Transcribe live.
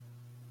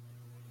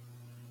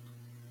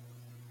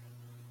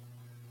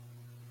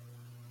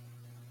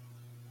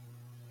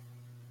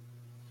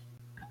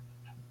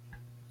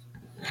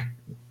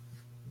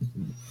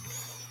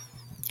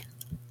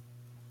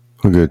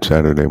A good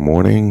Saturday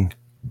morning,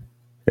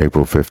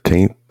 April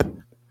 15th.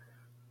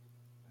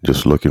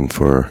 Just looking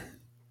for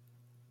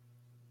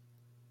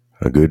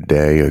a good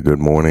day, a good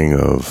morning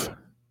of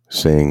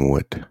seeing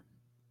what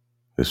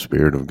the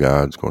Spirit of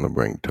God's going to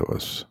bring to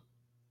us.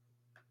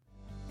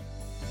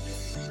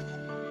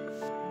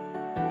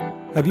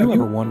 Have you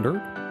ever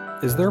wondered,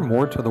 is there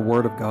more to the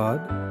Word of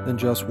God than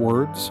just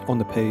words on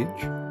the page?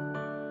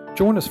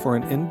 Join us for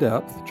an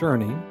in-depth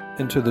journey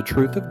into the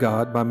truth of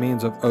God by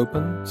means of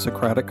open,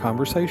 Socratic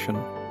conversation.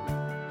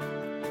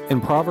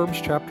 In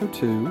Proverbs chapter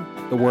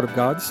 2, the Word of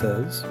God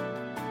says,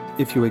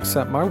 "If you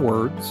accept my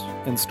words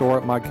and store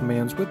up my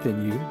commands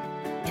within you,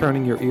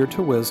 turning your ear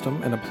to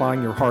wisdom and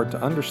applying your heart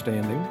to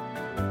understanding,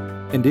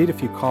 indeed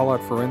if you call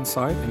out for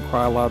insight and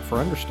cry aloud for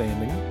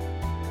understanding,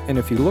 and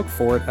if you look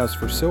for it as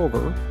for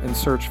silver and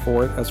search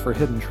for it as for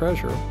hidden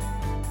treasure,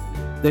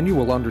 then you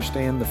will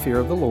understand the fear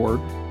of the Lord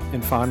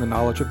and find the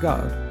knowledge of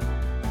God."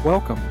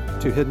 Welcome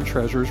to Hidden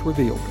Treasures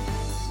Revealed.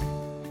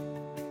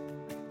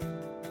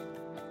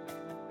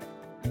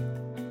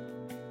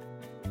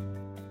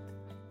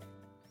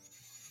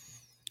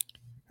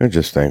 I'm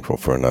just thankful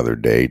for another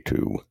day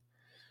to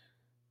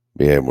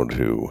be able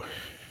to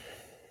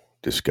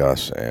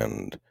discuss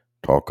and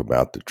talk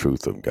about the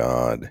truth of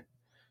God,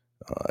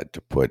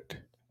 to put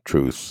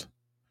truth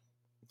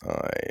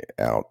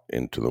out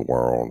into the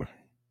world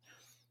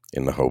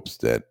in the hopes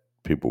that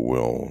people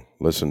will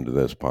listen to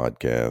this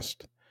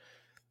podcast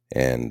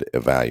and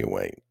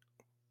evaluate,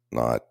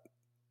 not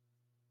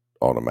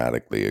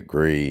automatically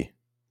agree,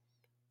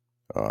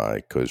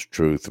 because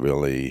truth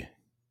really,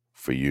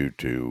 for you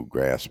to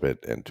grasp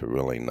it and to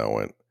really know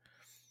it,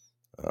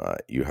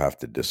 you have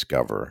to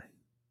discover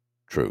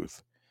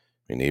truth.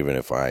 I mean, even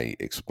if I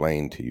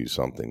explain to you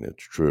something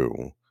that's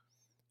true,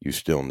 you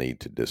still need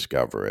to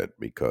discover it,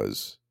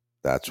 because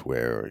that's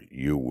where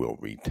you will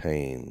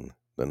retain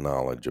the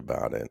knowledge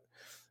about it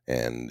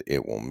and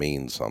it will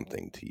mean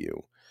something to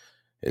you.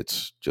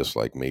 It's just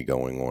like me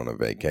going on a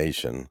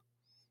vacation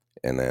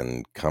and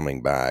then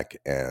coming back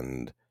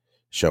and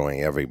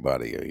showing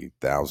everybody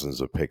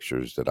thousands of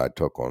pictures that I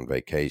took on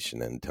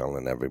vacation and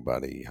telling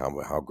everybody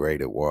how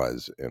great it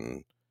was.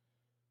 And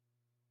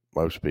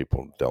most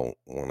people don't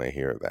want to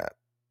hear that.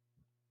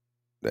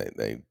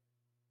 They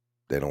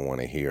don't want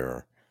to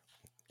hear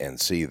and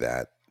see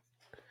that.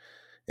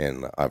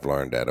 And I've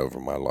learned that over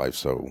my life.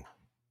 So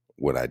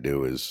what I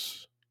do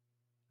is,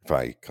 if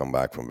I come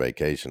back from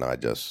vacation, I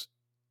just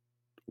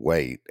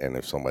wait. And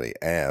if somebody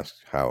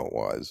asks how it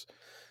was,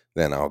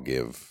 then I'll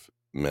give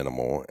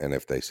minimal. And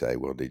if they say,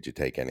 well, did you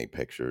take any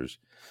pictures?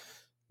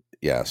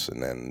 Yes.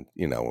 And then,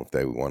 if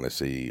they want to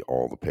see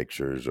all the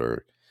pictures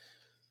or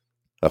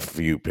a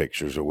few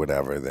pictures or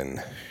whatever,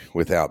 then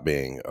without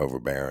being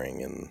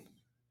overbearing and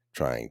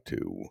trying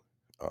to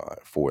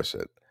force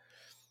it.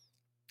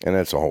 And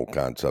that's the whole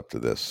concept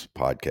of this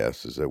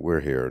podcast, is that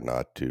we're here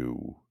not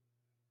to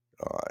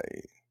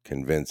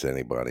convince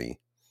anybody.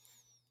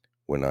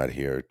 We're not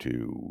here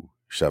to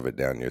shove it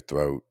down your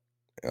throat.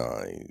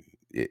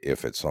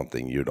 If it's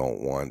something you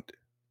don't want,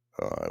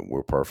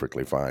 we're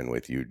perfectly fine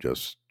with you.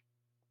 Just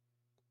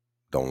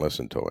don't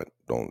listen to it.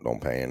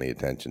 Don't pay any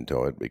attention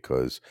to it,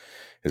 because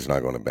it's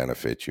not going to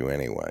benefit you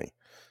anyway.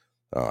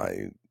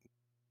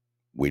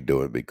 We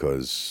do it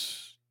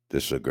because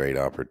this is a great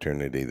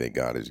opportunity that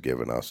God has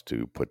given us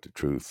to put the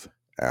truth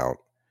out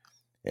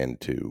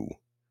and to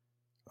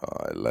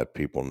let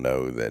people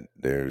know that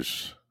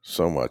there's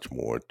so much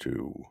more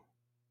to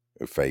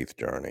a faith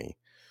journey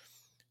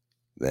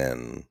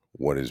than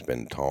what has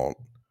been taught.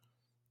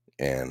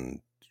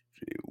 And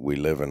we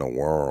live in a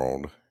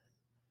world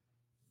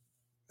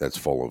that's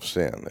full of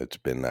sin. It's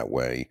been that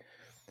way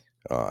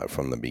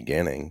from the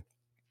beginning.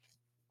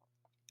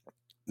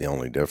 The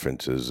only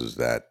difference is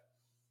that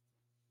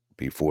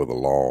before the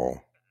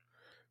law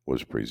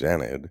was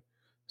presented,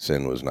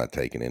 sin was not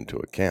taken into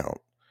account.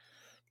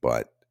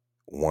 But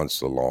once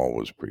the law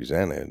was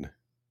presented,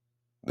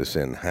 the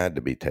sin had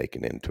to be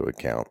taken into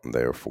account, and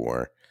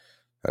therefore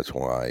that's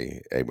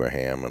why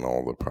Abraham and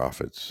all the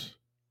prophets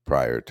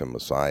prior to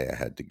Messiah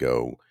had to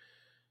go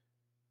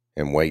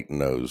and wait in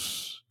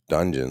those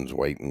dungeons,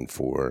 waiting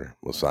for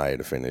Messiah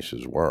to finish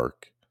his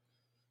work,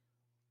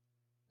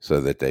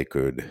 so that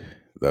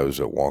those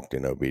that walked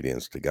in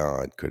obedience to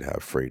God could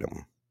have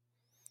freedom.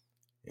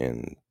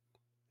 And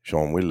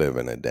Sean, we live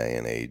in a day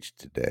and age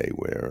today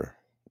where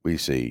we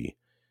see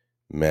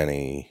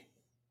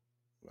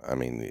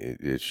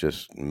it's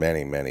just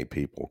many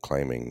people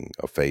claiming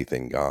a faith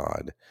in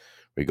God,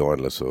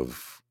 regardless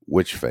of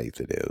which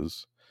faith it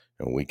is.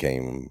 And we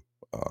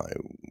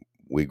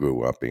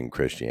grew up in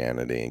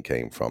Christianity and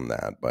came from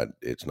that, but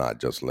it's not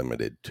just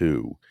limited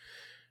to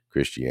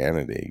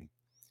Christianity.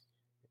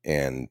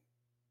 And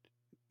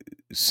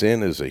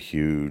sin is a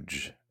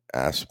huge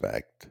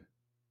aspect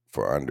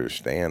for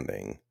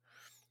understanding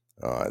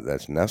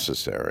that's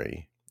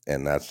necessary,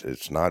 and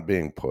it's not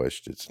being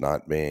pushed. It's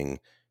not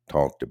being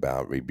talked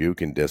about.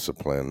 Rebuke and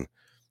discipline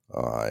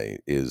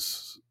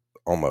is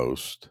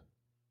almost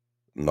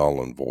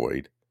null and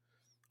void,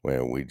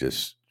 where we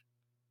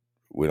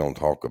don't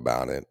talk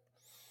about it.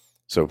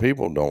 So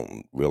people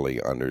don't really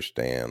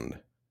understand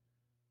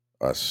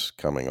us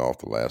coming off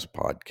the last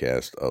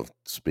podcast of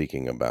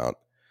speaking about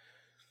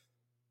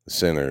the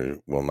sinner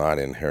will not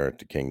inherit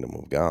the kingdom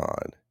of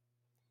God.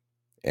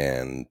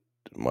 And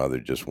Mother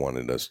just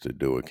wanted us to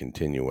do a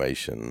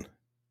continuation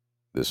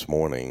this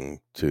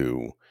morning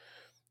to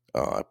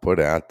put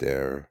out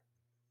there,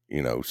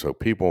 so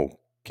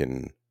people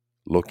can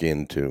look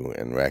into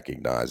and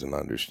recognize and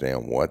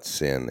understand what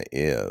sin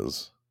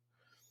is,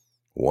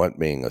 what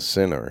being a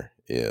sinner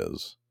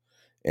is,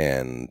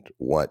 and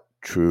what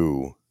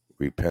true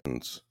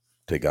repentance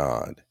to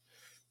God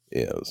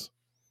is.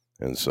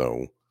 And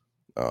so,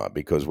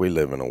 because we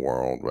live in a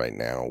world right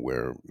now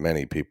where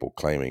many people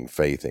claiming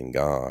faith in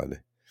God,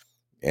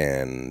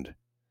 and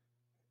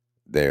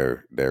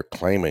they're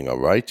claiming a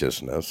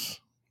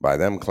righteousness. By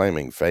them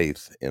claiming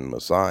faith in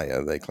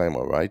Messiah, they claim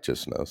a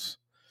righteousness,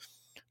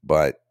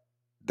 but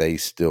they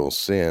still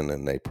sin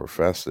and they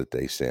profess that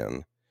they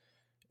sin.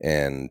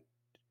 And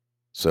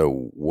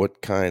so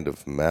what kind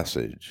of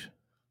message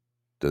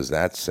does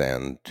that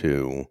send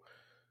to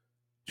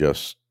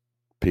just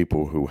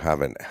people who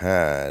haven't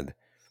had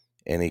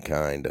any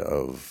kind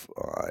of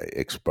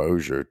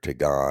exposure to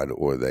God,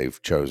 or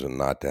they've chosen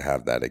not to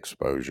have that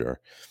exposure?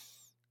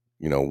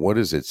 What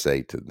does it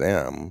say to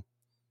them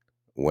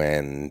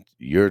when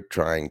you're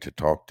trying to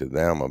talk to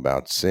them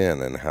about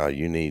sin and how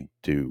you need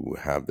to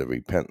have the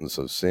repentance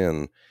of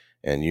sin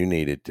and you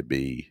need it to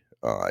be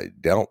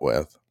dealt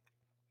with,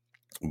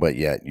 but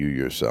yet you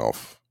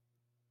yourself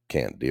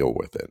can't deal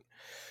with it?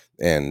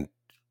 And,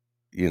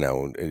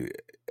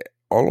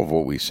 all of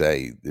what we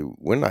say,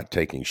 we're not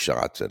taking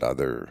shots at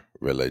other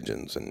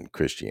religions and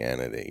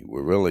Christianity.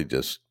 We're really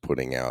just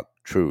putting out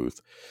truth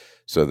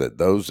so that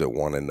those that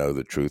want to know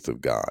the truth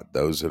of God,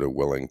 those that are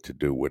willing to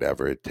do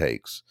whatever it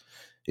takes,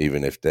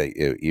 even if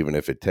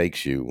it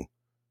takes you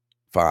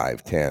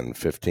 5, 10,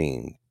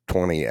 15,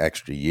 20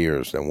 extra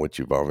years than what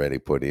you've already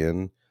put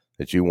in,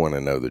 that you want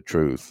to know the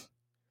truth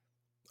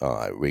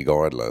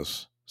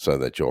regardless, so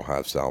that you'll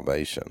have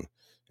salvation.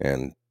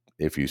 And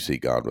if you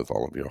seek God with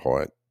all of your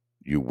heart,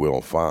 you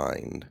will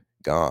find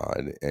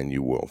God and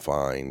you will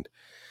find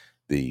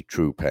the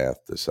true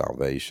path to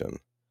salvation.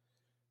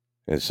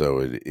 And so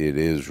it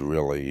is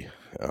really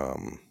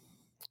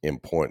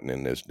important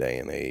in this day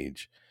and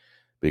age,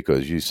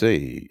 because you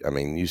see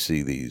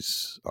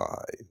these,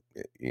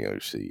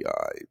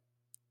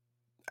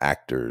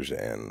 actors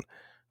and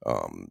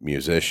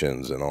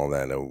musicians and all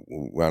that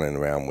running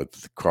around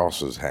with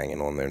crosses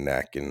hanging on their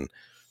neck and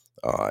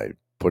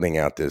putting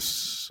out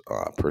this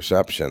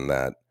perception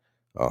that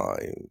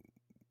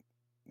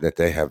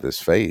they have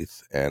this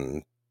faith,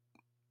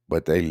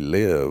 but they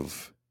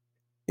live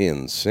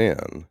in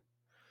sin,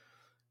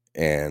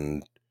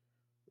 and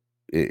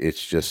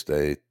it's just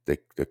the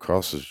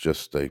cross is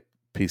just a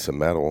piece of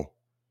metal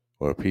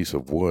or a piece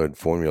of wood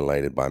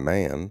formulated by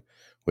man,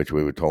 which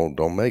we were told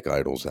don't make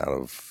idols out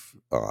of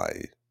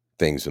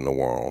things in the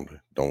world.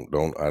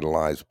 Don't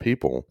idolize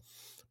people,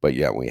 but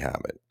yet we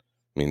have it.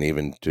 I mean,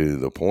 even to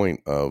the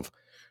point of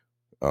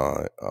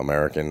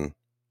American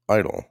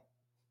Idol,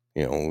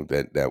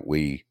 that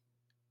we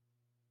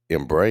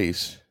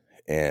embrace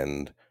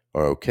and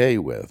are okay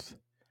with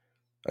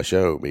a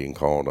show being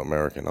called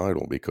American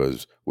Idol,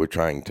 because we're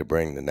trying to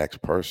bring the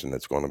next person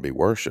that's going to be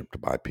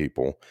worshiped by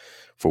people.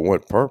 For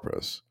what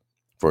purpose?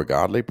 For a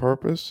godly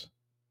purpose?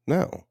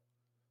 No.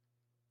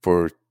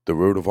 For the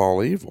root of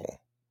all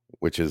evil,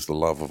 which is the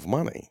love of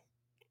money.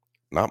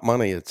 Not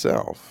money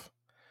itself,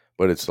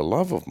 but it's the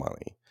love of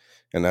money.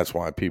 And that's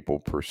why people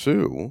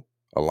pursue,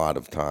 a lot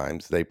of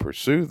times, they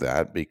pursue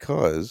that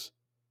because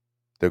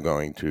they're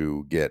going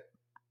to get,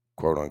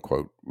 quote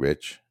unquote,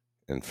 rich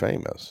and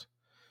famous.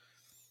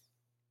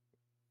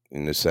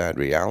 And the sad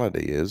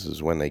reality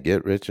is when they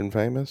get rich and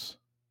famous,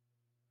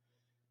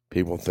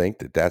 people think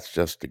that that's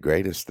just the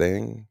greatest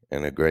thing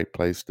and a great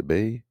place to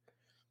be.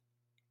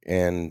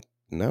 And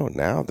no,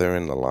 now they're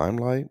in the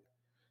limelight.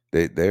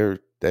 They've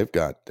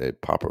got the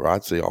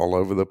paparazzi all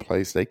over the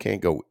place. They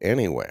can't go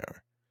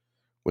anywhere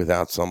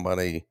without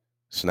somebody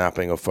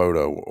snapping a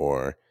photo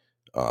or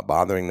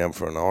bothering them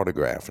for an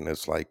autograph. And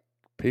it's like,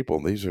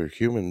 people, these are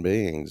human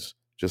beings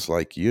just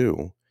like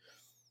you.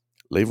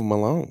 Leave them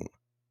alone.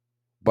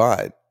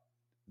 But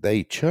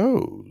they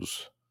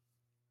chose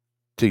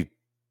to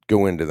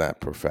go into that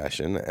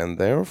profession, and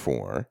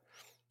therefore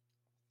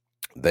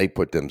they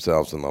put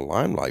themselves in the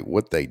limelight.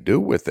 What they do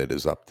with it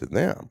is up to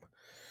them.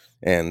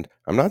 And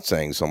I'm not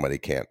saying somebody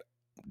can't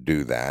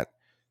do that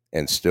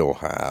and still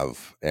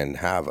have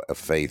a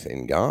faith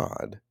in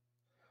God,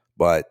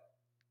 but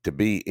to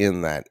be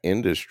in that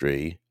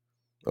industry,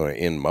 or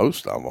in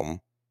most of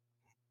them,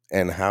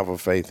 and have a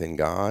faith in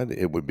God,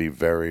 it would be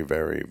very,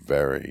 very,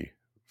 very,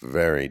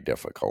 very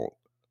difficult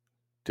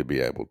to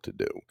be able to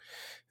do.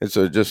 And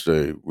so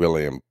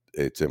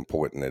it's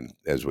important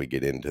as we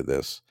get into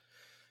this,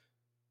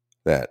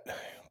 that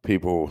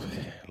people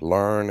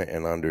learn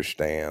and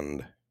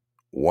understand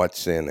what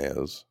sin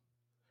is,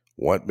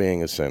 what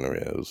being a sinner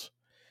is,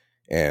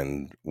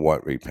 and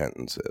what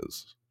repentance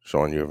is.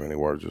 Sean, you have any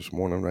words this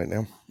morning right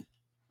now?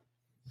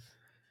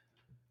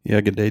 Yeah,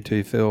 good day to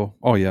you, Phil.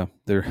 Oh yeah,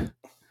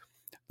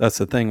 that's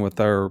the thing with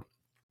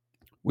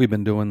we've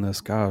been doing this,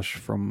 gosh,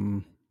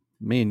 from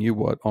me and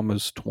you,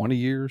 almost 20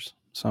 years.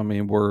 So I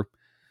mean,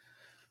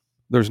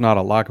 there's not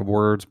a lack of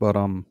words, but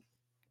I'm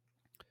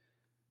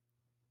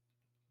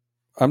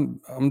going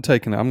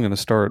to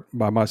start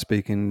by my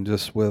speaking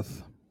just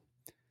with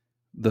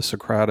the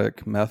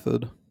Socratic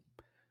method,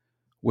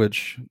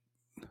 which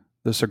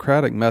the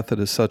Socratic method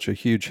is such a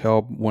huge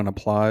help when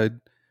applied,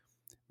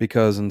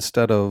 because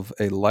instead of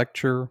a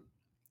lecture,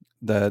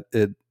 that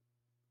it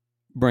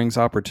brings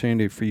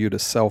opportunity for you to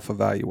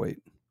self-evaluate.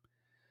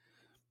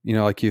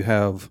 Like you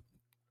have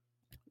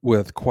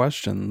with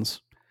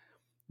questions,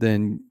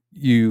 then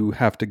you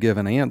have to give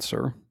an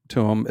answer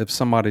to them. If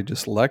somebody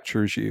just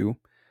lectures you,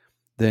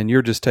 then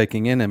you're just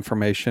taking in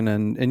information,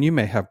 and you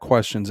may have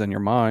questions in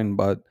your mind,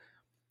 but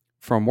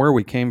from where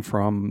we came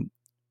from,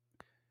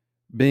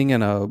 being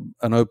in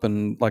an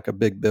open, like a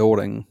big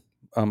building,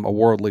 a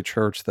worldly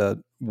church,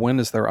 that when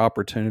is there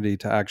opportunity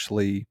to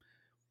actually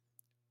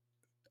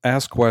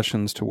ask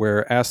questions to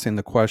where asking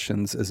the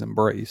questions is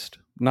embraced?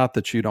 Not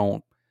that you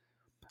don't,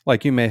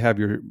 like you may have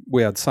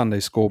we had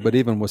Sunday school, but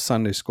even with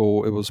Sunday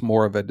school, it was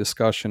more of a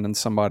discussion, and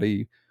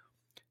somebody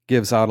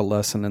gives out a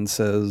lesson and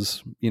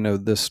says,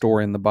 this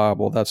story in the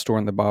Bible, that story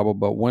in the Bible,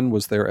 but when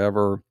was there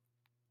ever,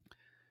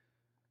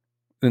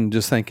 and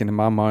just thinking in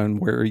my mind,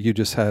 where you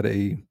just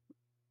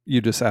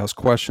ask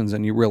questions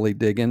and you really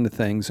dig into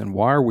things, and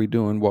why are we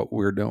doing what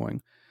we're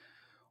doing?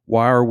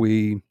 Why are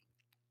we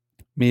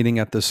meeting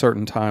at this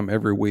certain time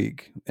every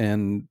week?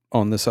 And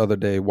on this other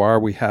day, why are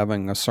we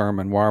having a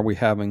sermon? Why are we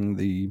having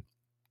the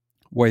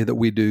way that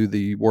we do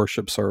the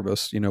worship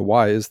service?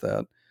 Why is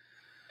that?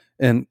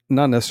 And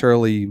not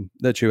necessarily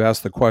that you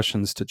ask the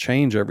questions to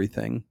change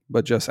everything,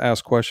 but just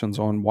ask questions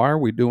on, why are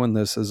we doing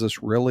this? Is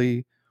this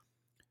really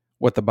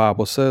what the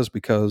Bible says?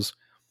 Because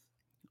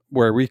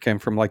where we came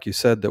from, like you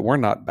said, that we're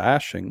not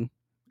bashing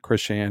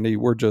Christianity.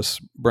 We're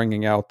just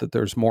bringing out that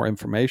there's more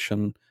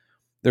information.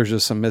 There's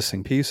just some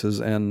missing pieces.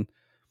 And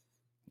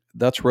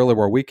that's really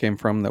where we came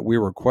from, that we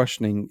were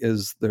questioning,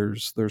 is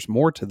there's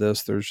more to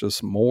this. There's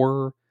just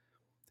more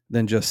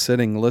than just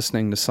sitting,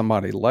 listening to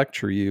somebody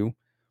lecture you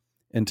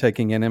and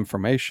taking in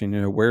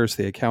information. Where's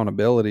the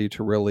accountability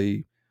to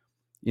really,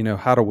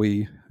 how do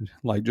we,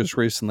 like just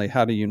recently,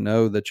 how do you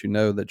know that you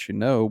know that you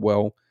know?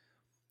 Well,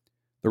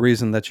 the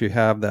reason that you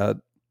have that,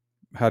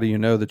 how do you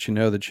know that you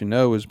know that you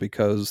know, is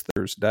because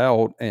there's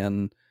doubt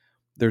and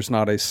there's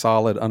not a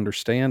solid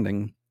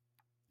understanding.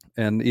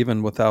 And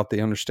even without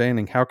the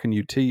understanding, how can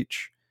you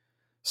teach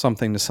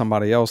something to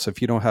somebody else if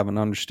you don't have an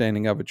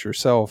understanding of it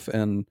yourself?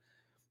 And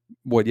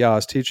what Yah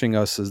is teaching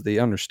us is the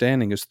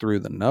understanding is through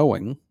the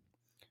knowing,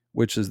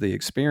 which is the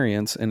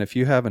experience. And if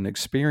you haven't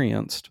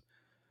experienced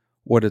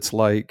what it's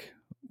like,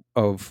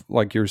 of,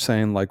 like you're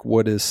saying, like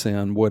what is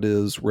sin, what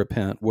is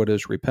repent, what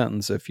is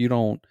repentance, if you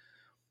don't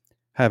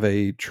have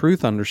a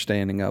truth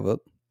understanding of it,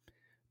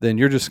 then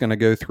you're just going to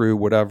go through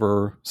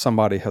whatever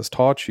somebody has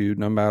taught you,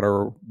 no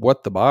matter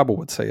what the Bible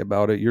would say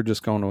about it. You're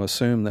just going to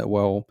assume that,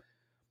 well,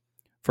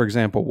 for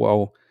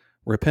example,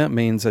 repent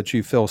means that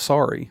you feel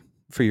sorry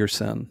for your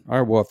sin. All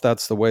right, well, if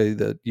that's the way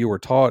that you were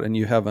taught and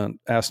you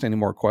haven't asked any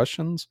more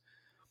questions,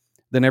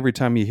 then every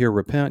time you hear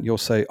repent, you'll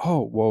say,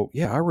 oh, well,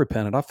 yeah, I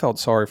repented. I felt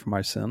sorry for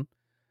my sin.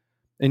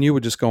 And you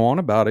would just go on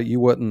about it. You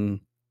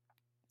wouldn't,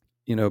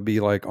 be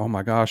like, oh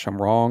my gosh,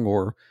 I'm wrong.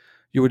 Or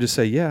you would just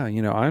say, yeah,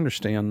 I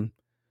understand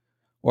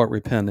what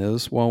repent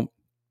is. Well,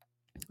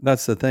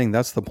 that's the thing.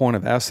 That's the point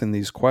of asking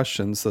these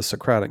questions. The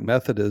Socratic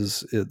method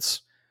is,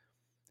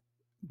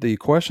 the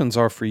questions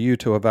are for you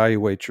to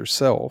evaluate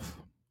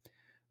yourself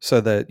so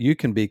that you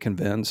can be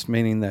convinced,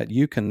 meaning that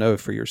you can know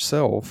for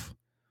yourself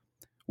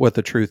what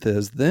the truth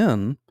is.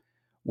 Then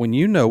when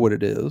you know what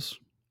it is,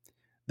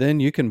 then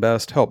you can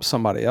best help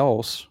somebody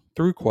else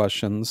through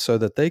questions so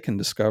that they can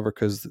discover,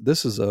 because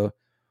this is a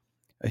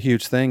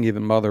huge thing.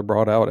 Even Mother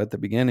brought out at the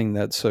beginning,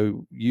 that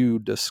so you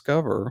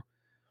discover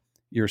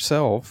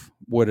yourself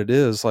what it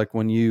is. Like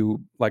when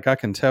you, like I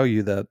can tell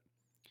you that,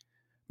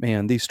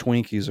 man, these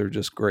Twinkies are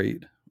just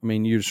great. I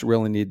mean, you just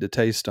really need to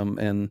taste them.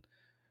 And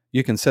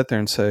you can sit there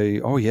and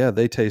say, oh yeah,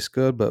 they taste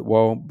good,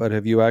 but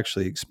have you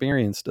actually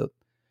experienced it?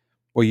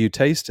 Well, you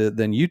taste it,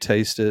 then you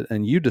taste it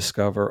and you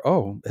discover,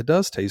 oh, it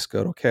does taste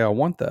good. Okay, I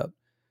want that.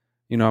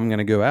 I'm going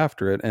to go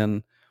after it.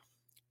 And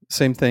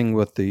same thing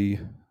with the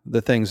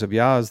things of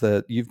Yah, is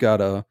that you've got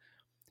to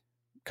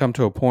come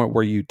to a point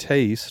where you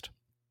taste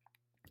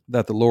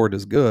that the Lord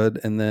is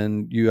good, and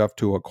then you have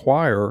to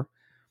acquire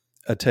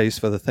a taste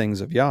for the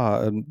things of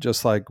Yah. And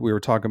just like we were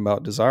talking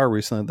about desire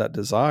recently, that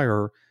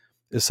desire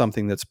is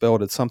something that's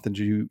built. It's something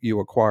you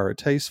acquire a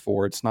taste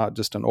for. It's not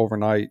just an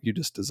overnight, you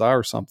just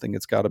desire something.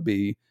 It's got to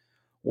be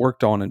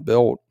worked on and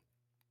built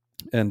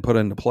and put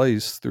into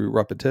place through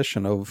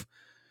repetition of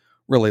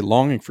really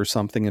longing for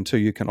something until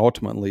you can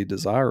ultimately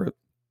desire it.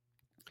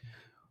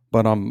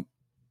 But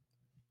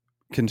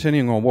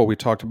continuing on what we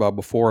talked about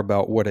before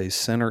about what a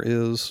sinner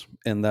is,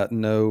 and that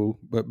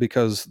but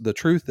because the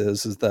truth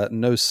is that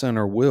no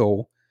sinner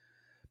will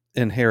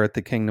inherit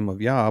the kingdom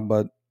of Yah.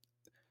 But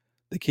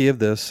the key of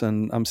this,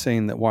 and I'm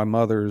saying that why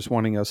Mother is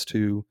wanting us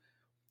to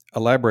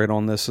elaborate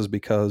on this, is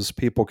because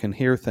people can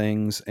hear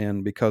things,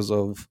 and because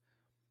of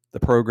the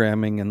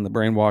programming and the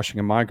brainwashing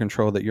and mind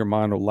control, that your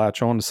mind will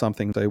latch on to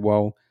something and say,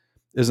 well,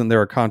 isn't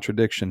there a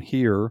contradiction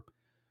here?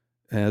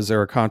 Is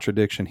there a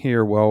contradiction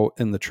here? Well,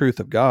 in the truth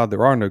of God,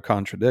 there are no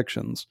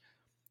contradictions.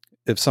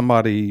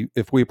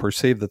 If we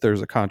perceive that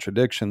there's a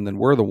contradiction, then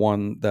we're the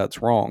one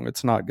that's wrong.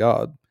 It's not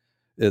God.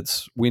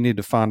 We need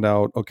to find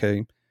out,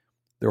 okay,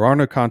 there are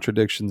no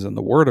contradictions in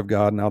the Word of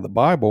God. Now, the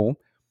Bible,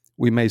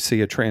 we may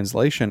see a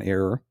translation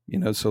error,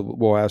 so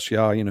we'll ask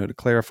Yah, to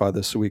clarify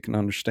this so we can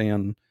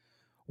understand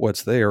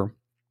what's there.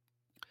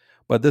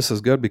 But this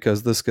is good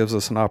because this gives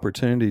us an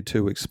opportunity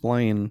to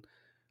explain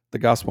the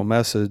gospel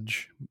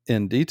message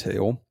in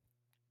detail,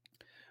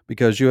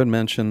 because you had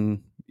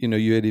mentioned,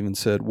 you had even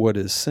said, what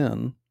is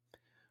sin?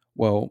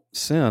 Well,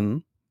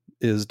 sin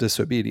is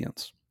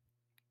disobedience.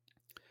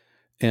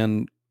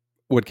 And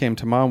what came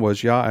to mind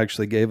was Yah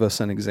actually gave us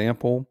an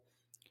example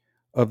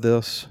of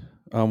this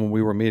when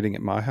we were meeting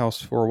at my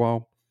house for a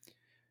while.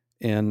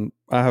 And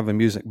I have a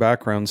music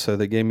background, so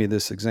they gave me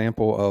this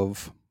example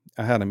of,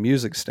 I had a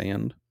music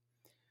stand.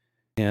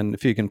 And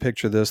if you can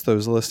picture this,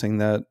 those listening,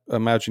 that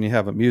imagine you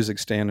have a music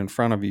stand in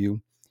front of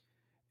you,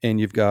 and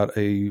you've got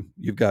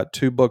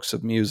two books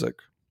of music.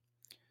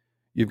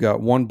 You've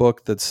got one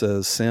book that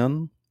says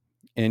sin,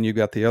 and you've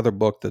got the other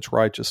book that's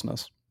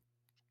righteousness.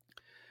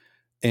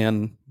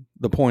 And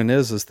the point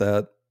is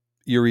that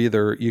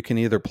you can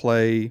either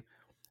play,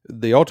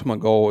 the ultimate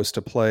goal is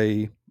to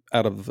play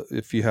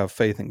if you have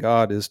faith in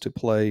God, is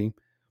to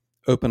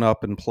open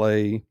up and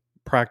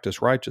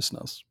practice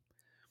righteousness,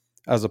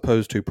 as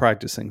opposed to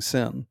practicing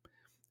sin.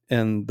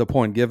 And the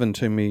point given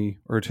to me,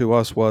 or to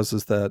us,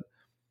 is that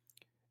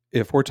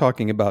if we're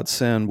talking about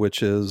sin,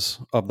 which is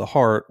of the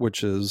heart,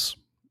 which is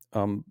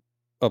of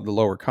the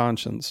lower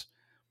conscience,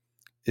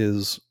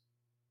 is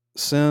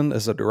sin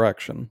is a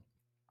direction,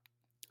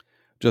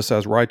 just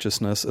as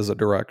righteousness is a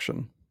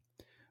direction.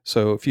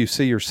 So if you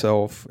see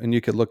yourself, and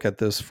you could look at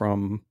this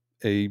from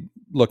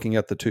looking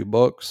at the two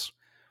books,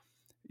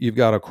 you've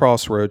got a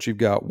crossroads. You've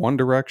got one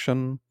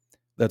direction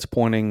that's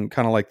pointing,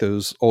 kind of like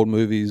those old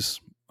movies.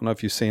 I don't know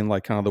if you've seen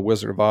like kind of The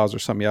Wizard of Oz or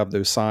something. You have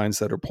those signs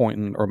that are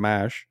pointing, or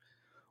MASH,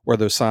 where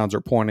those signs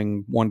are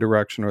pointing one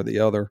direction or the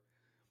other.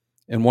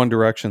 And one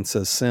direction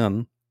says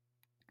sin,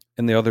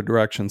 and the other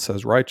direction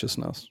says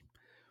righteousness.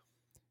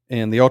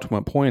 And the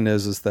ultimate point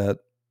is that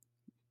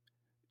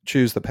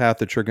choose the path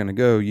that you're going to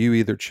go. You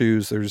either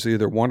choose, there's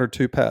either one or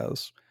two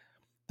paths.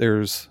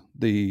 There's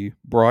the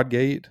broad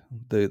gate,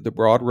 the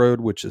broad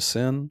road, which is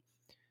sin,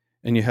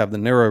 and you have the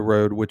narrow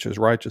road, which is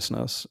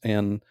righteousness.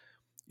 And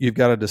you've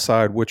got to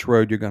decide which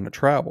road you're going to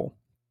travel.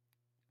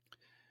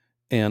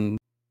 And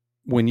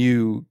when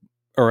you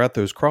are at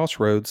those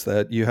crossroads,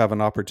 that you have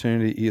an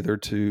opportunity either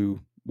to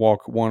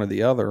walk one or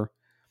the other.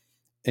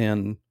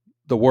 And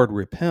the word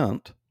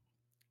repent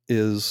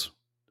is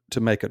to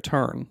make a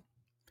turn.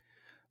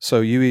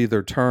 So you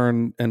either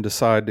turn and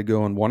decide to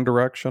go in one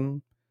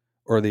direction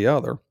or the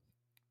other.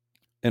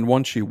 And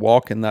once you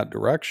walk in that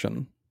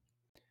direction,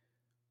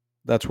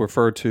 that's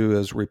referred to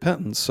as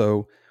repentance.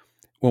 So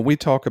when we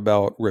talk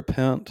about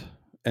repent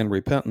and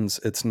repentance,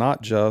 it's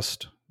not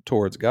just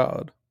towards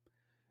God.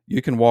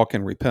 You can walk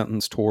in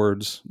repentance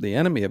towards the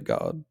enemy of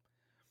God.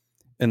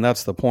 And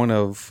that's the point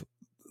of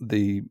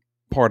the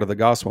part of the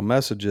gospel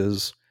message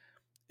is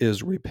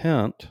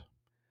repent,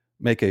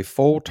 make a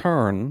full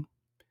turn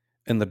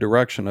in the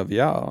direction of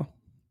Yah,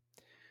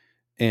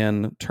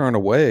 and turn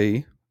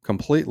away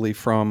completely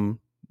from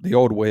the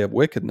old way of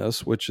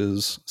wickedness, which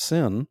is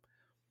sin,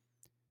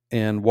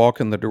 and walk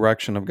in the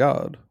direction of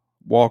God.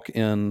 Walk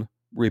in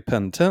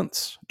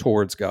repentance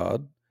towards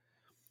God,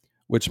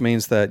 which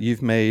means that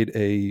you've made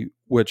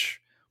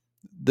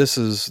this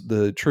is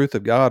the truth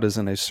of God is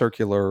in a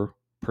circular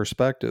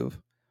perspective.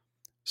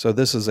 So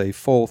this is a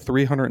full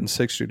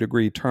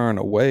 360-degree turn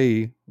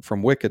away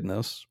from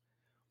wickedness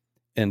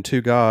and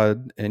to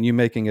God, and you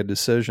making a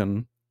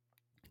decision,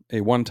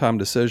 a one-time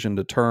decision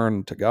to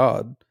turn to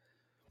God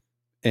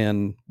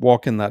and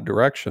walk in that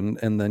direction.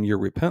 And then your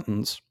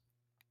repentance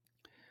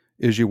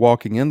is you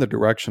walking in the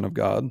direction of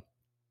God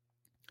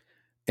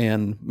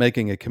and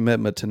making a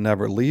commitment to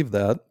never leave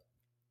that.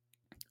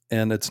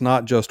 And it's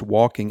not just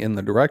walking in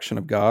the direction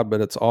of God,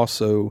 but it's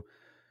also,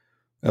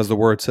 as the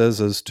word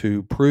says, is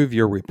to prove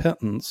your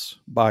repentance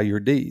by your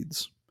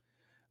deeds.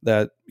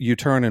 That you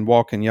turn and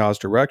walk in Yah's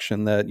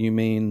direction, that you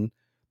mean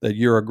that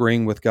you're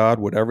agreeing with God,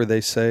 whatever they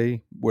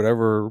say,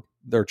 whatever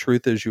their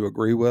truth is, you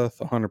agree with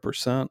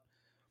 100%,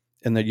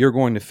 and that you're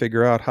going to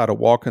figure out how to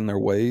walk in their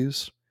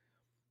ways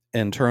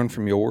and turn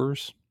from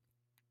yours.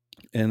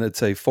 And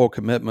it's a full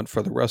commitment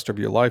for the rest of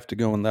your life to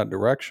go in that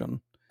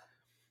direction.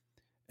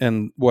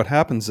 And what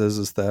happens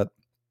is that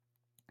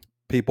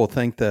people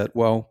think that,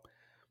 well,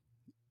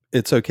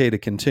 it's okay to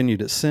continue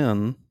to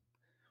sin,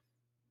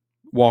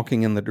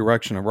 walking in the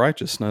direction of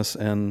righteousness.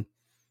 And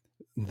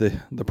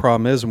the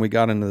problem is, and we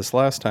got into this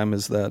last time,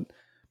 is that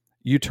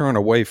you turn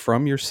away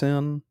from your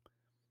sin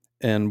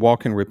and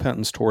walk in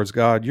repentance towards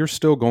God, you're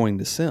still going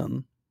to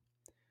sin.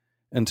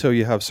 until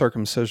you have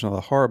circumcision of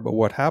the heart. But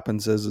what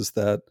happens is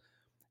that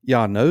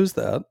Yah knows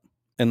that.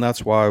 And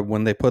that's why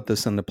when they put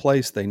this into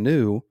place, they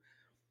knew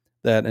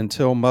that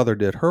until Mother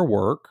did her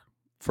work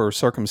for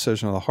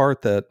circumcision of the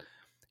heart, that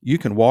you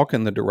can walk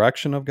in the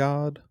direction of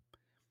God.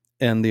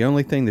 And the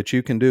only thing that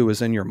you can do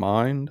is in your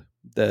mind,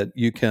 that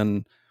you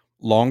can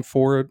long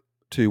for it,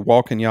 to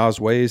walk in Yah's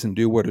ways and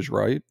do what is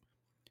right.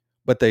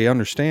 But they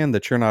understand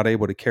that you're not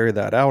able to carry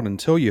that out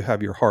until you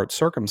have your heart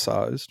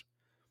circumcised,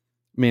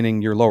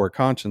 meaning your lower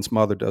conscience.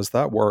 Mother does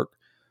that work.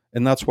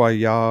 And that's why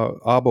Yah,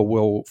 Abba,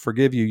 will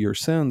forgive you your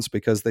sins,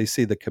 because they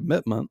see the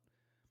commitment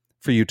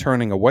for you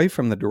turning away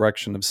from the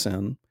direction of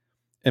sin.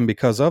 And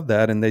because of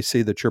that, and they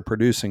see that you're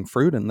producing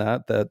fruit in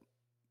that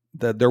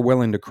they're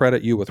willing to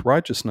credit you with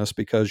righteousness,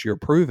 because you're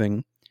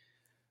proving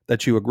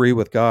that you agree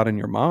with God in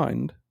your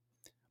mind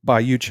by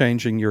you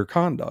changing your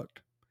conduct.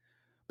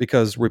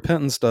 Because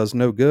repentance does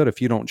no good if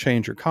you don't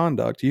change your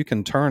conduct. You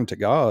can turn to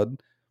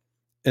God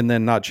and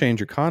then not change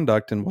your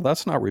conduct, and well,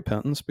 that's not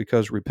repentance,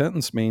 because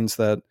repentance means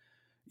that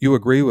you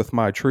agree with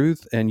my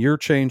truth and you're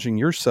changing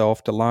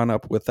yourself to line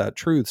up with that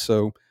truth.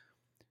 So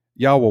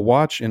Yah will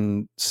watch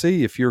and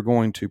see if you're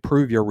going to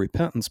prove your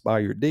repentance by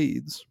your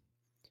deeds.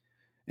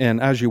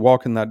 And as you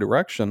walk in that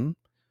direction,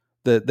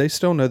 that they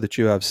still know that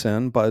you have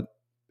sinned, but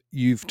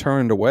you've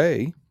turned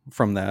away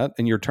from that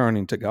and you're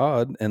turning to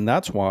God. And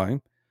that's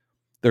why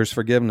there's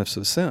forgiveness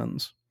of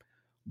sins.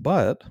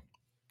 But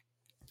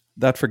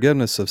that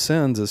forgiveness of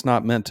sins is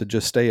not meant to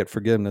just stay at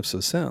forgiveness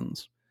of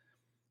sins,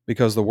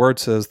 because the word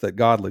says that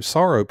godly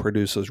sorrow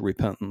produces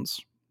repentance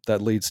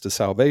that leads to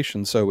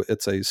salvation. So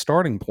it's a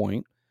starting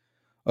point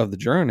of the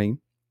journey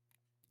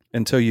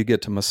until you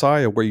get to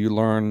Messiah, where you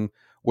learn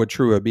what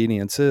true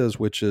obedience is,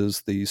 which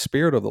is the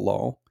spirit of the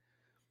law.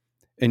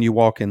 And you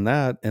walk in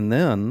that, and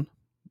then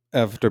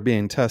after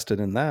being tested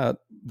in that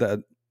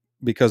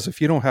because if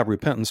you don't have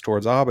repentance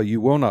towards Abba,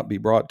 you will not be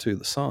brought to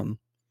the Son.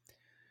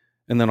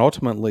 And then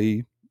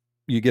ultimately,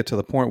 you get to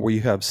the point where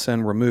you have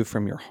sin removed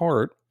from your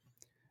heart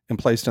and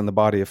placed in the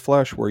body of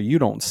flesh, where you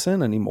don't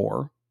sin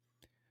anymore.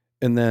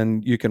 And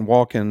then you can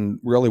walk in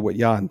really what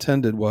Yah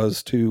intended,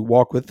 was to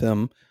walk with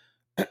Him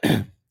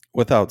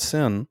without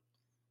sin.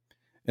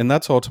 And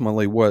that's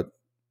ultimately what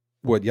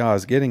Yah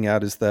is getting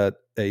at, is that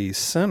a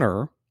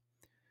sinner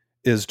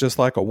is just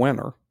like a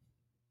winner.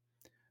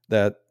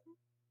 That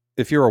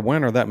if you're a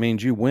winner, that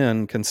means you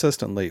win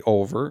consistently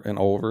over and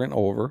over and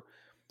over.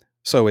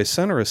 So a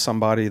sinner is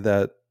somebody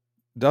that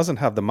doesn't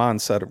have the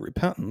mindset of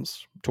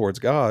repentance towards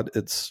God.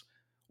 It's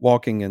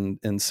walking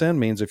in sin.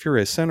 Means if you're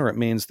a sinner, it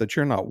means that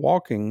you're not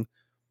walking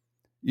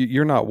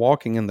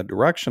in the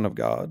direction of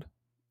God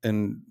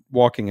and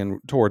walking in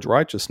towards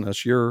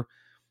righteousness. You're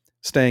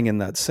staying in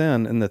that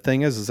sin. And the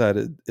thing is that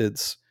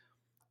it's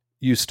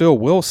you still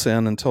will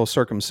sin until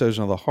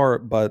circumcision of the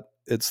heart, but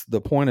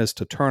the point is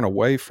to turn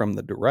away from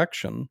the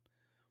direction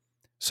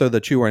so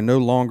that you are no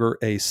longer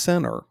a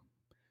sinner,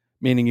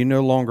 meaning you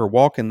no longer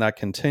walk in that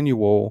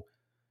continual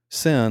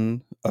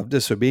sin of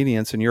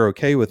disobedience and you're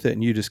okay with it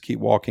and you just keep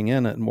walking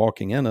in it and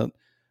walking in it.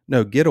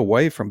 No, get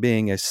away from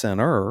being a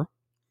sinner,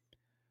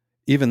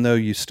 even though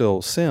you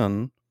still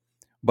sin,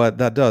 but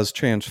that does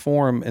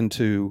transform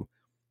into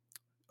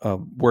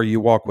where you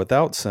walk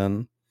without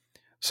sin.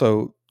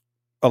 So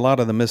a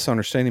lot of the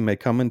misunderstanding may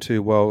come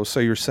into, well,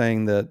 so you're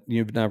saying that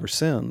you've never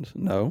sinned.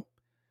 No,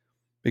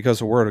 because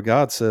the Word of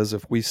God says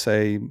if we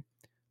say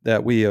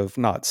that we have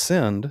not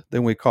sinned,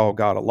 then we call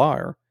God a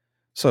liar.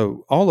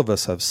 So all of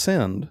us have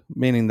sinned,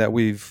 meaning that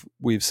we've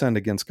sinned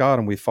against God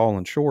and we've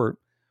fallen short.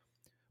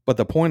 But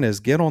the point is,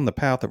 get on the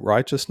path of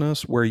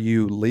righteousness where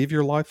you leave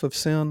your life of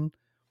sin,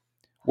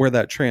 where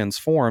that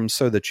transforms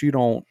so that you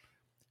don't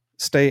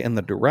stay in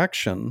the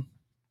direction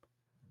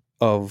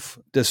of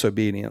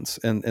disobedience.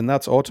 And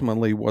that's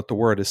ultimately what the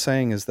word is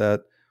saying, is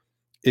that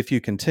if you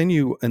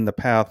continue in the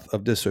path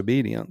of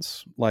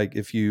disobedience, like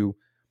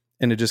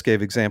and it just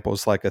gave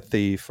examples like a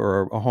thief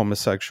or a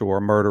homosexual or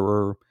a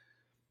murderer,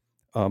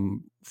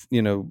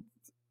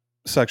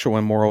 sexual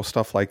immoral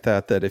stuff like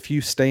that, that if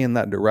you stay in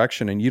that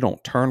direction and you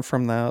don't turn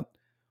from that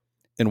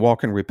and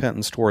walk in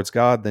repentance towards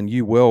God, then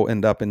you will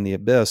end up in the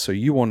abyss. So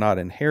you will not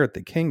inherit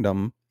the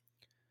kingdom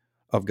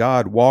of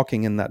God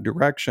walking in that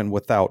direction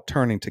without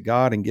turning to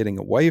God and getting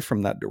away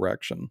from that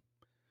direction.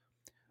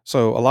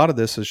 So a lot of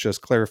this is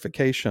just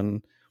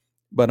clarification,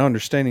 but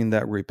understanding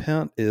that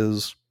repent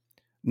is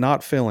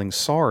not feeling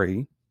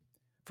sorry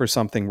for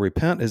something.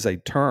 Repent is a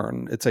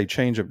turn. It's a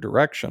change of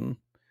direction.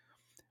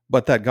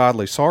 But that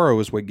godly sorrow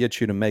is what gets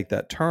you to make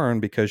that turn,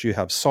 because you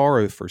have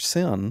sorrow for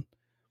sin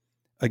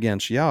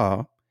against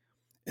Yah,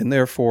 and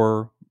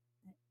therefore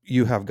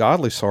you have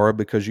godly sorrow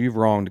because you've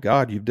wronged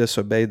God, you've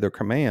disobeyed their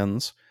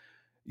commands,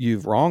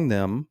 you've wronged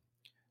them.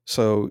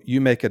 So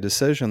you make a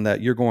decision that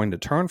you're going to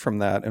turn from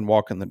that and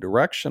walk in the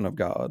direction of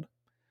God.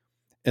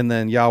 And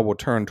then Yah will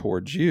turn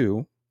towards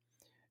you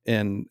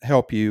and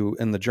help you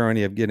in the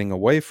journey of getting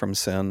away from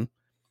sin.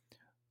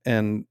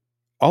 And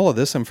all of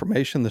this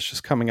information that's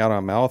just coming out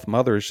of my mouth,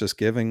 Mother is just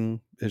giving,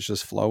 is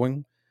just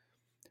flowing.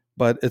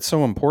 But it's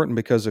so important,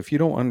 because if you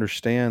don't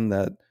understand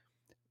that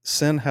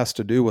sin has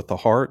to do with the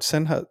heart.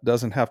 Sin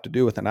doesn't have to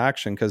do with an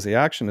action, because the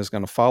action is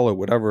going to follow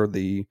whatever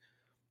the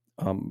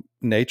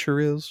nature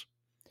is.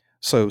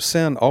 So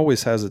sin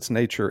always has its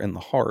nature in the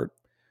heart.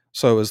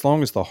 So as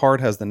long as the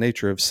heart has the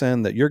nature of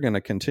sin, that you're going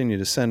to continue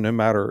to sin no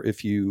matter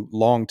if you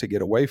long to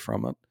get away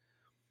from it.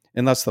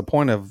 And that's the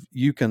point of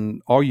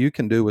all you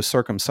can do is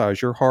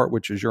circumcise your heart,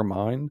 which is your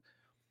mind.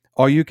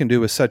 All you can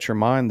do is set your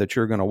mind that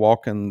you're going to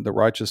walk in the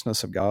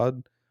righteousness of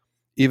God.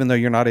 Even though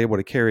you're not able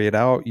to carry it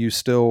out, you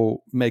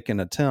still make an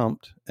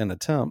attempt and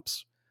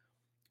attempts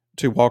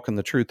to walk in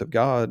the truth of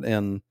God.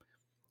 And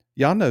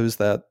Yah knows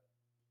that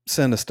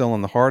sin is still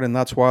in the heart, and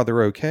that's why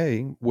they're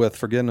okay with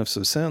forgiveness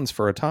of sins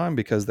for a time,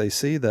 because they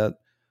see that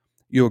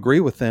you agree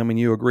with them and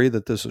you agree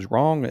that this is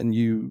wrong, and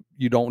you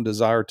don't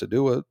desire to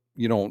do it.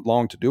 You don't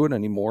long to do it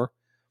anymore.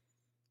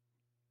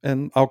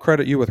 And I'll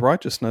credit you with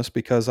righteousness,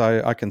 because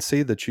I can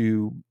see that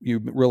you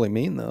really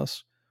mean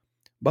this.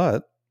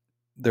 But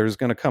there's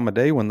going to come a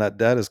day when that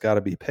debt has got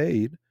to be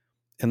paid.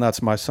 And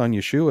that's my son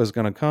Yeshua is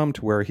going to come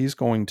to where he's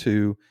going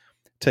to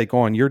take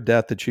on your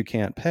debt that you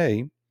can't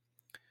pay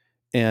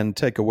and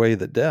take away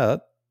the debt.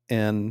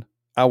 And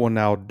I will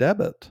now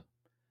debit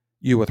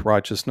you with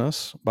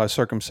righteousness by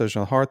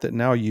circumcision of the heart, that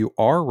now you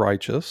are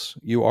righteous.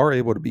 You are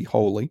able to be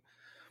holy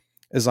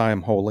as I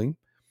am holy.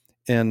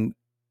 And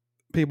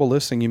people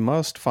listening, you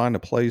must find a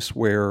place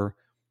where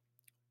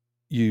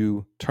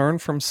you turn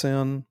from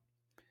sin.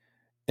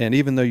 And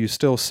even though you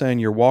still sin,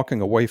 you're walking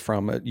away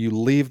from it. You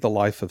leave the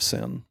life of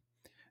sin.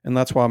 And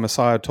that's why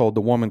Messiah told the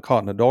woman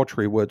caught in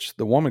adultery, which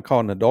the woman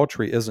caught in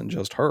adultery isn't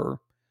just her.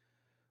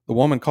 The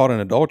woman caught in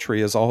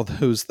adultery is all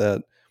those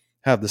that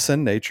have the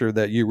sin nature,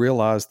 that you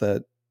realize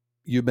that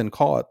you've been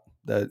caught,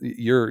 that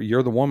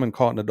you're the woman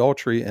caught in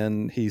adultery.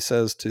 And he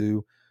says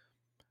to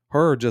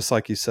her, just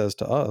like he says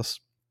to us,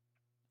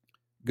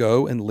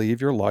 go and leave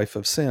your life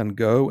of sin.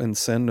 Go and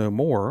sin no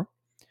more.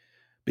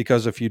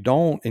 Because if you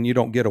don't, and you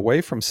don't get away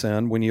from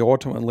sin, when you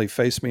ultimately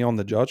face me on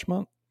the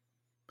judgment,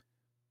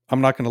 I'm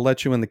not going to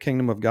let you in the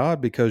kingdom of God,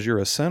 because you're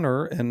a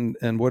sinner.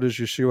 And what does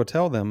Yeshua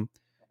tell them?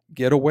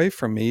 Get away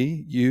from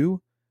me,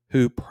 you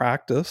who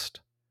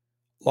practiced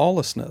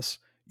lawlessness.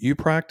 You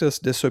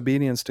practiced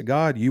disobedience to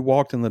God. You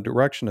walked in the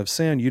direction of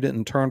sin. You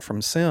didn't turn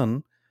from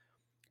sin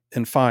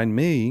and find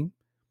me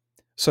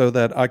so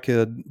that I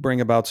could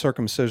bring about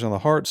circumcision of the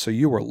heart. So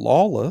you were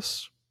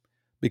lawless,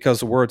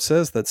 because the word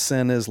says that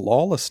sin is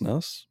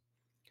lawlessness.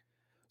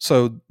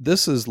 So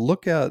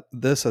look at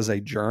this as a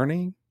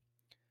journey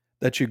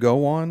that you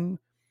go on.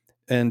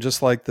 And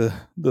just like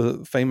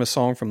the famous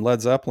song from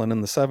Led Zeppelin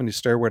in the 70s,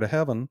 Stairway to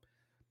Heaven,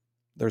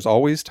 there's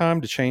always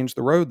time to change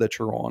the road that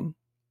you're on.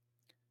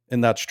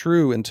 And that's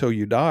true until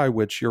you die,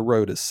 which your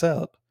road is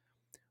set.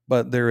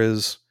 But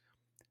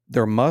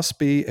there must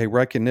be a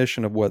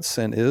recognition of what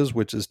sin is,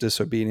 which is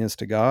disobedience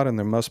to God. And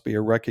there must be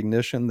a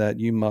recognition that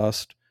you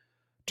must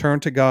turn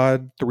to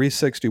God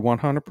 360,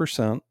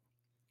 100%.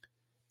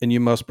 And you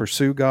must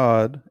pursue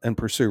God and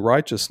pursue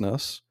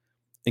righteousness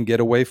and get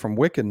away from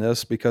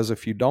wickedness, because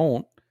if you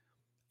don't,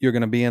 you're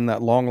going to be in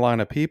that long line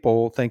of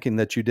people thinking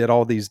that you did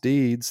all these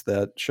deeds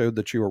that showed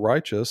that you were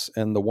righteous.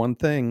 And the one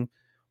thing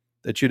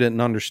that you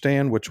didn't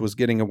understand, which was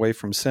getting away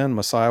from sin,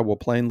 Messiah will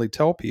plainly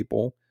tell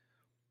people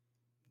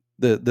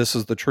that this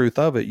is the truth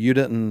of it.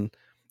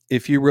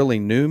 If you really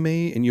knew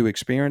me and you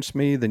experienced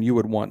me, then you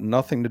would want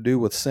nothing to do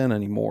with sin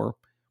anymore,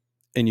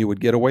 and you would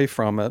get away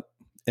from it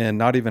and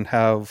not even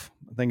have,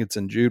 I think it's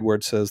in Jude where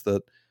it says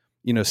that,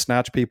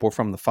 snatch people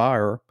from the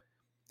fire.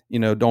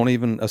 Don't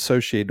even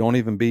associate, don't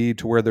even be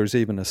to where there's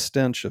even a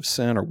stench of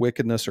sin or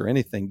wickedness or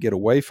anything. Get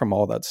away from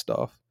all that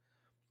stuff.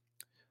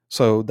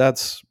 So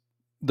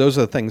those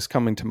are the things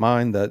coming to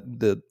mind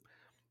that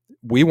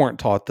we weren't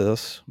taught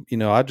this.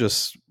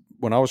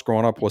 When I was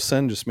growing up, well,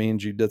 sin just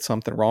means you did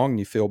something wrong and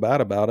you feel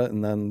bad about it.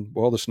 And then,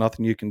 well, there's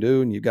nothing you can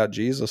do and you got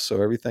Jesus,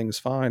 so everything's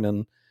fine.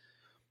 And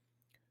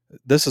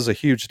this is a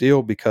huge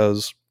deal,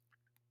 because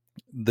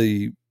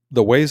the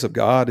ways of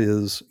God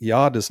is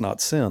Yah does not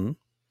sin.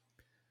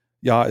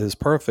 Yah is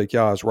perfect.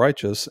 Yah is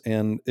righteous.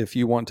 And if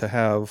you want to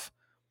have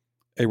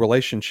a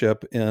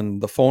relationship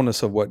in the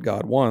fullness of what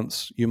God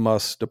wants, you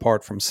must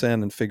depart from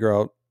sin and figure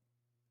out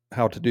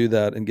how to do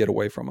that and get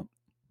away from it.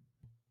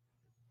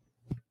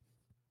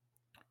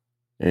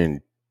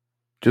 And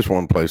just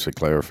one place of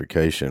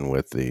clarification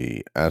with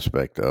the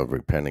aspect of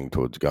repenting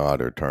towards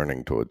God or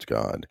turning towards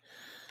God.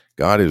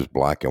 God is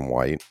black and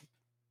white.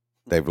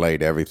 They've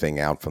laid everything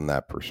out from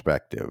that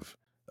perspective.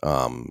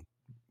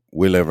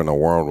 We live in a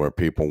world where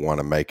people want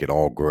to make it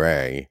all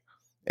gray,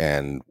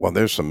 and well,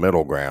 there's some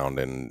middle ground,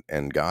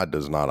 and God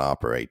does not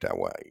operate that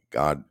way.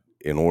 God,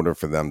 in order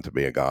for them to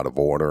be a God of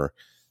order,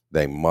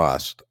 they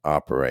must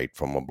operate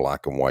from a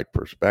black and white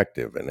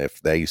perspective. And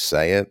if they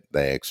say it,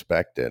 they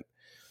expect it.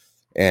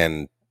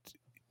 And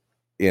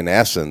in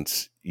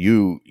essence,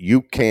 you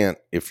can't,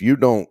 if you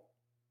don't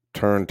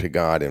turn to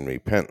God in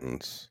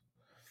repentance,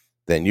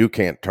 then you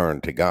can't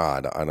turn to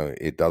God.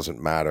 It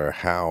doesn't matter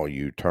how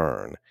you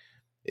turn.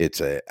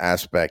 It's an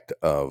aspect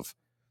of,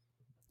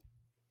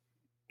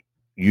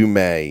 you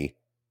may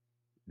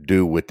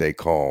do what they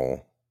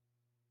call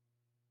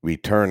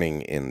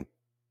turning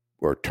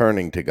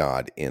to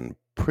God in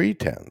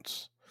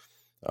pretense.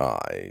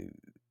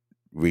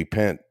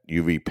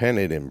 You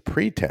repented in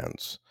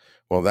pretense.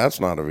 Well, that's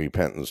not a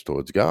repentance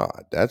towards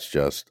God. That's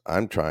just,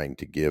 I'm trying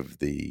to give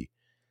the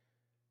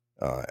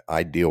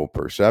ideal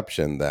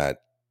perception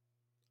that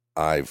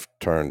I've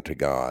turned to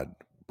God,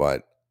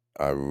 but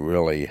I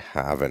really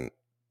haven't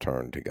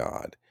turned to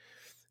God.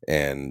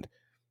 And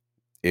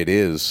it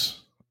is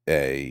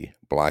a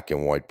black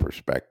and white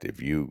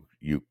perspective. You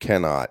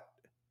cannot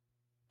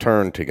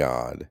turn to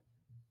God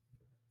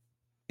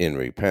in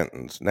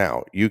repentance.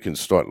 Now, you can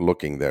start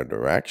looking their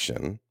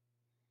direction,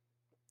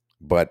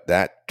 but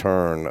that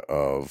turn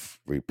of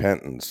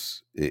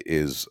repentance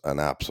is an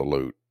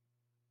absolute.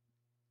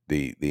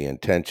 The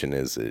intention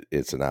is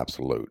it's an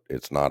absolute.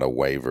 It's not a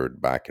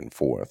wavered back and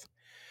forth.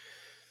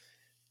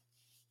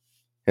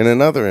 And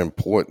another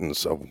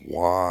importance of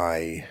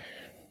why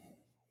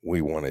we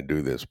want to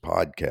do this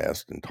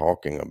podcast and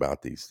talking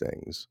about these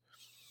things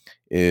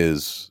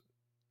is,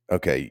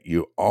 okay,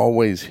 you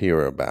always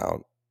hear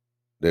about,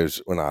 well,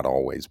 not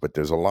always, but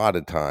there's a lot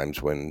of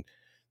times when,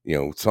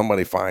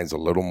 somebody finds a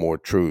little more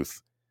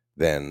truth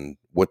than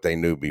what they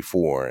knew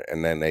before.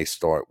 And then they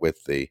start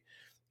with the,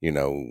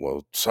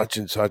 well, such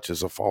and such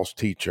is a false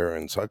teacher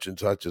and such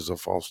is a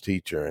false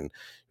teacher. And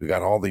we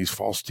got all these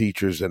false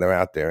teachers that are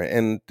out there.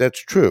 And that's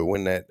true.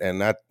 And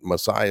that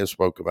Messiah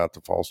spoke about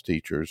the false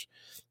teachers,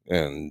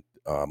 and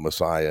Paul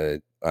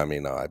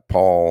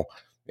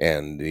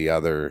and the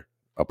other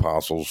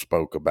apostles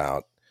spoke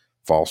about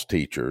false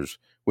teachers,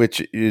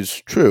 which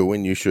is true.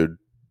 And you should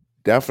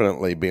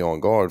definitely be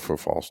on guard for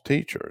false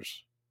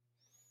teachers.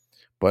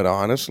 But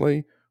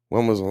honestly,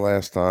 when was the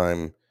last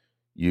time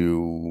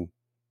you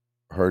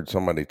heard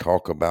somebody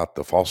talk about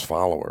the false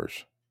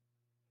followers?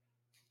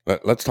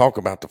 Let's talk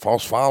about the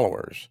false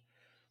followers.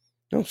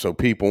 So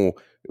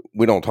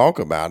we don't talk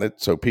about it.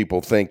 So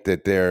people think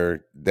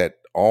that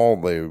all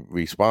the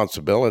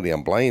responsibility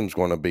and blame is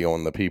going to be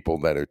on the people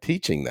that are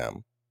teaching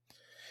them.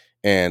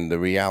 And the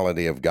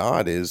reality of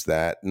God is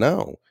that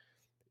no,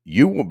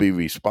 you will be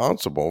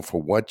responsible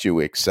for what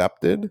you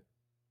accepted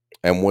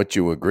and what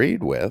you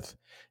agreed with.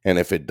 And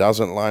if it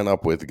doesn't line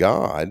up with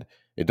God,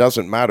 it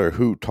doesn't matter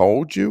who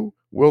told you.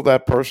 Will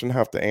that person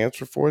have to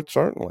answer for it?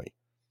 Certainly.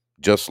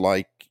 Just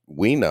like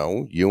we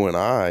know, you and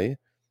I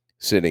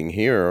sitting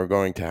here are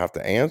going to have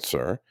to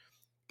answer.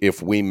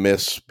 If we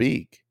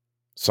misspeak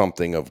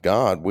something of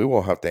God, we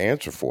will have to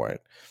answer for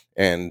it.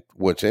 And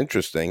what's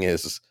interesting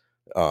is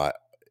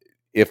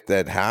if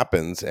that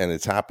happens, and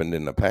it's happened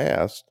in the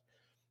past,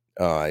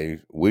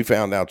 we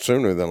found out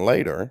sooner than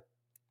later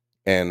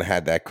and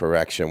had that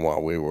correction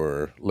while we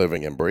were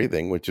living and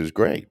breathing, which is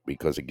great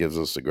because it gives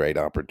us a great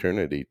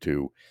opportunity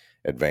to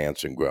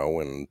advance and grow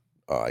and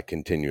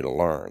continue to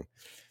learn.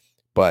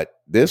 But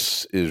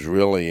this is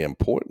really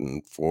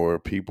important for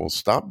people.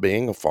 Stop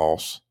being a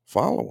false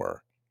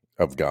follower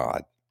of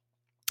God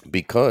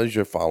because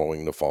you're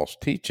following the false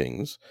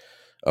teachings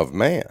of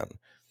man.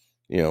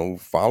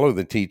 Follow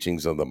the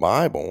teachings of the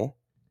Bible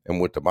and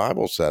what the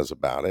Bible says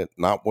about it,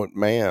 not what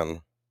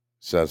man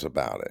says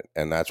about it.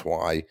 And that's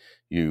why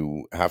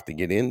you have to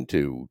get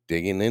into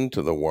digging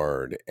into the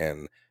word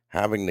and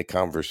having the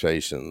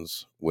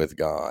conversations with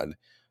God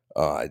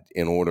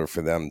in order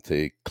for them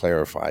to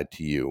clarify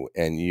to you.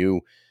 And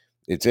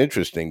it's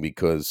interesting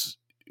because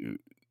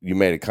you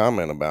made a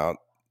comment about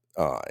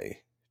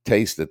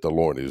taste that the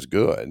Lord is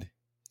good,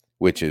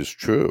 which is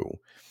true.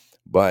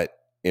 But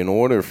in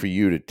order for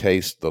you to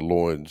taste the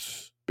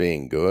Lord's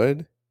being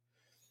good,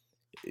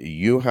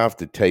 you have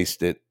to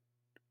taste it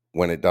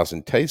when it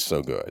doesn't taste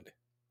so good,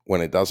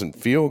 when it doesn't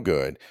feel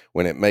good,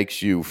 when it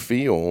makes you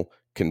feel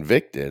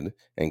convicted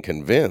and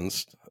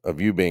convinced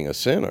of you being a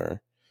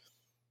sinner.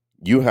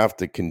 You have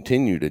to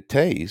continue to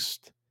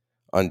taste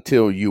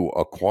until you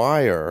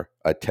acquire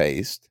a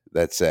taste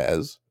that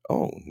says,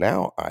 oh,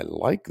 now I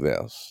like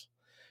this.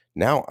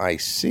 Now I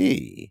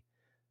see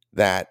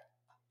that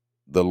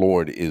the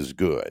Lord is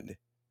good.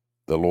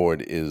 The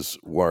Lord is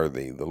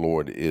worthy. The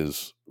Lord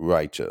is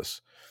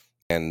righteous.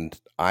 And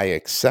I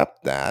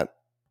accept that,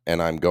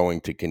 and I'm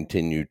going to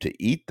continue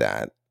to eat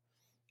that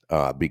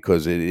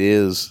because it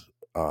is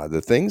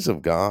the things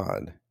of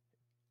God,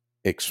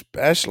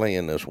 especially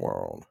in this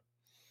world,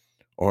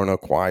 are an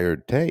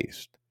acquired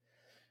taste.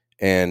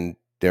 And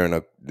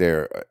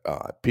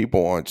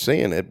people aren't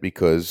seeing it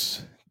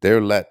because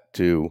they're led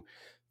to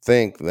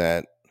think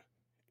that,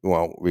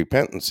 well,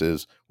 repentance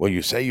is, well,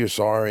 you say you're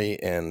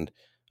sorry and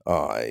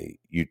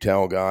you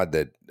tell God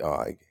that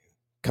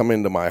come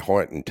into my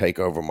heart and take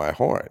over my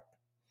heart.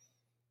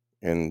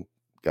 And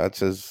God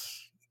says,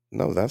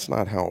 no, that's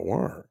not how it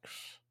works.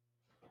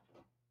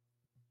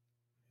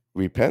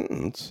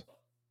 Repentance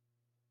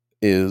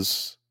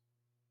is,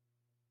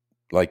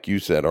 like you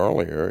said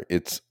earlier,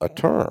 it's a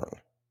turn.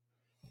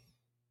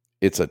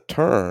 It's a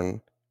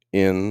turn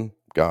in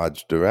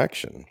God's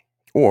direction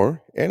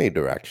or any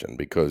direction,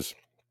 because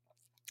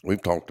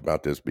we've talked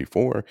about this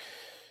before.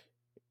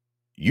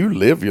 You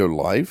live your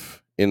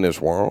life in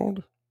this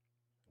world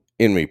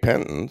in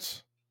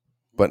repentance,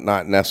 but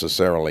not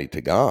necessarily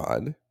to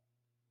God.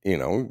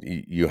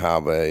 you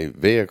have a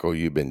vehicle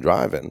you've been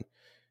driving,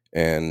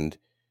 and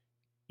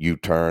you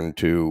turn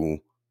to,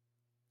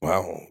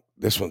 well,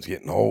 this one's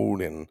getting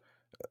old, and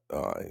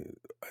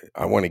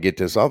I want to get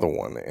this other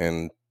one.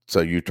 And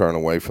so you turn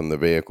away from the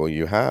vehicle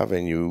you have,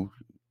 and you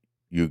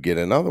get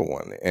another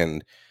one.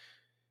 And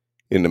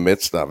in the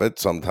midst of it,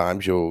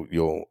 sometimes you'll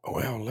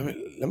well,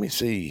 let me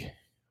see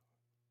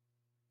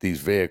these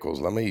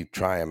vehicles. Let me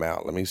try them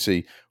out. Let me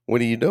see,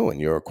 what are you doing?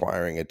 You're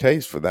acquiring a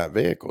taste for that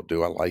vehicle.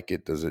 Do I like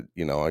it? Does it,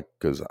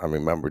 because I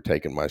remember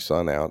taking my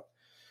son out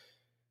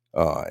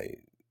uh,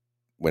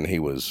 when he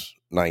was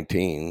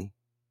 19,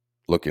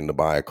 looking to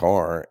buy a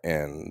car.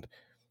 And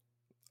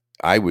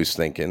I was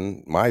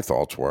thinking, my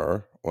thoughts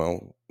were,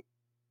 well,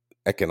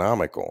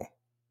 economical.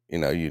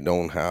 You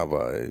don't have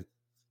a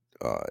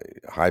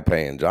high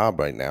paying job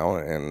right now,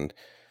 and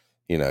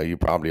you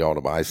probably ought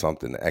to buy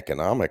something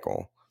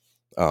economical.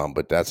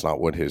 But that's not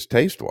what his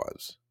taste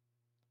was.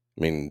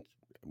 I mean,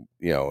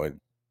 it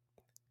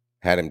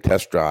had him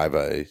test drive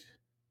the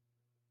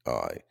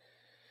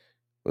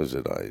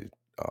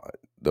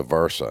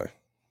Versa.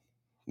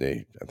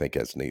 I think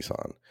that's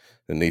Nissan,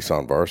 the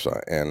Nissan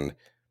Versa. And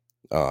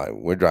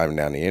we're driving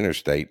down the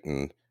interstate,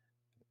 and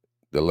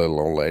the little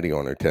old lady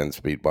on her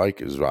 10-speed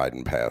bike is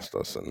riding past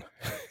us. And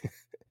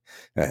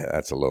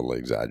that's a little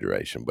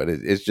exaggeration, but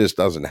it just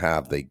doesn't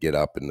have the get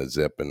up and the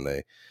zip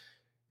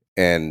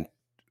and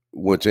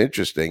what's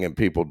interesting, and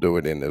people do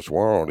it in this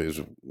world, is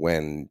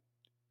when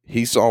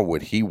he saw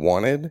what he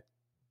wanted,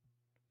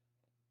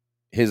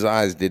 his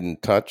eyes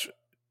didn't touch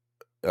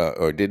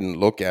or didn't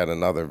look at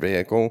another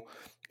vehicle,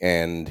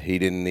 and he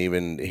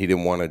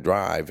didn't want to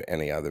drive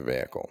any other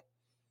vehicle.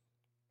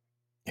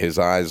 His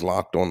eyes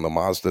locked on the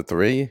Mazda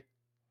 3,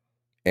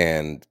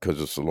 and because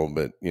it's a little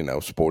bit,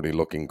 sporty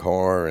looking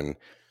car, and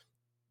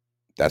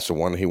that's the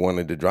one he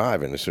wanted to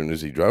drive. And as soon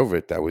as he drove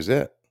it, that was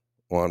it.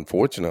 Well,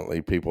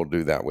 unfortunately, people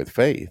do that with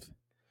faith.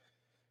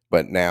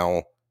 But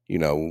now,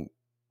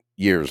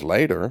 years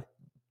later,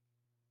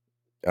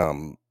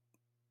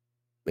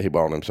 he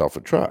bought himself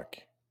a truck.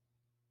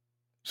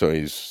 So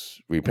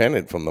he's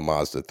repented from the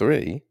Mazda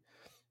 3.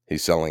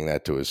 He's selling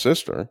that to his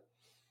sister.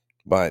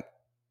 But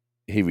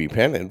he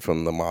repented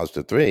from the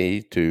Mazda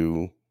 3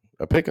 to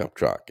a pickup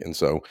truck. And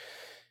so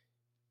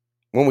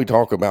when we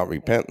talk about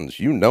repentance,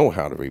 you know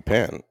how to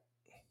repent.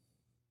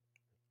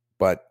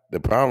 But the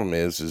problem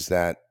is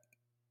that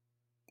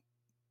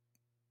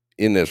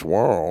in this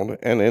world,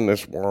 and in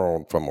this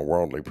world from a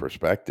worldly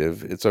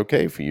perspective, it's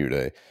okay for you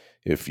to,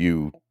 if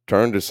you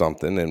turn to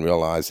something and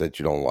realize that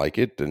you don't like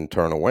it, then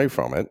turn away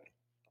from it.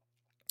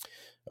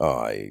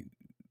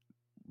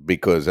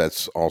 Because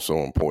that's also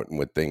important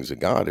with things of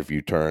God. If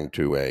you turn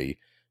to a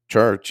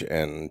church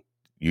and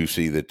you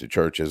see that the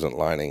church isn't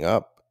lining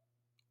up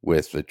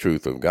with the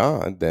truth of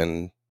God,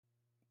 then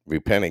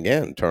repent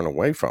again, turn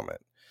away from it.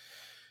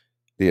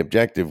 The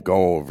objective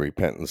goal of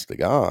repentance to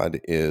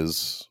God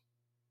is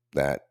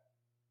that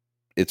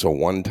it's a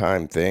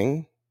one-time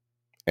thing,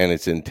 and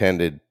it's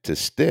intended to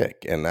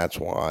stick. And that's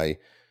why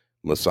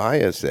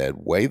Messiah said,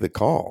 weigh the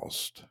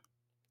cost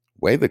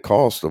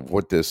of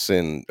what this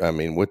sin,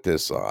 what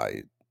this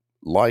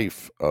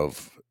life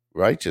of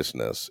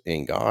righteousness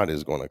in God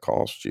is going to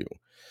cost you.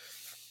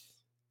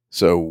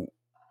 So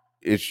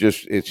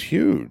it's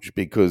huge,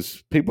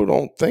 because people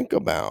don't think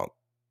about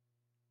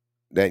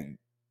that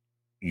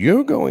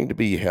you're going to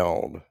be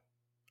held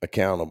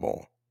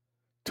accountable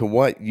to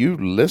what you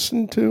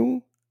listened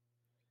to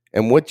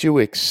and what you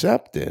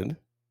accepted,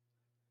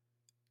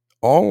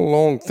 all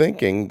along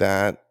thinking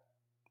that,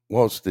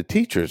 well, it's the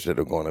teachers that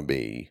are going to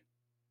be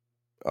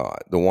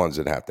the ones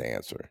that have to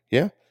answer.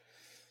 Yeah.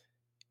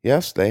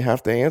 Yes, they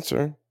have to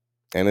answer.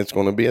 And it's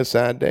going to be a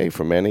sad day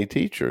for many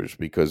teachers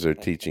because they're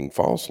teaching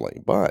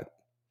falsely. But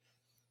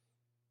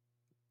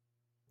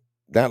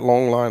that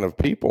long line of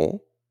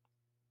people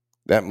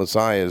that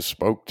Messiah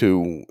spoke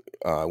to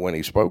when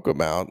he spoke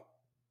about,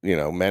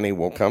 many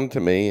will come to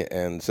me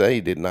and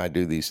say, didn't I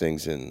do these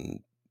things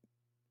in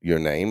your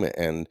name?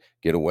 And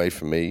get away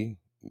from me,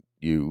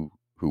 you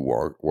who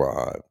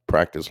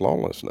practice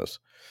lawlessness.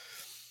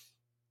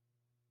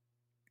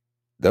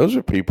 Those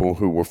are people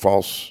who were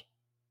false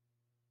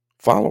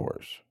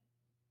followers,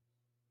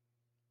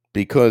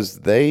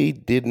 because they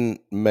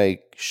didn't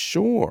make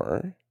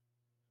sure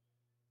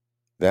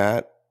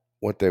that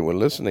what they were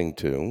listening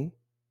to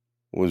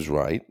was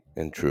right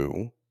and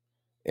true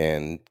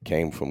and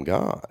came from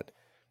God.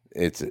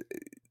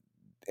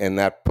 And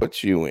that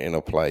puts you in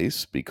a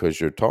place,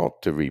 because you're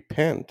taught to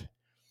repent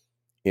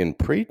in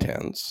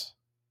pretense,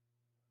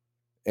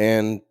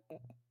 and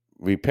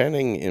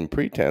repenting in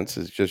pretense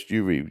is just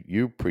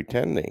you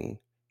pretending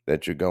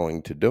that you're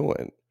going to do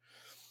it.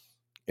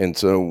 And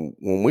so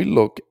when we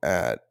look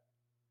at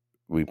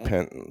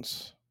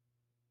repentance,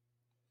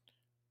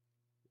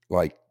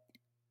 like,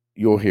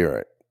 you'll hear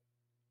it.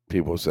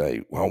 People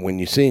say, well, when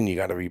you sin, you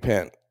got to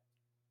repent.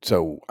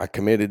 So I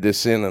committed this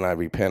sin and I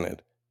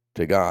repented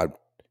to God.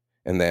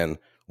 And then,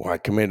 well, I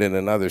committed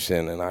another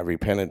sin and I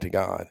repented to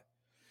God.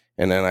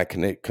 And then I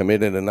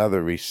committed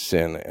another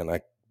sin and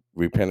I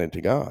repented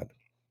to God.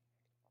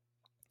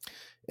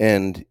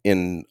 And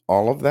in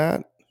all of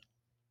that,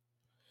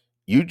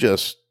 you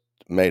just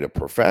made a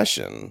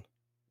profession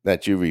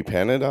that you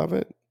repented of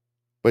it,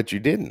 but you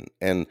didn't.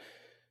 And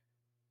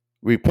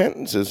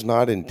repentance is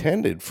not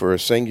intended for a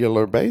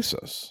singular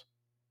basis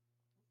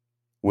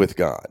with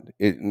God,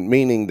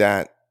 meaning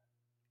that,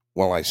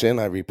 well, I sin,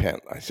 I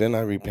repent. I sin,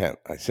 I repent.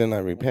 I sin, I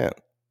repent.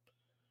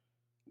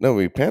 No,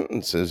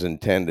 repentance is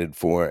intended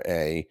for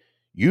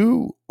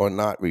you are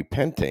not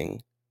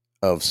repenting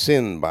of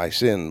sin by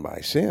sin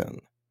by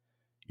sin.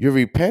 Your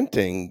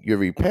repenting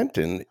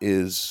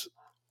is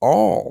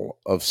all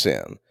of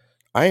sin.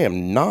 I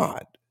am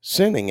not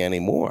sinning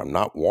anymore. I'm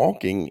not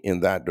walking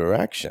in that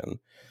direction.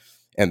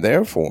 And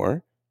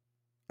therefore,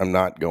 I'm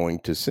not going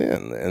to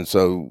sin. And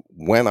so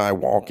when I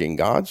walk in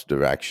God's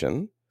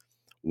direction,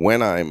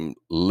 when I'm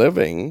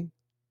living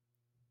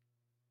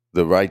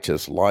the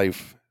righteous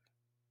life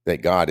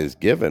that God has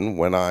given,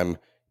 when I'm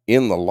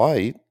in the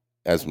light,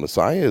 as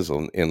Messiah is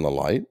in the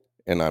light,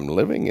 and I'm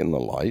living in the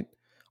light,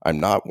 I'm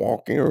not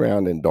walking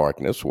around in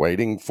darkness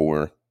waiting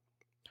for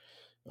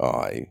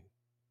the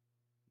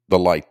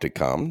light to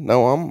come.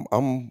 No,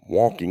 I'm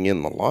walking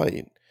in the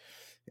light.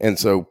 And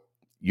so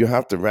you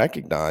have to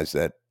recognize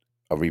that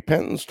a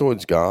repentance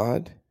towards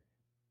God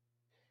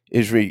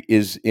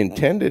is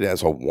intended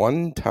as a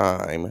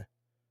one-time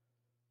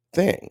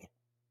thing.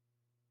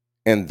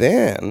 And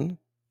then,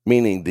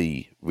 meaning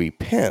the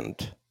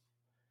repent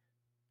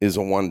is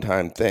a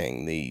one-time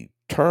thing. The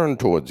turn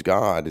towards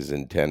God is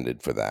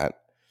intended for that.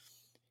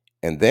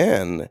 And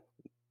then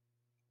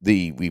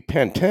the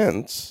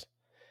repentance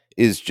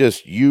is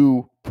just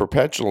you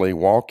perpetually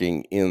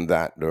walking in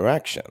that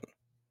direction,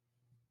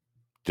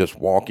 just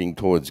walking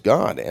towards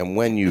God. And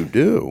when you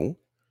do,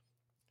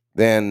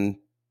 then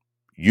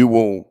you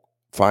will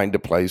find a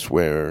place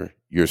where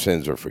your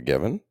sins are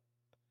forgiven.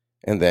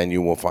 And then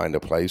you will find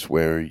a place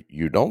where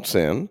you don't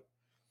sin.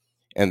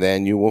 And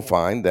then you will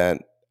find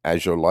that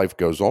as your life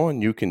goes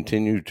on, you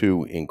continue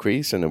to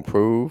increase and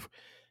improve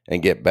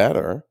and get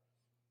better,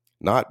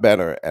 not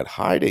better at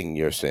hiding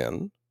your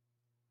sin,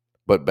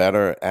 but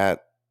better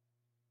at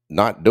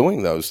not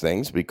doing those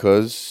things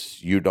because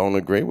you don't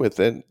agree with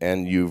it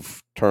and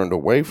you've turned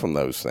away from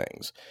those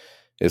things.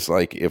 It's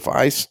like if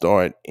I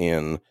start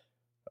in,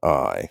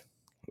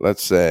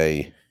 let's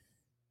say,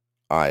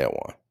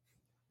 Iowa,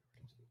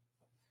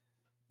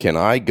 can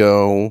I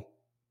go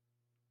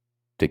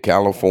to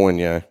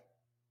California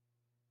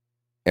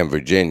and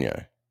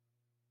Virginia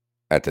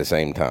at the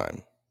same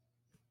time?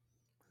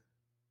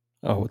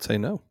 I would say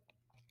no.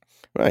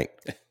 Right.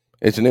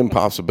 It's an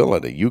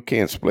impossibility. You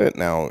can't split.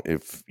 Now,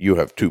 if you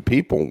have two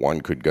people,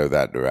 one could go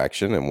that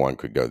direction and one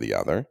could go the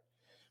other.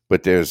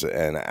 But there's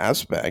an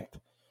aspect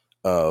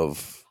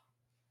of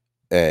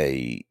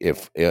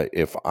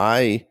if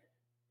I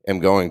am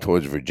going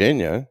towards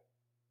Virginia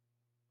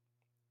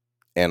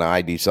and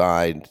I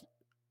decide,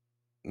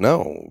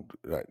 no,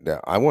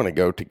 I want to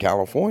go to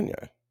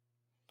California.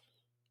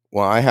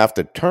 Well, I have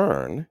to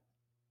turn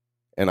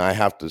and I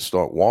have to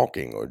start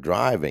walking or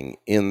driving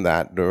in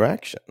that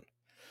direction.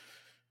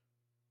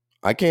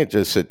 I can't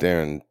just sit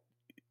there and,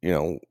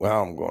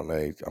 well, I'm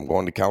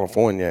going to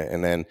California,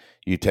 and then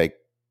you take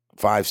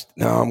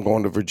I'm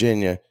going to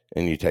Virginia,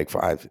 and you take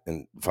five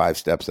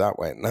steps that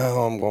way.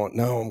 No, I'm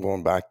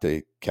going back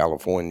to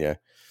California.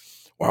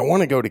 Well, I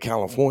want to go to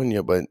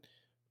California, but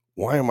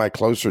why am I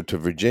closer to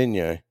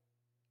Virginia?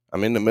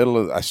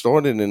 I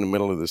started in the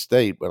middle of the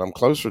state, but I'm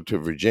closer to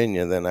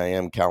Virginia than I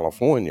am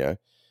California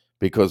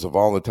because of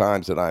all the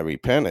times that I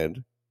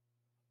repented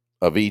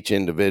of each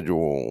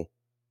individual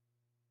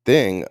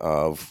thing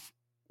of,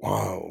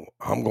 wow,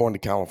 I'm going to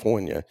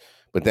California.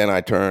 But then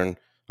I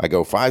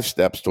go 5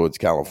 steps towards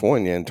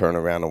California and turn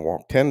around and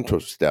walk 10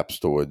 steps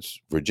towards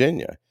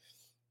Virginia.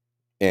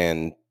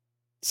 And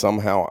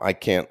somehow I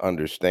can't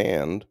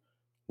understand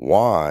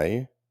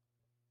why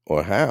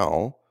or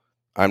how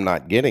I'm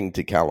not getting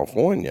to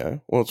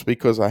California. Well, it's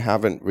because I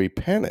haven't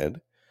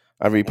repented.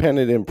 I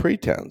repented in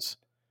pretense.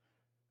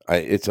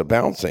 It's a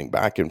bouncing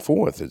back and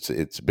forth.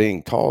 It's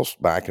being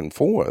tossed back and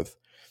forth.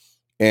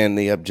 And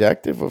the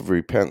objective of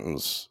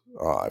repentance,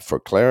 for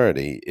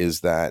clarity,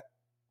 is that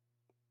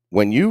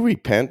when you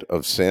repent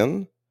of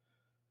sin,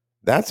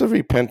 that's a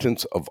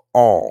repentance of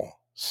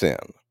all sin.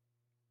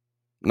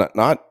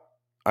 Not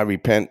I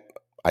repent,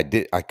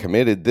 I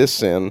committed this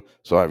sin,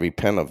 so I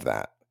repent of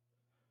that.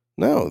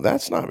 No,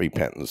 that's not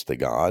repentance to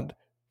God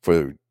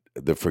for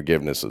the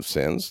forgiveness of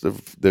sins.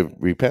 The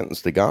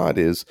repentance to God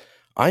is,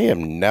 I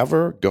am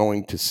never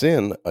going to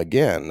sin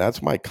again.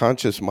 That's my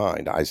conscious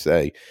mind, I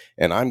say,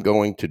 and I'm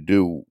going to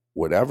do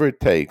whatever it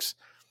takes,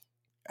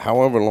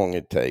 however long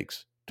it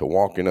takes, to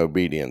walk in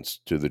obedience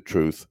to the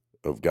truth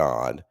of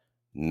God,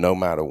 no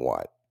matter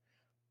what.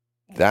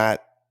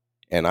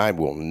 And I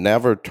will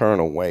never turn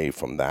away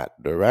from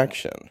that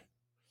direction.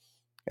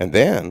 And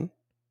then,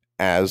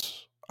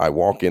 as I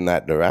walk in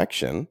that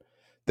direction,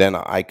 then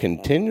I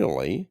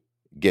continually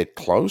get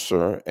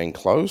closer and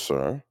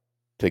closer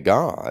to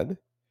God.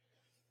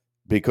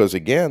 Because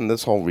again,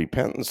 this whole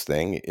repentance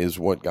thing is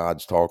what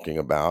God's talking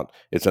about.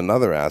 It's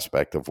another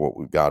aspect of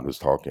what God was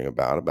talking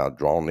about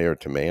draw near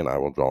to me and I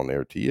will draw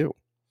near to you.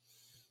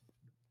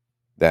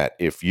 That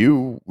if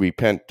you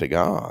repent to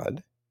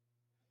God,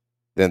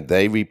 then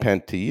they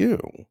repent to you.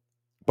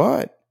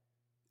 But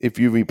if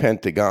you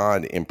repent to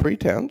God in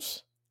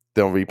pretense,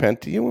 they'll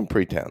repent to you in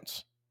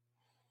pretense.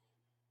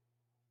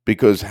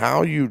 Because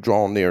how you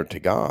draw near to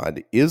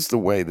God is the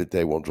way that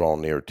they will draw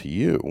near to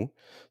you.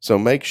 So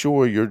make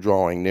sure you're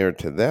drawing near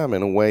to them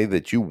in a way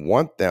that you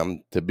want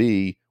them to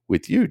be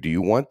with you. Do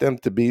you want them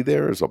to be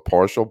there as a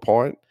partial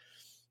part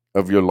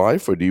of your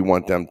life, or do you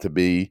want them to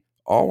be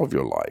all of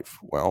your life?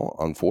 Well,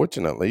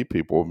 unfortunately,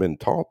 people have been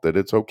taught that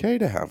it's okay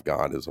to have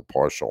God as a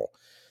partial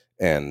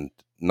and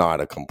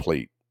not a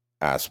complete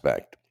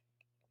aspect.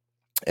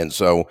 And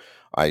so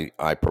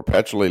I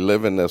perpetually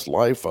live in this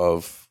life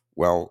of,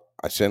 well,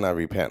 I sin, I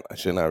repent, I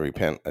sin, I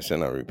repent, I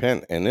sin, I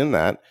repent. And in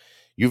that,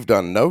 you've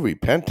done no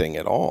repenting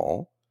at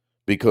all,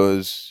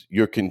 because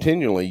you're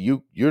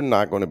continually, you're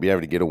not going to be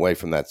able to get away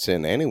from that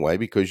sin anyway,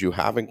 because you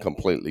haven't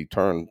completely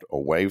turned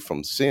away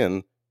from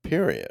sin,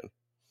 period.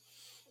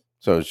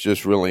 So it's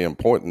just really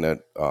important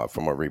that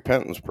from a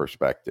repentance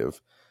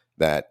perspective,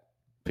 that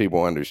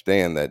people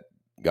understand that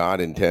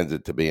God intends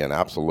it to be an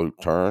absolute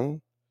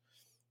turn.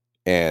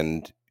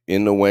 And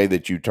in the way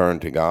that you turn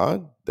to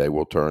God, they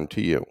will turn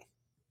to you.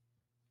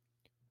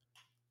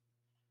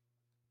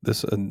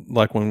 This,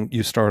 like when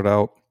you started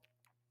out,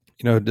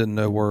 didn't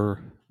know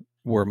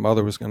where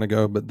Mother was going to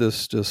go, but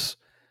this just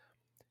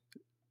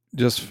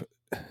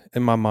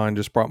in my mind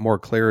just brought more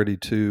clarity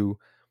to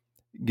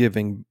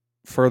giving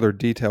further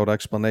detailed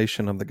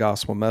explanation of the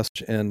gospel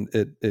message. And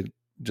it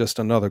just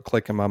another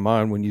click in my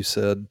mind when you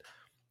said,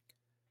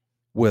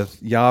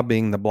 with Yah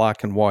being the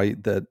black and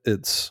white, that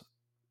it's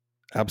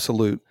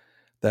absolute,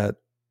 that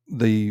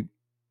a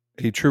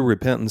true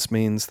repentance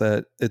means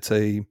that it's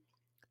a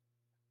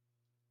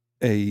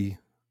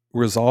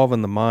resolve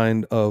in the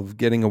mind of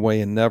getting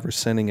away and never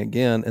sinning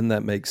again. And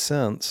that makes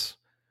sense,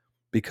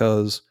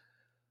 because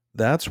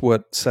that's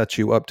what sets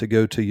you up to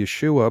go to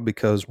Yeshua.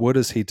 Because what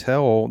does he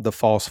tell the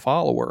false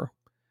follower?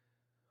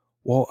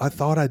 Well, I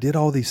thought I did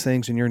all these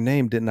things in your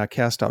name. Didn't I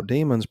cast out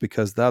demons?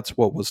 Because that's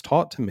what was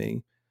taught to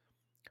me.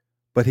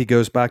 But he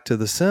goes back to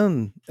the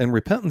sin and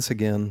repentance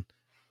again.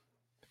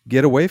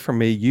 Get away from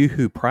me, you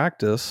who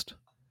practiced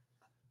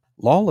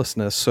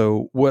lawlessness.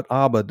 So what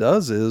Abba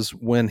does is,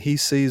 when he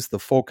sees the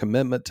full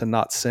commitment to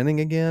not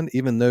sinning again,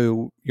 even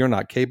though you're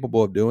not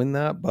capable of doing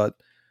that, but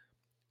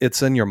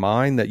it's in your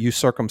mind that you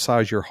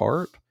circumcise your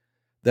heart,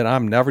 that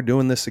I'm never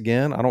doing this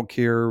again. I don't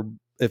care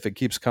if it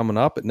keeps coming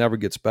up. It never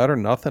gets better.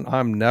 Nothing.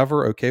 I'm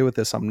never okay with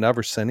this. I'm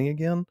never sinning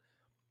again.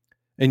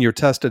 And you're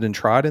tested and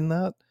tried in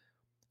that.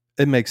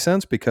 It makes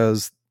sense,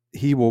 because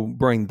he will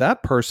bring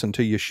that person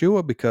to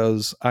Yeshua,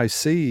 because I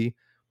see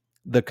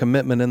the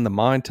commitment in the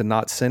mind to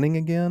not sinning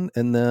again.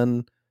 And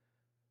then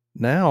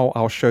now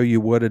I'll show you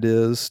what it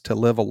is to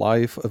live a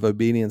life of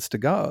obedience to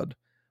God,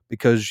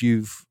 because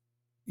you've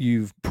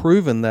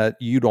proven that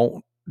you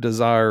don't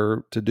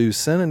desire to do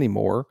sin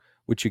anymore,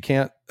 which you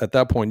can't. At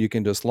that point, you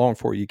can just long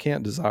for it. You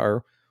can't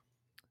desire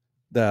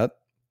that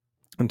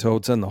until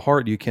it's in the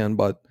heart. You can,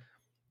 but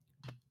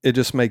it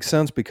just makes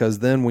sense, because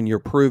then when you're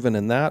proven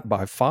in that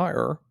by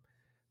fire,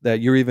 that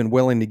you're even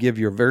willing to give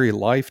your very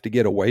life to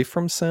get away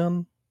from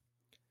sin,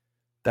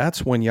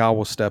 that's when Yah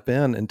will step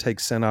in and take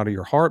sin out of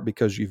your heart,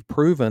 because you've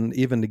proven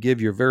even to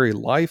give your very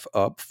life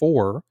up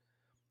for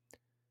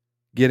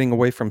getting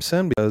away from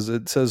sin. Because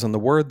it says in the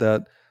word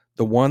that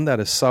the one that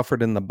has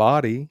suffered in the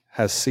body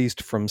has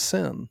ceased from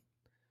sin.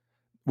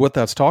 What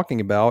that's talking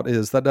about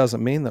is, that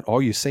doesn't mean that, oh,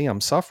 you see, I'm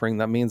suffering,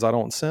 that means I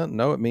don't sin.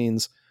 No, it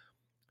means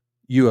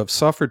you have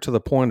suffered to the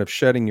point of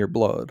shedding your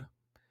blood.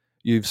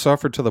 You've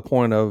suffered to the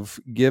point of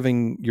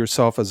giving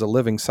yourself as a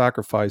living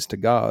sacrifice to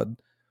God,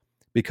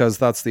 because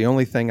that's the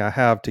only thing I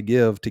have to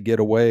give to get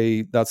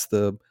away. That's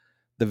the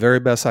very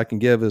best I can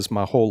give is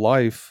my whole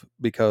life,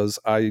 because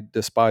I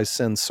despise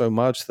sin so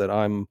much that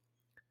I'm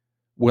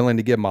willing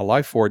to give my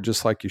life for it,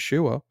 just like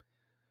Yeshua.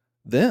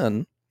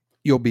 Then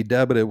you'll be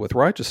debited with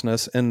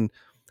righteousness. And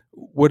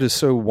what is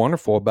so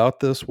wonderful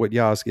about this, what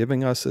Yah is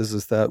giving us,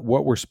 is that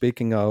what we're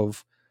speaking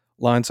of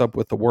lines up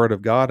with the Word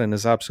of God and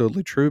is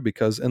absolutely true,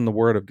 because in the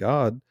Word of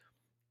God,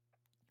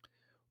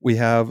 we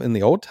have in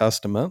the Old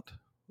Testament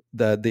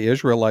that the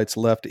Israelites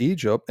left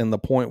Egypt, and the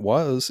point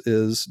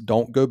is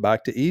don't go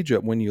back to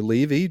Egypt. When you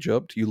leave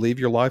Egypt, you leave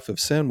your life of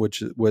sin,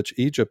 which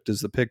Egypt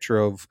is the picture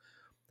of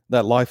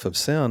that life of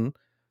sin.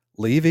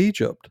 Leave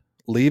Egypt,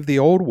 leave the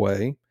old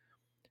way,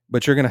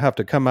 but you're going to have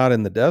to come out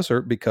in the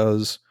desert,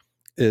 because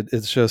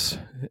it's just,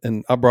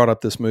 and I brought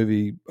up this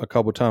movie a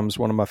couple of times,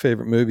 one of my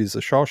favorite movies, The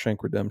Shawshank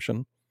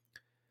Redemption,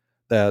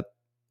 that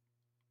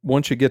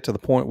once you get to the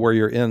point where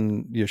you're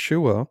in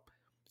Yeshua,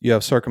 you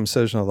have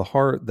circumcision of the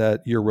heart,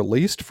 that you're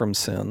released from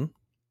sin.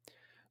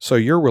 So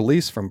you're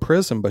released from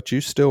prison, but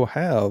you still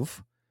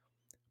have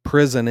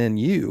prison in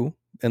you,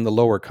 in the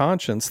lower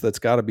conscience, that's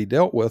got to be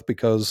dealt with.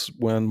 Because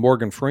when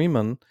Morgan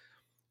Freeman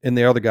and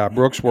the other guy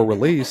Brooks were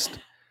released,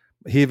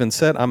 He even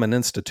said, I'm an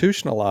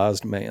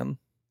institutionalized man.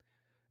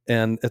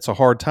 And it's a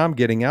hard time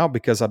getting out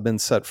because I've been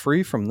set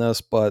free from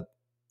this. But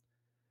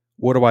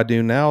what do I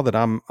do now that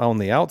I'm on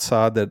the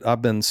outside, that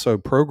I've been so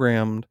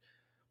programmed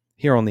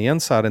here on the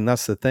inside? And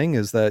that's the thing,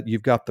 is that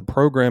you've got the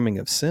programming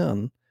of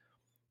sin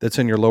that's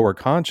in your lower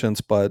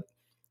conscience. But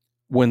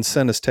when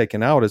sin is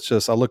taken out, it's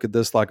just, I look at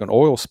this like an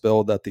oil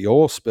spill, that the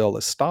oil spill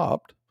is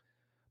stopped,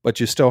 but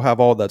you still have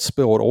all that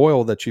spilled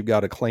oil that you've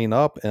got to clean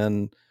up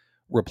and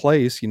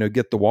replace,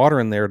 get the water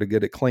in there to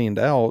get it cleaned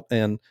out.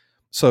 And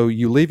so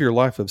you leave your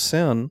life of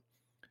sin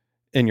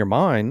in your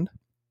mind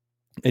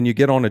and you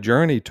get on a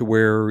journey to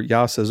where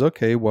Yah says,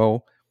 okay,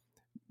 well,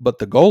 but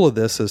the goal of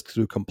this is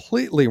to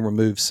completely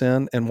remove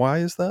sin. And why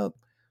is that?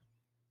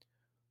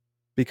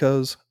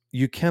 Because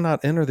you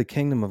cannot enter the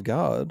kingdom of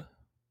God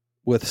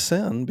with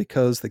sin,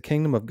 because the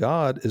kingdom of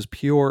God is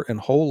pure and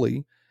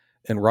holy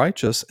and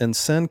righteous, and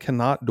sin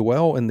cannot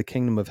dwell in the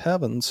kingdom of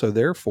heaven. So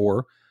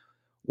therefore,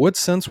 what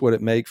sense would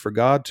it make for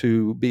God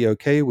to be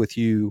okay with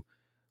you,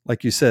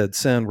 like you said,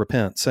 sin,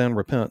 repent, sin,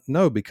 repent?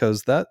 No,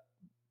 because that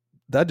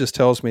just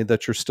tells me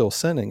that you're still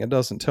sinning. It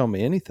doesn't tell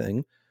me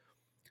anything.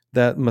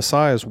 That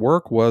Messiah's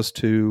work was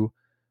to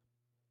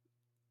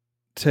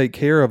take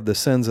care of the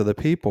sins of the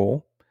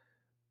people,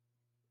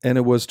 and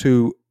it was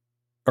to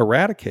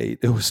eradicate,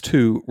 it was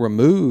to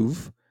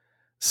remove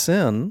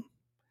sin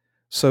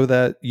so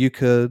that you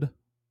could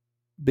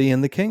be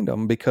in the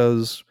kingdom.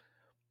 Because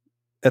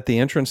at the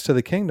entrance to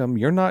the kingdom,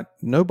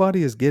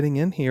 nobody is getting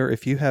in here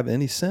if you have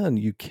any sin.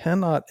 You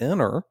cannot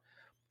enter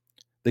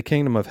the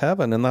kingdom of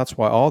heaven. And that's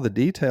why all the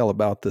detail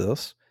about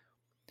this,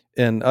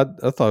 and I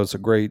thought it was a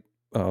great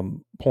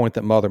point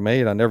that Mother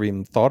made. I never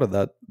even thought of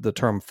that, the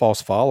term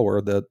false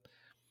follower, that,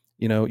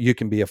 you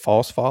can be a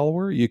false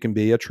follower, you can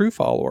be a true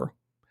follower,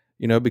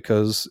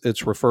 because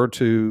it's referred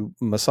to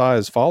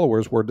Messiah's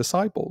followers were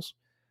disciples.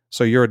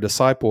 So you're a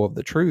disciple of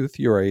the truth.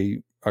 You're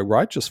a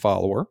righteous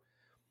follower,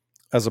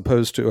 as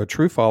opposed to a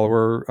true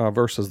follower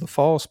versus the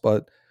false.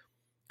 But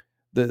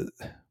and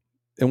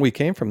we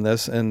came from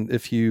this. And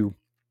if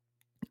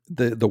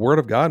the word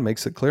of God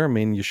makes it clear. I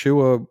mean,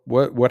 Yeshua,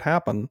 what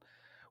happened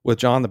with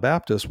John the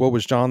Baptist? What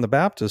was John the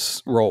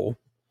Baptist's role?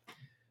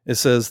 It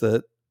says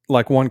that,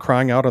 like one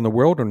crying out in the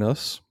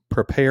wilderness,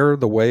 prepare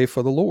the way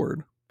for the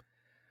Lord.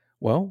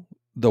 Well,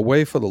 the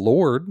way for the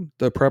Lord,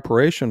 the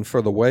preparation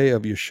for the way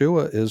of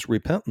Yeshua, is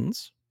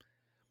repentance.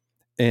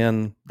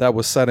 And that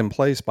was set in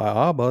place by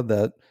Abba,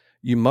 that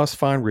you must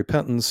find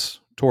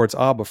repentance towards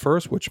Abba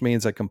first, which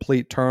means a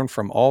complete turn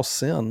from all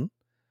sin,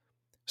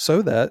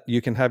 so that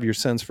you can have your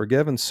sins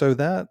forgiven, so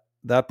that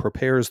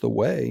prepares the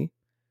way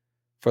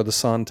for the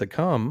Son to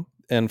come,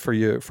 and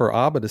for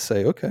Abba to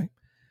say, okay,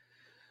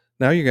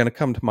 now you're going to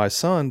come to my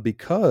Son,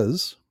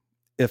 because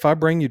if I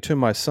bring you to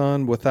my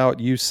Son without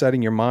you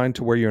setting your mind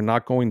to where you're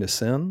not going to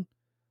sin,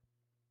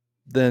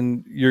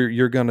 then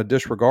you're going to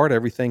disregard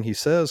everything he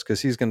says,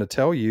 because he's going to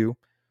tell you,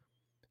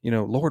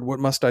 Lord, what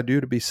must I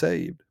do to be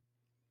saved?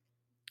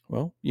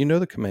 Well,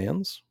 the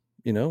commands,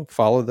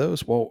 follow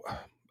those. Well,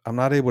 I'm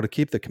not able to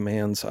keep the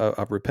commands.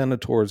 I've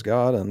repented towards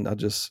God, and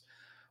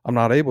I'm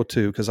not able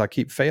to because I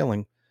keep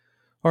failing.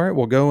 All right,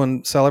 well, go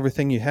and sell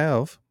everything you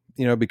have,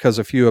 because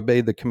if you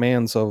obeyed the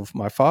commands of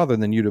my Father,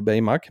 then you'd obey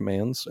my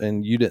commands,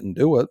 and you didn't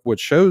do it, which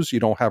shows you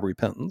don't have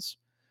repentance.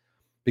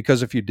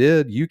 Because if you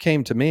did, you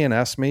came to me and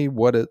asked me,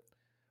 what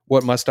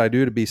must I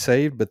do to be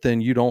saved? But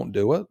then you don't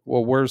do it.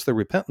 Well, where's the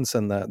repentance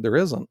in that? There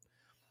isn't.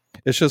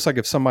 It's just like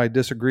if somebody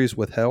disagrees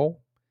with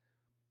hell,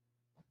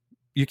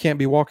 you can't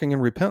be walking in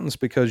repentance,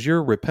 because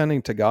you're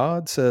repenting to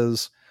God.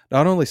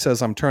 Not only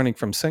says I'm turning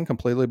from sin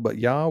completely, but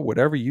Yah,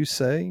 whatever you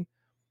say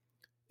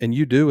and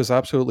you do is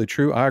absolutely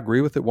true. I agree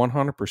with it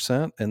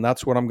 100%. And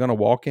that's what I'm going to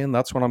walk in.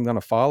 That's what I'm going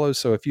to follow.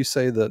 So if you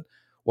say that,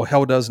 well,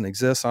 hell doesn't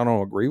exist, I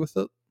don't agree with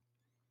it.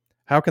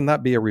 How can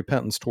that be a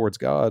repentance towards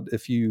God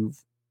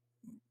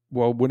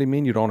well, what do you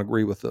mean you don't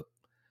agree with it?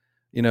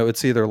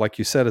 It's either, like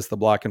you said, it's the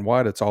black and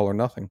white, it's all or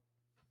nothing.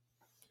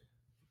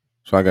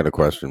 So I got a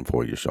question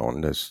for you,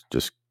 Sean. This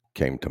just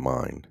came to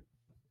mind.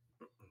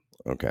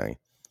 Okay.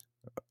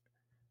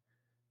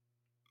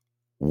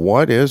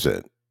 What is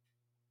it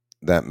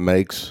that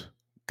makes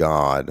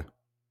God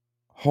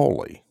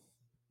holy?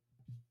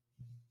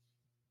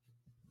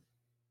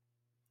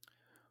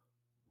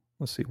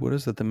 Let's see, what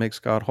is it that makes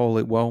God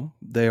holy? Well,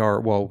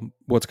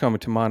 what's coming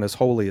to mind is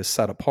holy is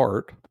set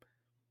apart,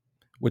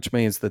 which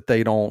means that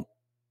they don't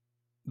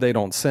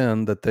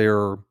sin, that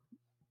they're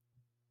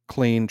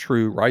clean,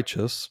 true,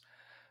 righteous.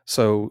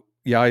 So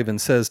Yah even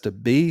says to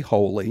be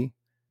holy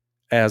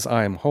as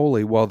I am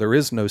holy. Well, there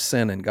is no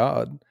sin in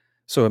God.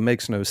 So it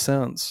makes no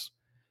sense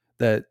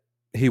that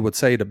he would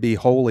say to be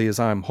holy as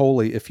I am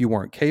holy if you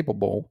weren't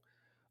capable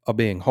of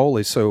being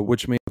holy. So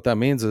what that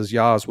means is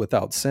Yah is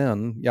without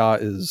sin. Yah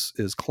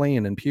is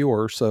clean and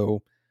pure.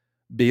 So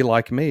be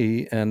like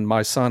me, and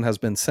my Son has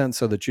been sent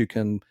so that you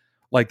can,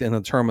 like in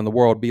the term in the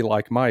world, be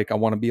like Mike. I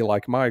want to be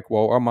like Mike.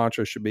 Well, our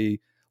mantra should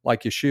be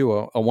like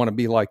Yeshua. I want to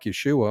be like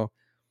Yeshua.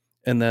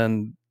 And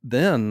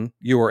then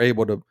you are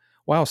able to,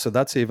 wow, so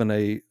that's even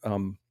a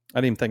I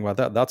didn't even think about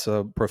that. That's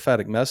a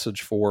prophetic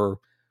message for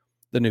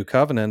the new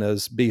covenant,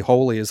 is be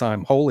holy as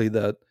I'm holy.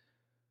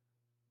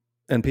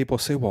 And people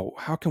say, well,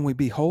 how can we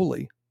be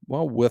holy?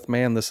 Well, with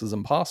man, this is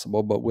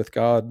impossible, but with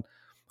God,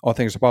 all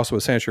things are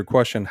possible. To answer your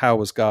question, how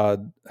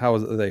are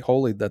they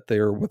holy? That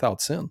they're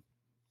without sin.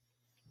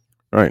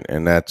 Right.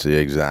 And that's the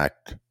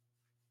exact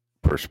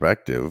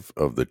perspective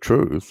of the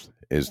truth,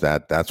 is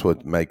that that's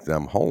what makes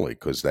them holy,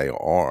 because they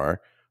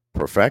are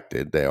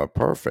perfected, they are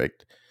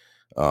perfect,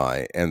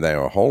 and they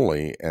are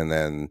holy. And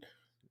then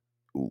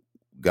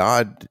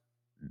God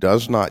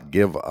does not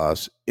give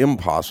us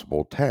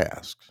impossible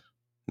tasks.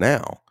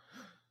 Now,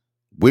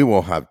 we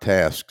will have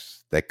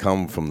tasks that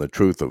come from the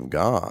truth of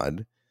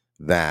God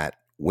that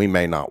we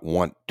may not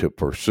want to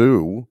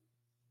pursue,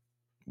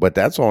 but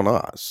that's on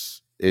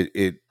us.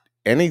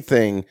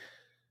 Anything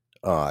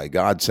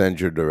God sends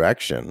your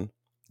direction,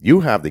 you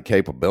have the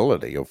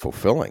capability of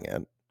fulfilling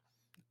it.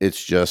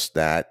 It's just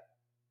that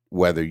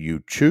whether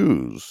you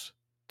choose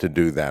to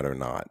do that or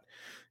not.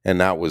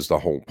 And that was the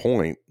whole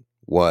point,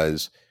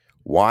 was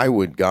why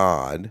would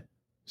God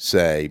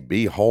say,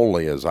 be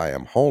holy as I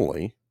am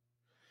holy,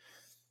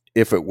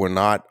 if it were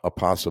not a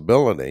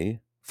possibility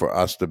for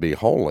us to be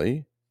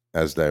holy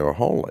as they are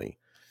holy?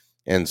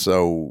 And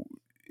so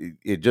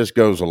it just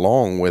goes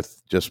along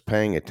with just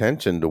paying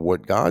attention to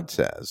what God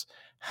says.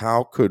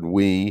 How could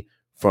we,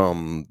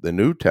 from the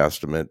New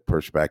Testament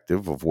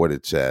perspective of what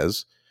it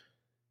says,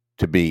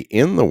 to be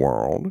in the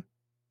world,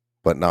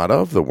 but not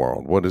of the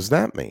world? What does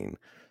that mean?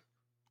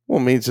 Well,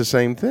 it means the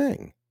same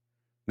thing.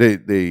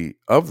 The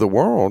of the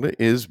world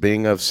is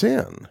being of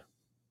sin.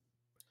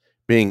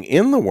 Being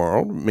in the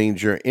world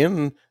means you're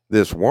in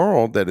this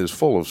world that is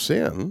full of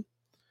sin,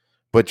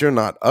 but you're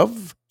not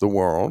of the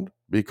world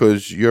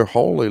because you're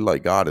holy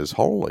like God is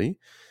holy.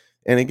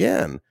 And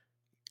again,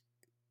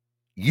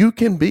 you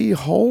can be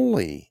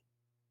holy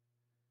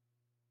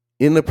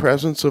in the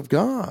presence of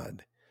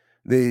God.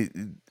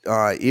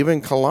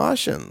 Even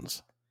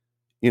Colossians,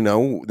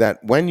 that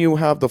when you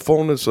have the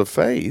fullness of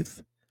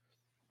faith,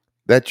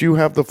 that you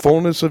have the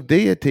fullness of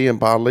deity in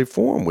bodily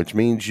form, which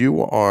means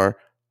you are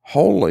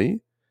holy,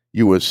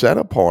 you are set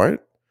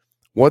apart.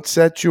 What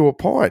sets you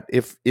apart?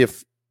 If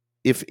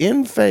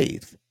in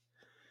faith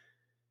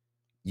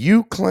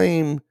you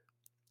claim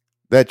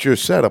that you're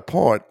set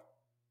apart,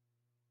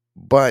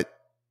 but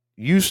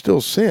you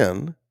still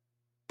sin,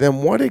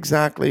 then what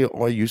exactly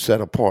are you set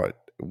apart?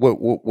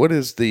 What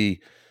is the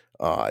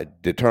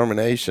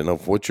determination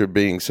of what you're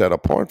being set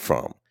apart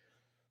from?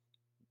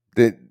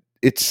 That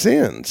it's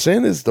sin.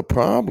 Sin is the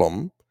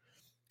problem.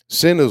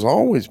 Sin has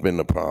always been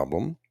the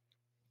problem.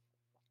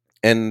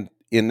 And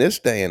in this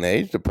day and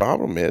age, the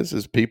problem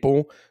is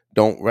people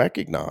don't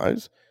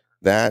recognize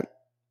that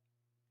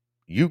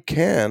you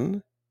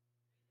can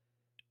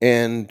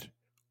and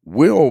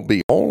will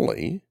be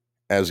holy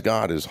as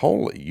God is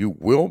holy. You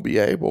will be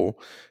able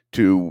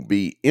to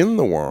be in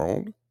the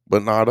world,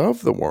 but not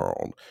of the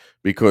world,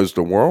 because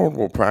the world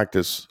will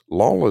practice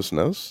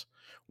lawlessness.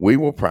 We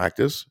will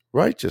practice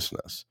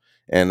righteousness.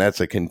 And that's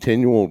a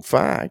continual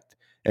fact.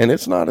 And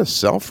it's not a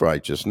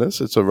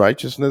self-righteousness. It's a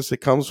righteousness that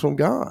comes from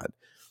God.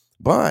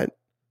 But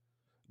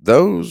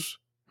those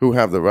who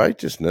have the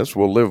righteousness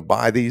will live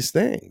by these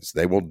things.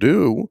 They will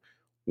do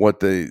what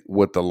the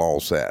law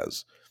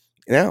says.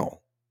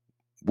 Now,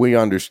 we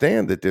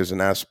understand that there's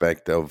an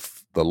aspect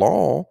of the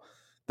law,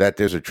 that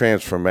there's a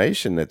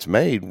transformation that's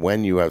made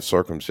when you have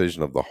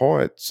circumcision of the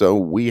heart. So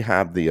we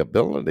have the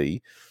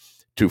ability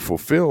to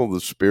fulfill the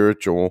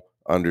spiritual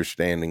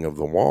understanding of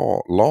the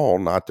law,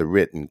 not the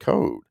written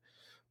code.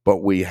 But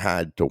we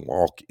had to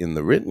walk in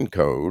the written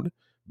code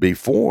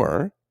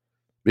before,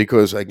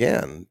 because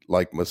again,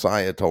 like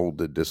Messiah told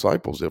the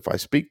disciples, if I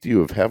speak to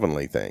you of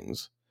heavenly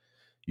things,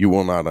 you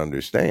will not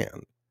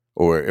understand.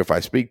 Or if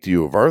I speak to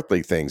you of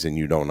earthly things and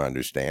you don't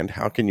understand,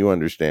 how can you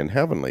understand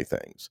heavenly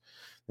things?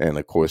 And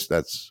of course,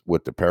 that's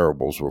what the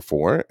parables were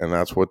for. And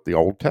that's what the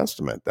Old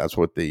Testament, that's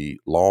what the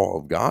law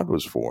of God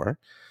was for.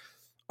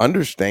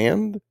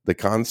 Understand the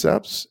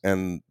concepts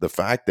and the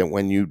fact that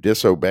when you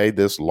disobey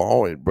this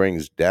law, it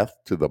brings death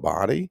to the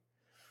body,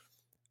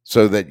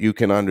 so that you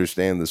can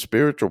understand the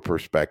spiritual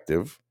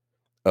perspective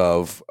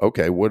of,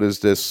 okay, what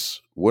is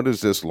this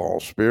law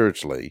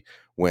spiritually,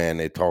 when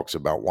it talks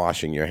about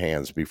washing your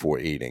hands before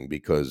eating?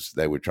 Because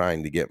they were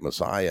trying to get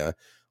Messiah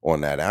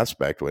on that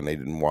aspect when they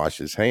didn't wash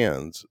his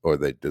hands, or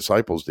the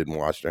disciples didn't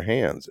wash their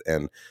hands,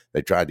 and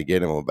they tried to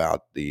get him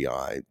about the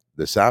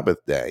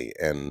Sabbath day.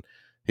 And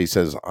he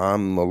says,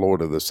 I'm the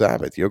Lord of the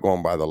Sabbath. You're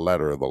going by the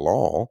letter of the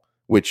law,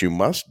 which you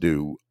must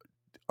do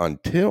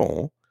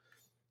until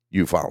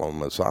you follow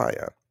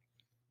Messiah.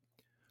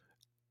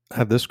 I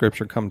had this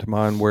scripture come to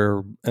mind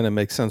where, and it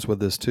makes sense with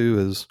this too,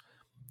 is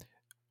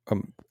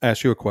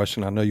ask you a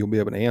question I know you'll be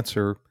able to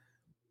answer.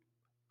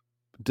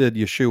 Did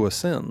Yeshua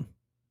sin?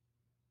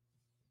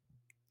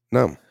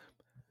 No.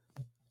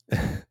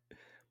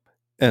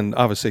 And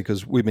obviously,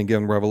 because we've been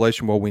given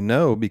revelation, well, we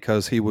know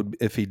because he would,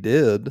 if he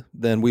did,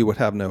 then we would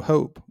have no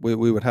hope. We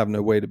would have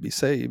no way to be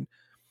saved.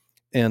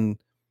 And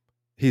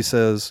he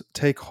says,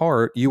 take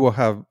heart, you will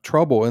have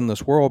trouble in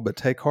this world, but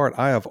take heart,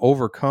 I have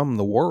overcome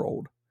the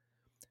world.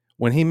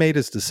 When he made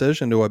his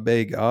decision to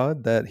obey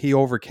God, that he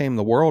overcame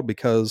the world,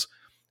 because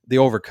the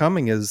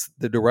overcoming is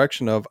the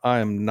direction of, I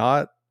am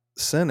not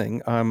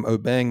sinning, I'm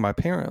obeying my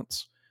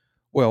parents.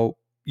 Well,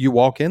 you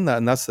walk in that,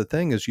 and that's the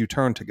thing, is you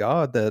turn to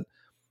God.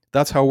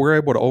 That's how we're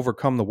able to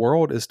overcome the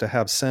world, is to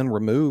have sin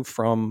removed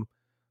from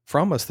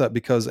us. That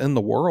because in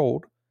the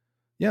world,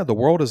 the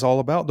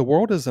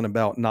world isn't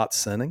about not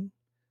sinning.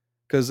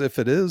 Because if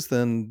it is,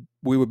 then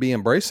we would be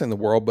embracing the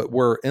world, but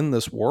we're in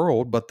this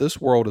world, but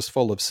this world is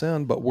full of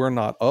sin, but we're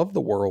not of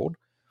the world.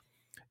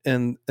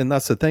 And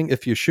that's the thing.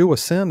 If Yeshua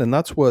sinned, and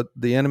that's what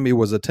the enemy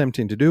was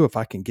attempting to do, if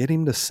I can get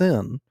him to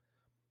sin,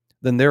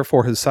 then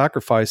therefore his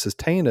sacrifice is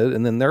tainted,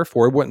 and then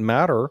therefore it wouldn't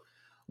matter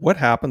what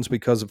happens,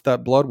 because if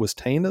that blood was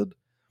tainted,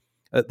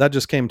 that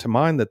just came to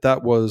mind,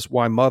 that was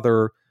why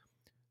Mother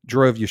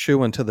drove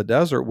Yeshua into the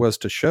desert, was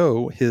to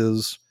show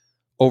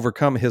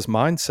overcome his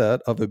mindset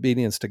of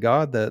obedience to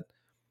God, that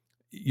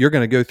you're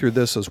going to go through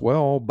this as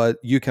well, but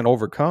you can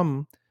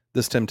overcome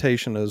this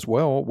temptation as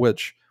well,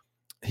 which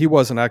he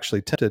wasn't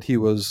actually tempted. He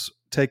was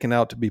taken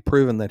out to be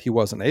proven that he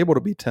wasn't able to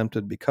be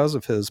tempted because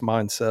of his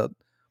mindset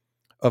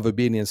of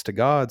obedience to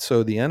God.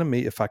 So the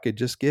enemy, if I could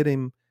just get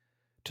him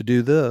to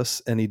do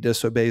this and he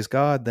disobeys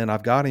God, then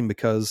I've got him,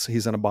 because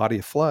he's in a body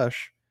of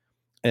flesh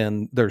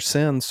and there's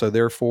sin. So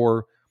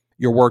therefore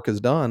your work is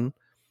done.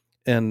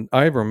 And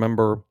I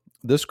remember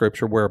this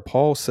scripture where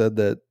Paul said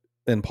that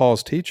in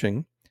Paul's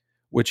teaching,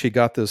 which he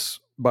got this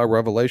by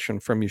revelation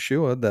from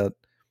Yeshua, that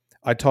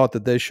I taught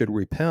that they should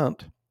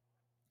repent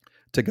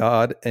to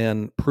God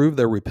and prove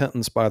their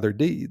repentance by their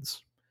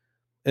deeds.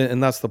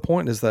 And that's the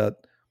point, is that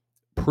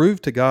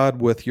prove to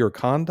God with your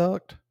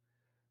conduct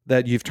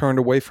that you've turned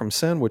away from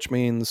sin, which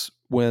means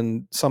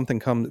when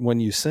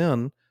you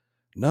sin,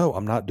 no,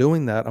 I'm not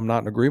doing that. I'm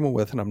not in agreement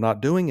with it. I'm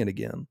not doing it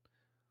again.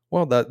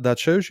 Well, that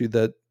shows you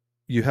that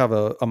you have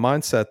a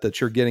mindset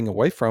that you're getting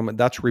away from, and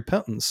that's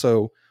repentance.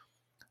 So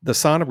the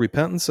sign of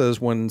repentance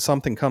is when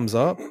something comes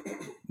up,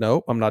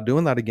 no, I'm not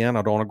doing that again.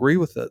 I don't agree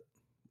with it.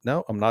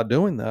 No, I'm not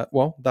doing that.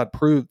 Well,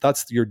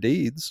 that's your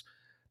deeds.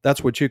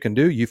 That's what you can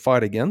do. You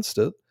fight against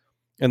it.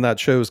 And that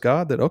shows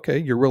God that, okay,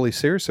 you're really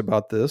serious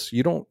about this.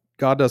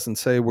 God doesn't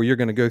say, well, you're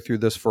going to go through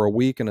this for a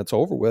week and it's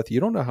over with. You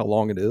don't know how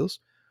long it is.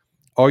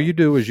 All you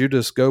do is you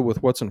just go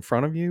with what's in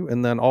front of you.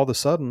 And then all of a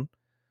sudden,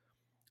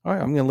 all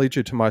right, I'm going to lead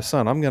you to my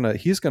son.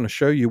 He's going to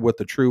show you what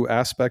the true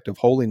aspect of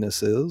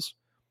holiness is,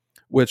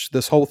 which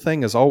this whole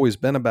thing has always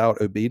been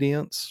about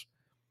obedience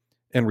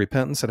and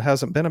repentance. It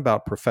hasn't been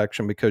about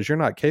perfection, because you're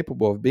not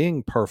capable of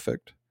being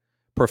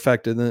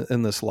perfected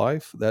in this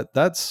life.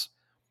 That's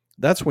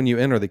when you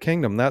enter the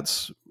kingdom.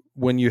 That's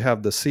when you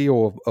have the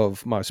seal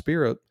of my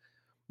spirit,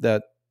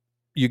 that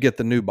you get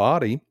the new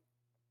body.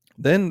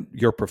 Then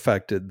you're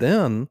perfected.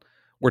 Then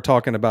we're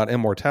talking about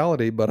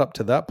immortality. But up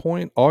to that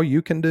point, all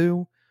you can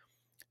do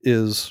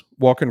is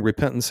walk in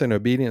repentance and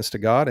obedience to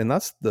God. And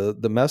that's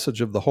the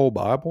message of the whole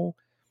Bible,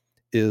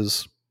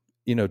 is,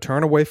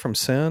 turn away from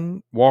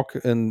sin, walk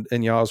in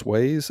Yah's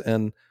ways.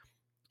 And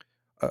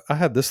I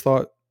had this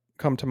thought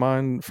come to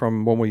mind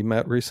from when we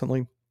met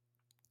recently,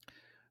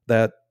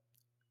 that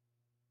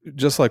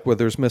just like where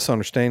there's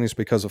misunderstandings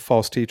because of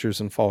false teachers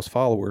and false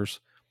followers,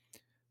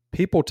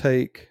 people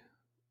take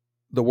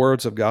the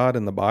words of God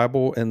in the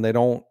Bible and they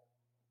don't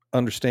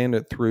understand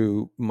it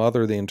through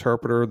Mother, the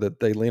interpreter, that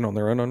they lean on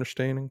their own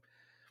understanding.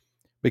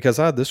 Because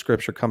I had this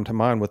scripture come to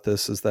mind with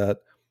this, is that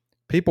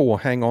people will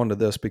hang on to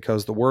this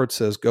because the word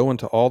says, go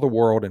into all the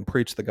world and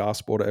preach the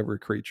gospel to every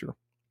creature.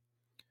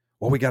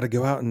 Well, we got to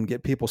go out and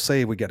get people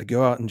saved. We got to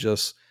go out and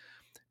just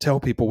tell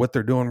people what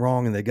they're doing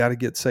wrong and they got to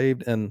get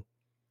saved. And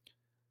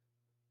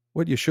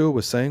what Yeshua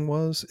was saying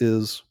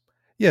is,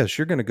 yes,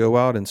 you're going to go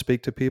out and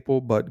speak to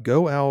people, but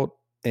go out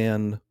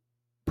and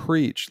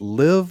preach,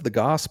 live the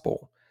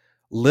gospel,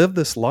 live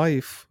this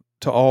life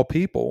to all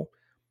people,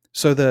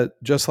 so that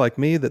just like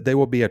me, that they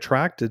will be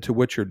attracted to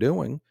what you're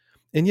doing.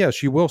 And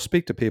yes, you will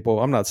speak to people.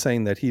 I'm not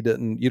saying that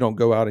you don't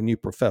go out and you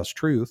profess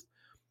truth,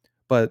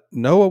 but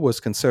Noah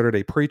was considered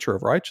a preacher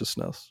of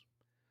righteousness,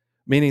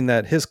 meaning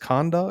that his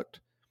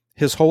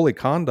holy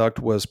conduct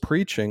was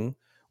preaching,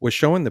 was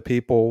showing the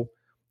people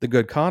the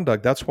good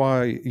conduct. That's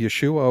why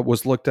Yeshua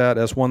was looked at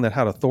as one that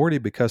had authority,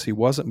 because he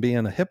wasn't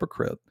being a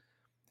hypocrite.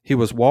 He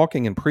was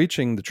walking and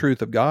preaching the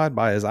truth of God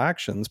by his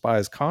actions, by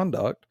his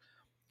conduct.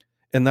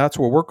 And that's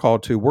what we're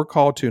called to. We're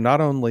called to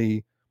not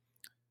only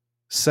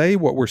say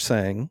what we're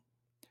saying,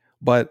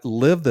 but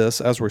live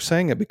this as we're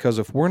saying it. Because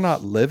if we're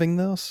not living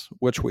this,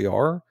 which we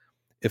are,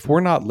 if we're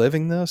not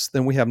living this,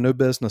 then we have no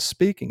business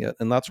speaking it.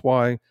 And that's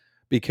why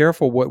be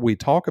careful what we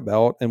talk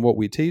about and what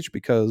we teach,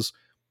 because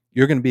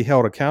you're going to be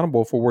held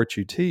accountable for what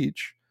you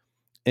teach.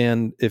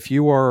 And if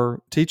you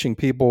are teaching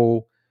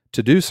people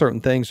to do certain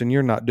things and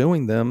you're not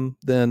doing them,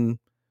 then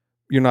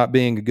you're not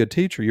being a good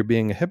teacher. You're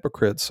being a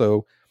hypocrite.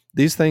 So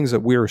these things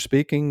that we are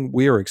speaking,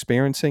 we are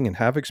experiencing and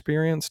have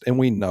experienced, and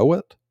we know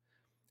it.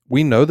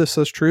 We know this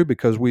is true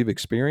because we've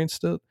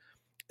experienced it.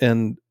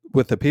 And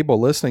with the people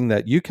listening,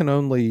 that you can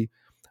only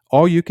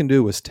all you can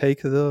do is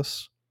take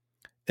this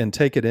and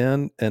take it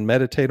in and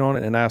meditate on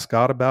it and ask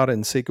God about it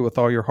and seek it with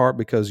all your heart,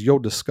 because you'll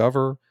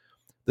discover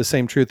the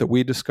same truth that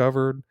we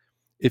discovered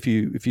if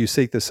you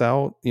seek this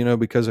out,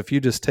 because if you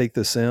just take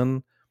this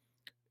in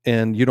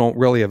and you don't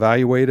really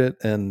evaluate it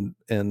and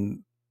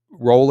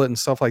roll it and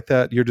stuff like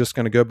that, you're just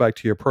going to go back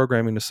to your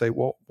programming to say,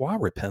 well, I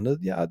repented.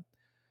 Yeah.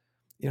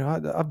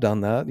 I've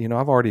done that,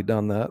 I've already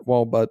done that.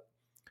 Well, but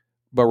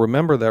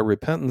remember that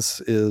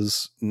repentance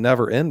is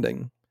never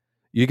ending.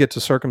 You get to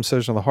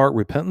circumcision of the heart,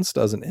 repentance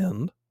doesn't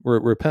end.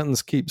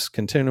 Repentance keeps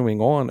continuing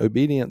on.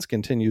 Obedience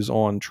continues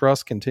on.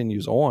 Trust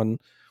continues on.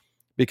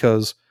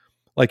 Because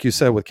like you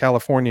said, with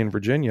California and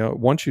Virginia,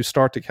 once you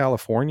start to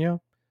California,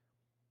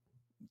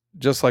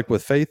 just like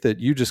with faith, that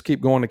you just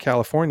keep going to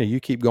California, you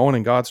keep going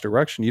in God's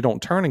direction. You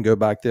don't turn and go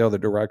back the other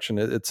direction.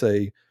 It's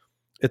a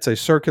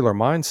circular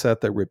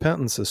mindset that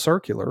repentance is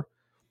circular,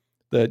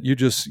 that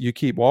you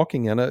keep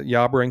walking in it.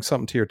 Yah brings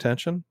something to your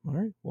attention. All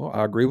right, well,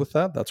 I agree with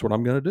that. That's what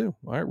I'm going to do.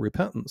 All right,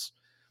 repentance.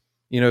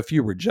 If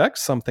you reject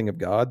something of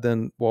God,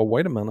 then, well,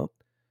 wait a minute.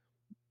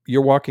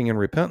 You're walking in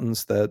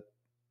repentance that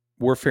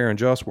we're fair and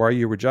just. Why are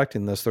you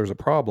rejecting this? There's a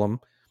problem.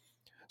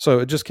 So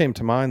it just came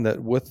to mind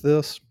that with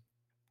this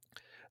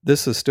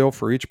is still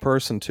for each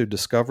person to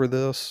discover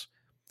this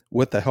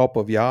with the help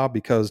of Yah,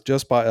 because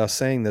just by us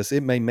saying this,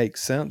 it may make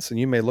sense. And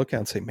you may look at it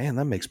and say, man,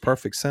 that makes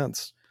perfect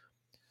sense.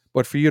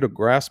 But for you to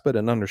grasp it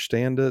and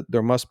understand it,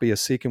 there must be a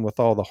seeking with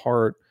all the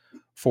heart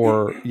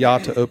for Yah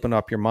to open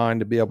up your mind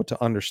to be able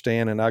to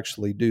understand and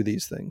actually do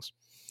these things.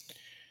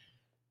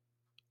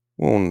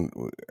 Well,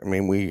 I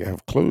mean, we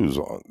have clues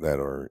that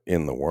are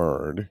in the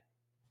Word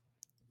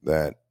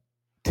that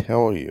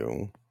tell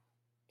you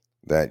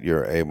that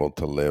you're able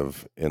to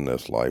live in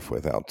this life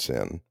without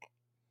sin.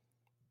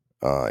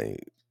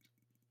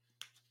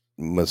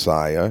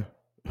 Messiah,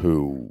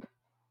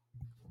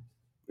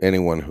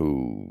 anyone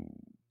who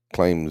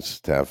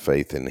claims to have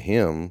faith in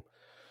him,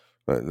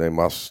 they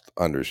must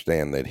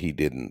understand that he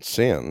didn't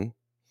sin.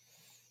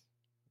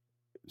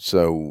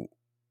 So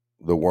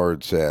the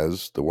Word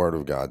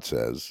of God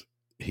says,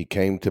 he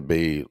came to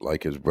be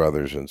like his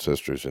brothers and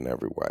sisters in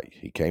every way.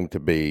 He came to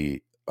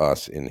be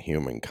us in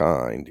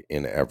humankind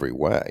in every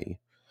way.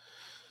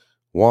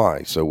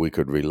 Why? So we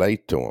could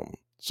relate to him.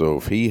 So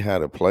if he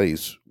had a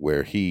place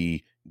where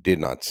he did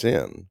not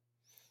sin,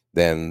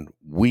 then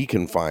we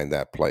can find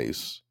that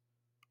place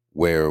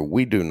where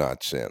we do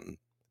not sin.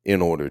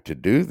 In order to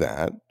do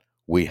that,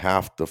 we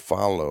have to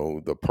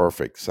follow the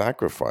perfect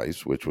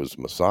sacrifice, which was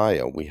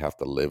Messiah. We have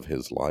to live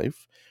his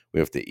life. We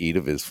have to eat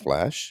of his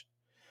flesh.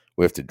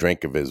 We have to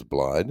drink of his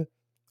blood.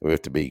 We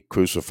have to be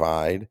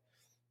crucified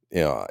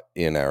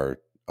in our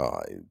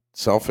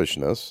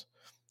selfishness.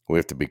 We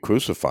have to be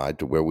crucified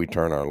to where we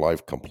turn our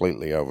life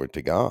completely over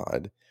to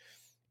God.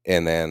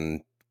 And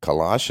then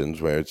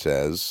Colossians, where it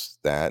says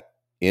that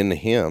in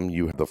him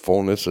you have the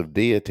fullness of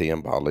deity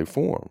in bodily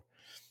form.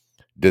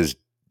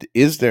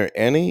 Is there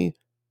any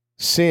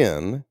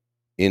sin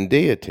in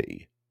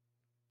deity?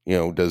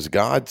 Does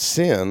God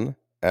sin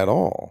at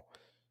all?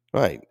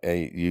 Right.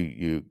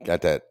 You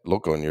got that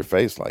look on your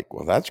face like,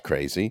 well, that's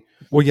crazy.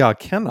 Well, yeah, I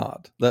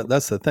cannot.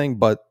 That's the thing,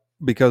 but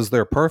because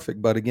they're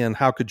perfect. But again,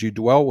 how could you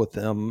dwell with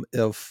them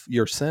if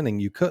you're sinning?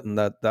 You couldn't.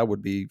 That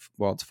would be,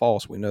 well, it's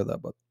false. We know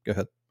that, but go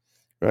ahead.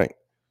 Right.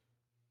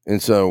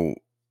 And so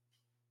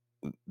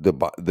the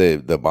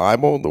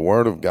Bible, the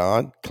Word of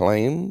God,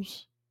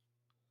 claims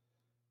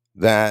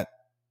that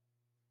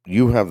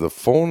you have the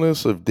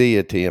fullness of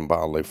deity in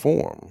bodily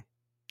form.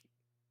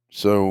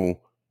 So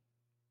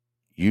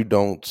you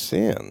don't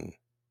sin.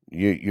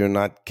 You're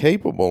not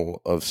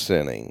capable of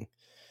sinning.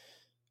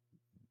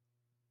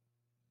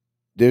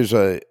 There's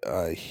a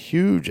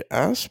huge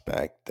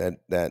aspect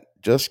that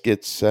just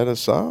gets set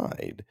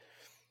aside.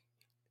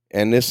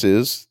 And this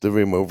is the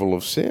removal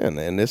of sin.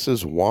 And this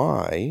is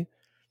why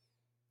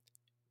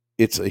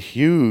it's a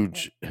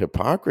huge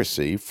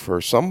hypocrisy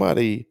for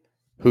somebody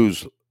who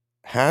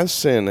has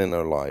sin in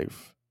their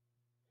life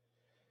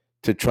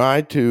to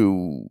try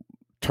to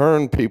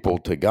turn people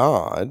to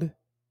God,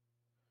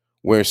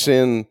 where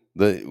sin,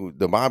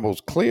 the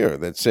Bible's clear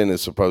that sin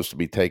is supposed to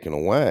be taken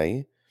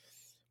away,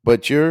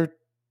 but you're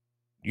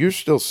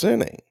still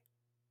sinning.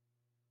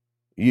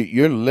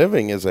 You're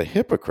living as a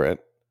hypocrite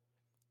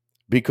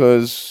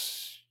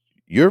because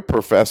you're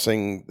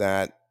professing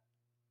that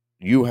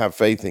you have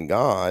faith in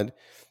God,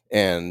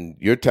 and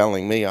you're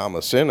telling me I'm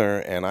a sinner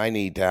and I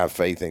need to have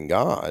faith in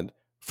God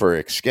for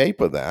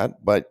escape of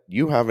that, but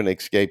you haven't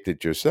escaped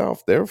it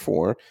yourself.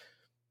 Therefore,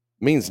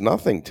 means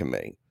nothing to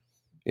me.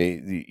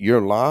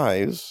 Your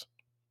lies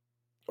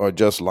are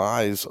just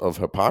lies of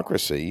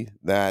hypocrisy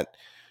that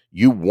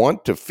you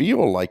want to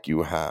feel like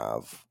you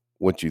have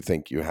what you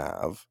think you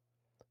have,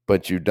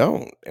 but you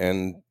don't.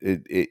 And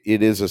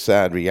it is a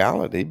sad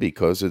reality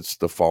because it's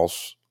the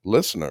false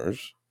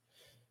listeners,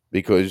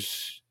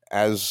 because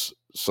as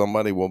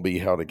somebody will be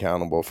held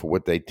accountable for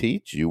what they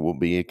teach, you will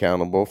be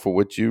accountable for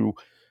what you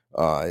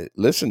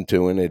listen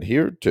to and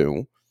adhere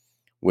to,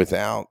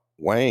 without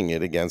weighing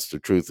it against the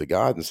truth of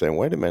God and saying,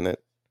 wait a minute,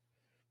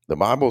 the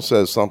Bible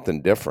says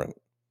something different.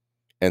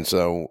 And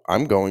so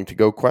I'm going to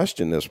go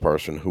question this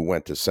person who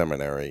went to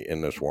seminary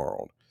in this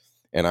world.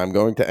 And I'm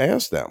going to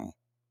ask them,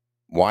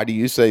 why do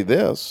you say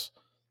this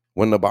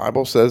when the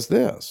Bible says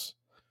this?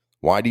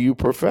 Why do you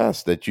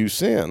profess that you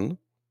sin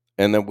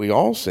and that we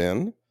all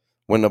sin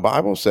when the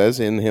Bible says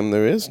in him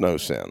there is no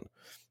sin?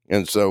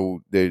 And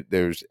so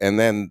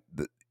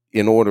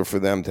in order for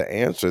them to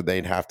answer,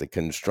 they'd have to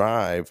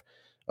contrive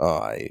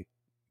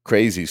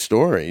crazy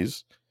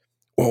stories.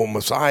 Well,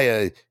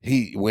 Messiah,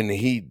 when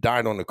he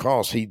died on the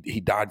cross, he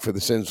died for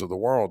the sins of the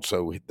world.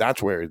 So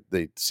that's where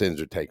the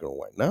sins are taken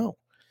away.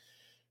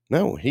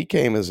 No, he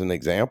came as an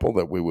example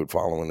that we would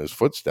follow in his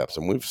footsteps.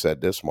 And we've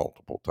said this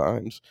multiple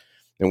times.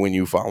 And when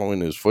you follow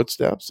in his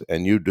footsteps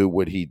and you do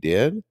what he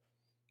did,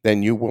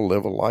 then you will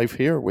live a life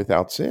here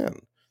without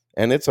sin.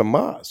 And it's a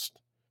must.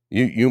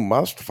 You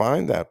must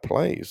find that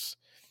place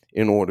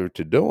in order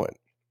to do it.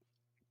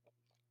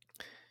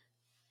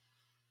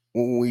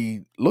 When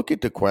we look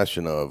at the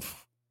question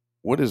of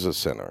what is a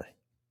sinner,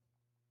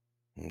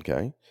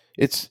 okay,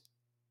 it's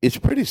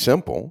pretty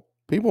simple.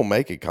 People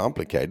make it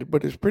complicated,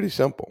 but it's pretty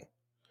simple.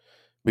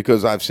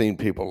 Because I've seen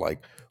people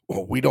like,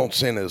 well, we don't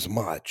sin as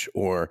much,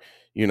 or,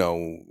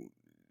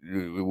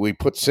 we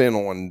put sin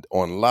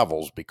on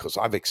levels because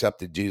I've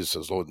accepted Jesus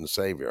as Lord and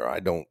Savior.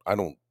 I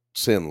don't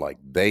sin like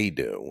they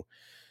do.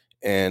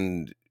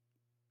 And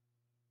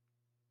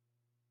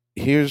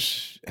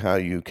here's how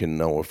you can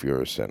know if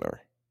you're a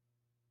sinner.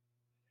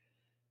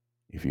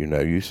 If you know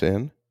you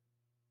sin,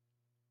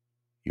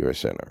 you're a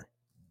sinner.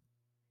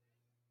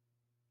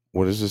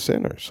 What is a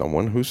sinner?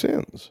 Someone who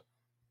sins.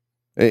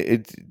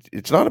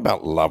 It's not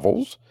about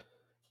levels.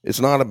 It's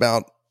not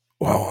about,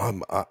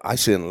 well, I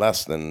sin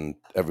less than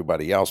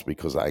everybody else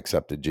because I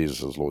accepted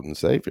Jesus as Lord and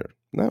Savior.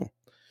 No.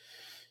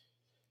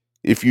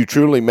 If you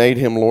truly made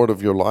him Lord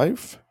of your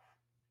life,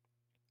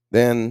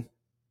 then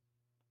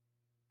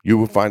you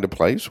will find a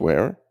place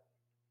where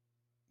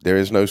there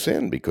is no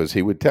sin, because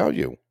he would tell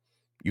you,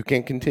 you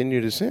can't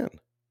continue to sin.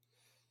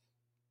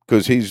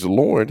 Because he's the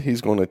Lord,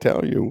 he's going to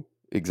tell you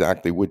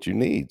exactly what you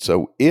need.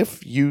 So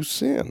if you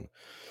sin,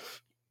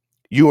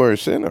 you are a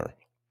sinner.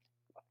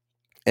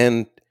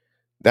 And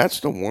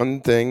that's the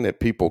one thing that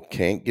people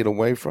can't get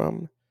away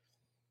from,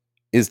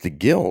 is the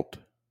guilt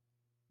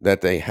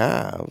that they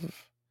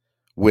have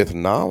with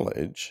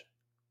knowledge,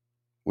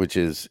 which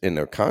is in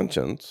their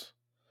conscience,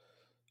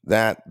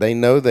 that they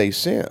know they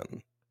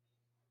sin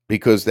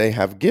because they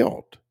have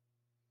guilt.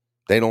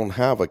 They don't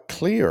have a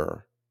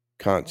clear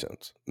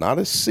conscience, not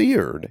a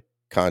seared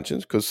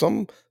conscience, because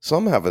some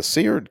have a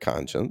seared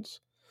conscience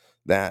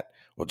that,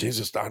 well,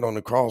 Jesus died on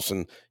the cross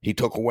and he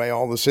took away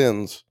all the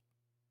sins.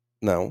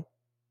 No,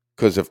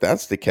 because if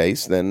that's the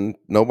case, then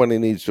nobody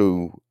needs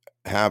to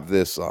have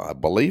this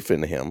belief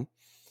in him,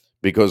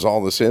 because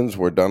all the sins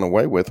were done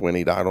away with when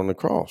he died on the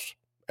cross.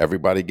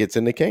 Everybody gets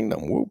in the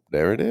kingdom. Whoop,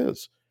 there it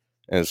is.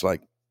 And it's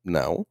like,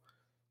 no,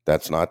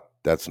 that's not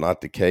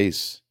the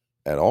case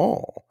at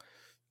all.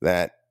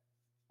 That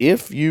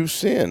if you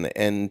sin,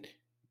 and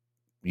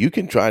you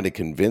can try to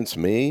convince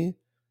me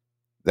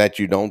that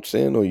you don't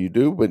sin or you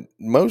do, but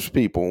most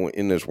people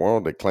in this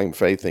world that claim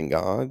faith in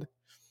God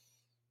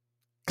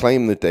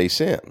claim that they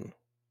sin.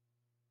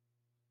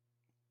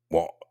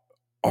 Well,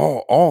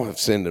 all have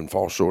sinned and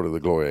fall short of the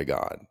glory of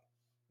God.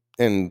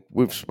 And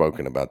we've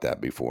spoken about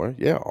that before.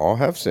 Yeah, all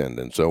have sinned,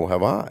 and so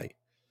have I.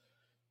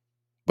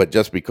 But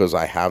just because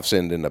I have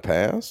sinned in the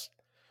past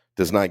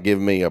does not give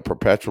me a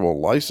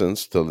perpetual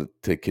license to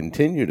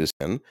continue to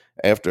sin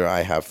after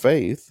I have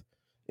faith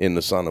in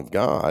the Son of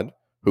God,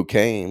 who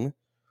came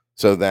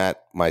so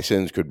that my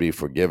sins could be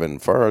forgiven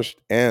first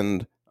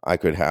and I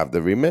could have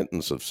the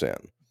remittance of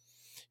sin.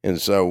 And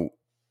so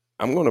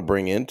I'm going to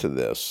bring into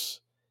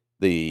this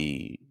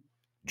the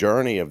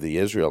journey of the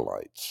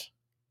Israelites.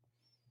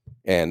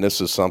 And this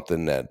is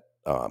something that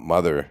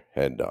Mother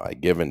had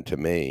given to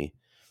me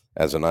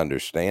as an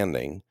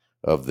understanding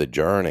of the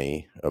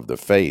journey of the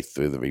faith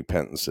through the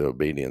repentance,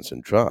 obedience,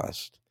 and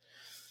trust.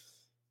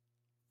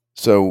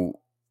 So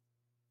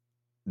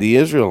the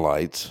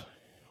Israelites,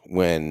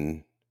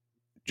 when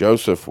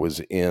Joseph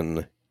was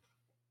in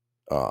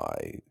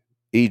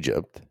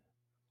Egypt,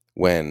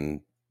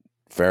 when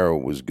Pharaoh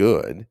was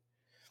good,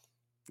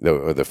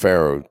 the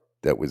Pharaoh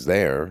that was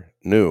there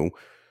knew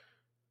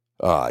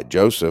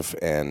Joseph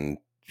and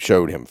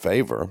showed him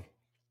favor,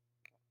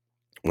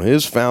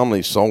 his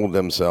family sold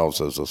themselves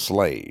as a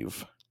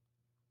slave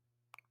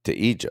to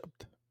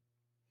Egypt.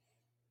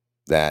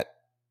 That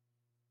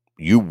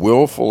you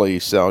willfully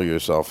sell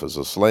yourself as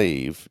a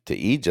slave to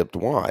Egypt.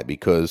 Why?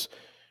 Because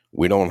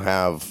we don't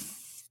have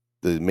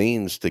the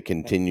means to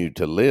continue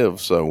to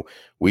live, so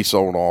we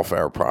sold off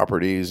our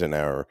properties and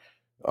our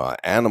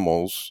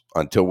animals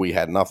until we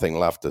had nothing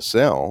left to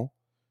sell,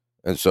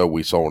 and so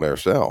we sold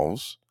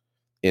ourselves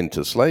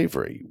into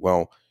slavery.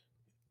 Well,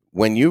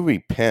 when you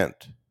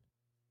repent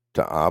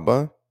to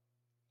Abba,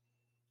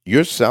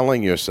 you're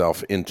selling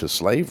yourself into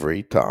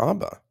slavery to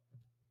Abba.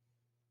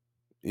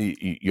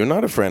 You're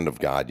not a friend of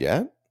God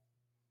yet.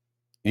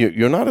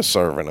 You're not a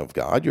servant of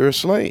God. You're a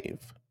slave.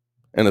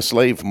 and a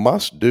slave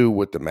must do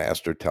what the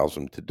master tells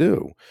him to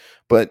do.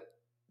 But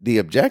the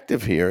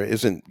objective here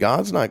isn't,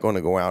 God's not going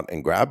to go out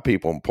and grab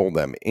people and pull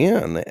them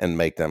in and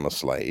make them a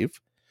slave.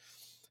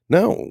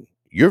 No,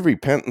 your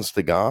repentance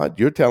to God,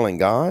 you're telling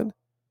God,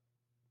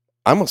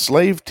 I'm a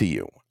slave to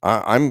you.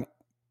 I'm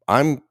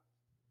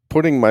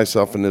putting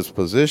myself in this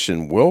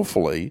position,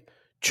 willfully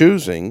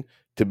choosing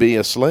to be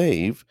a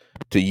slave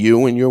to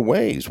you and your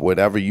ways.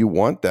 Whatever you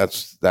want,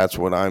 that's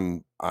what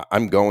I'm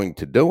going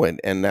to do it.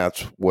 And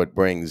that's what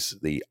brings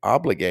the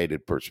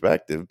obligated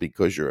perspective,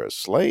 because you're a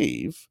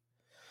slave.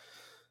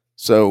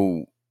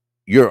 So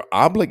you're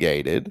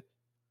obligated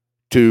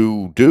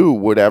to do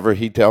whatever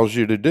he tells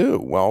you to do.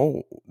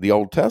 Well, the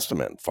Old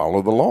Testament,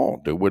 follow the law,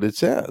 do what it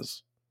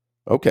says.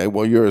 Okay,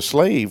 well, you're a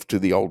slave to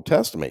the Old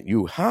Testament.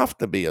 You have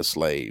to be a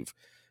slave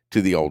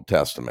to the Old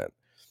Testament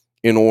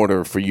in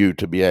order for you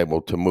to be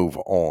able to move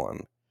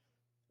on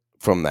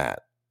from that.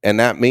 And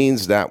that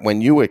means that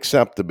when you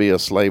accept to be a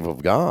slave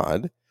of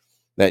God,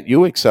 that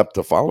you accept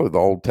to follow the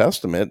Old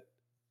Testament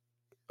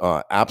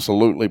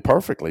absolutely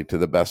perfectly to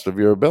the best of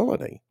your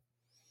ability.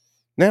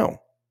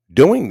 Now,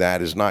 doing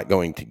that is not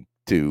going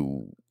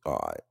to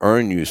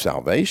earn you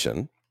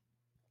salvation.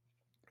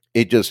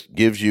 It just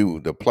gives you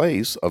the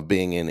place of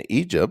being in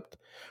Egypt,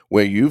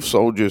 where you've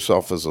sold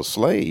yourself as a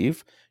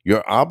slave.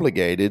 You're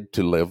obligated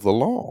to live the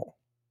law.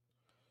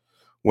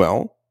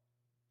 Well,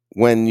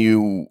 when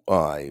you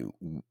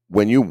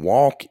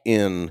walk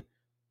in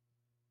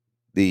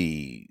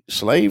the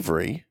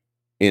slavery,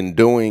 in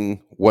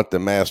doing what the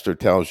master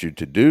tells you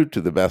to do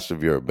to the best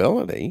of your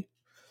ability,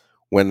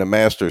 when the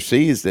master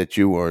sees that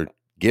you are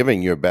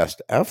giving your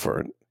best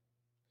effort,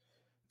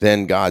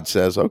 then God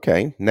says,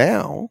 okay,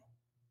 now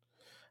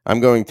I'm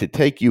going to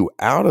take you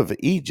out of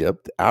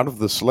Egypt, out of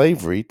the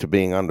slavery to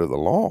being under the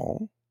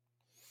law,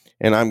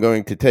 and I'm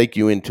going to take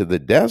you into the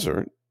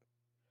desert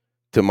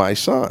to my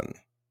son.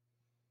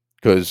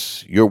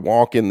 Because your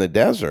walk in the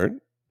desert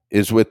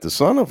is with the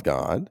Son of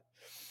God.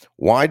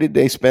 Why did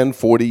they spend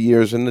 40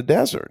 years in the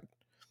desert?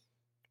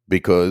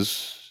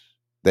 Because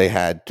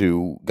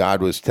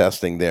God was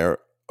testing their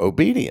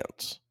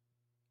obedience.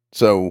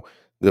 So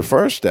the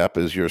first step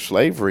is your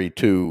slavery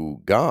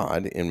to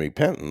God in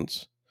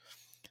repentance.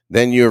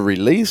 Then you're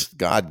released.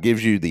 God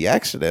gives you the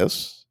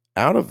exodus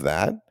out of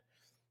that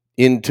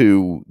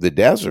into the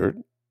desert.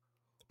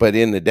 But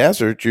in the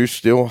desert, you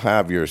still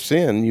have your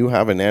sin. You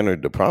haven't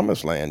entered the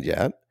promised land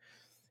yet.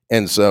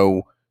 And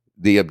so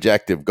the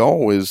objective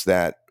goal is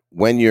that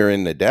when you're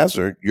in the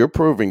desert, you're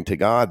proving to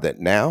God that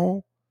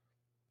now,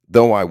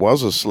 though I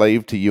was a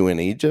slave to you in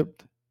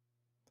Egypt,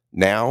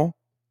 now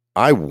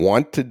I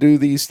want to do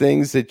these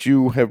things that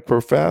you have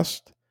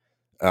professed.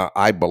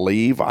 I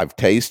believe, I've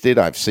tasted,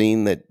 I've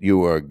seen that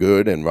you are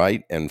good and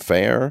right and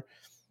fair.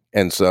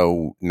 And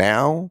so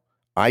now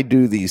I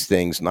do these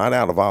things not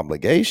out of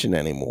obligation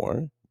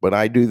anymore, but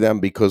I do them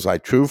because I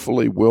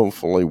truthfully,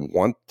 willfully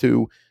want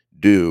to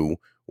do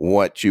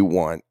what you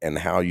want and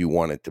how you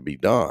want it to be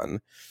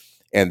done.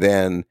 And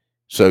then,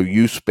 so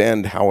you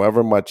spend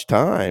however much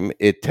time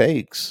it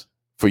takes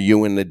for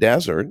you in the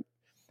desert.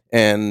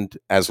 And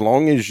as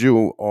long as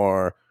you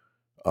are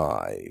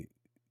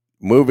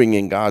moving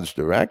in God's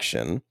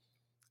direction,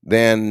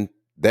 then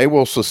they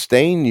will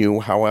sustain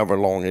you however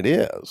long it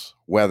is,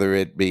 whether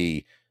it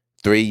be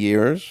 3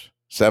 years,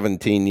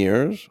 17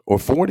 years, or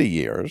 40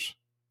 years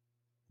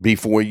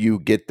before you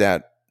get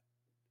that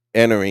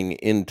entering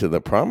into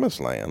the promised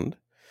land.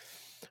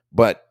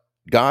 But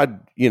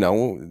God,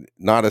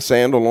 not a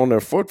sandal on their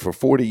foot for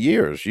 40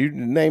 years. You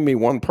name me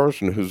one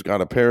person who's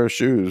got a pair of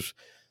shoes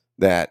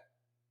that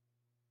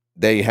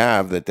they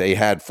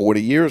had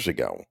 40 years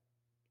ago.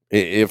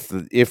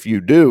 If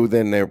you do,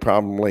 then they're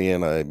probably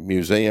in a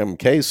museum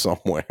case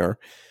somewhere,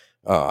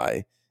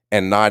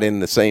 and not in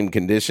the same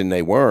condition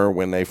they were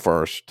when they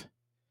first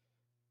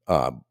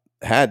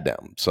had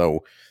them.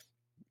 So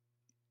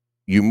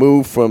you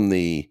move from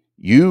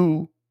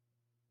you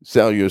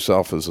sell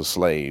yourself as a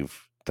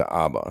slave to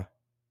Abba.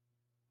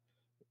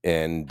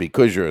 And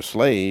because you're a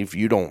slave,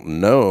 you don't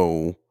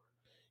know,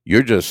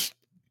 you're just,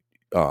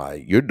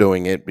 you're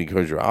doing it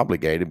because you're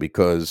obligated,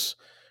 because,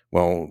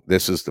 well,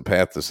 this is the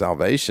path to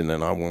salvation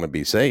and I want to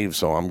be saved.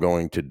 So I'm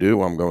going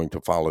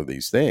to follow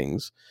these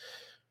things.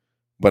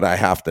 But I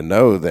have to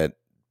know that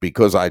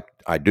because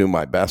I do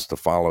my best to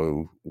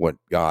follow what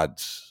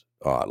God's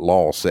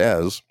law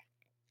says,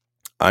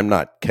 I'm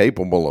not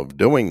capable of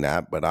doing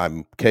that, but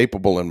I'm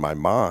capable in my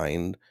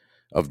mind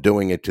of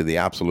doing it to the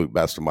absolute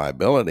best of my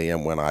ability.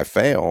 And when I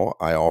fail,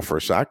 I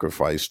offer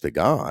sacrifice to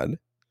God,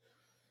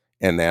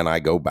 and then I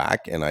go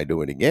back and I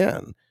do it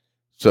again.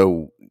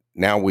 So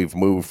now we've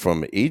moved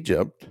from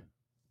Egypt.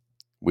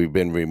 We've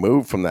been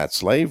removed from that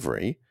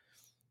slavery.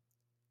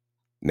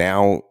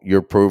 Now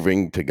you're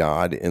proving to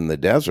God in the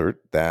desert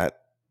that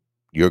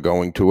you're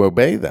going to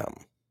obey them,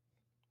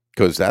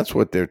 because that's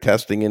what their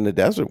testing in the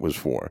desert was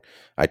for.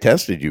 I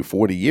tested you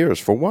 40 years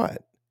for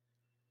what?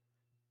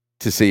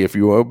 To see if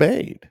you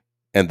obeyed.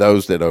 And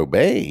those that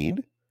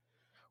obeyed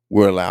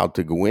were allowed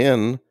to go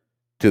in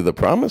to the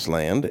promised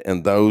land,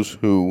 and those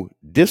who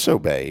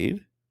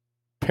disobeyed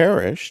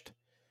perished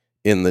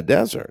in the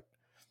desert.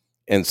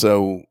 And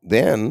so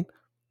then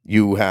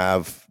you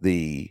have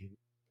the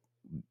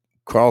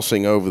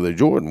crossing over the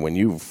Jordan. When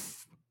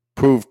you've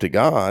proved to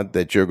God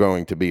that you're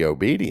going to be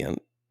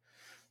obedient,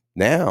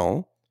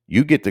 now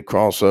you get to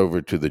cross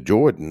over to the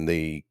Jordan,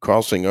 the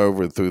crossing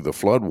over through the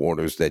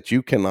floodwaters that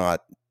you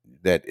cannot,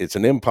 that it's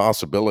an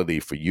impossibility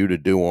for you to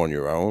do on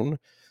your own.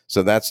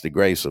 So that's the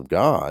grace of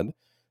God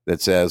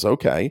that says,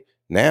 okay,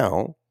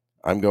 now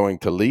I'm going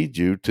to lead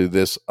you to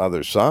this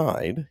other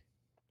side,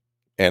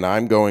 and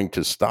I'm going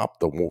to stop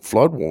the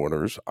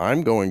floodwaters.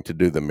 I'm going to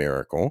do the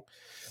miracle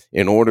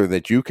in order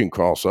that you can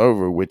cross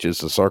over, which is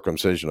the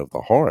circumcision of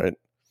the heart.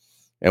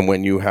 And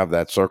when you have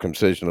that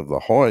circumcision of the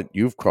heart,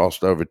 you've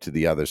crossed over to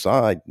the other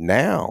side.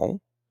 Now,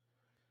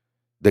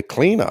 the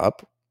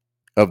cleanup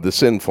of the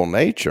sinful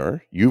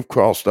nature, you've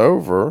crossed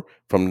over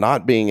from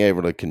not being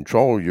able to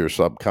control your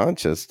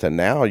subconscious to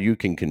now you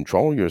can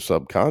control your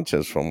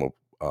subconscious from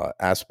an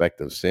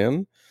aspect of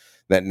sin.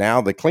 That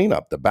now the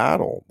cleanup, the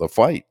battle, the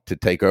fight to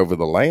take over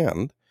the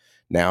land,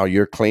 now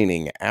you're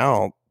cleaning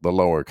out the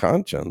lower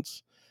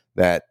conscience.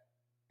 That,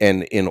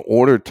 and in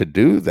order to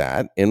do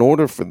that, in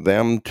order for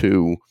them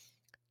to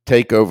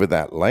take over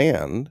that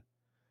land,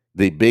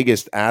 the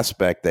biggest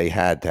aspect they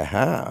had to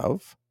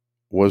have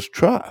was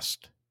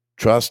trust.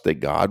 Trust that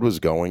God was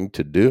going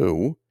to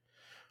do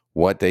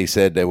what they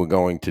said they were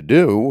going to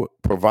do,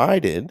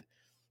 provided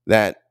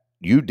that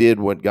you did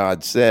what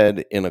God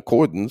said in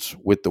accordance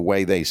with the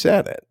way they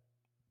said it.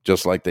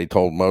 Just like they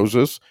told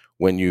Moses,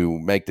 when you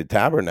make the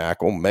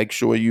tabernacle, make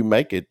sure you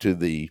make it to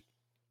the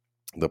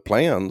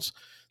plans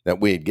that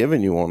we had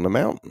given you on the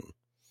mountain.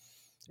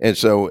 And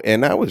so,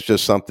 and that was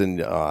just something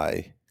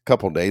a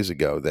couple of days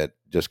ago that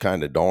just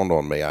kind of dawned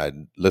on me. I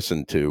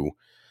listened to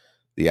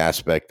the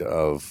aspect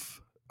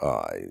of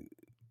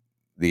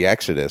the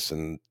Exodus,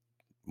 and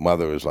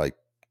Mother was like,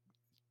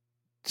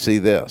 see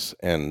this.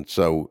 And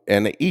so,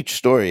 and each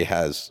story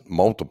has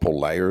multiple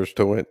layers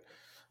to it.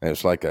 And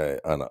it's like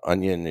an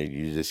onion.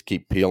 You just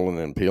keep peeling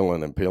and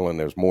peeling and peeling.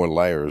 There's more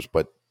layers,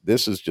 but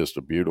this is just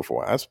a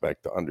beautiful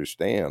aspect to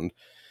understand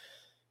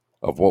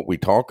of what we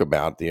talk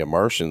about, the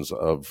immersions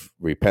of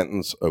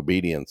repentance,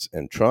 obedience,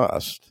 and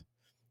trust,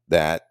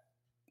 that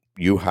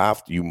you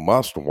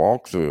must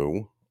walk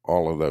through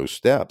all of those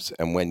steps.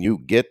 And when you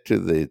get to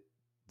the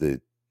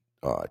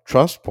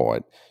trust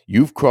part,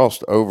 you've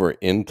crossed over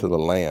into the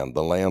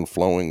land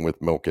flowing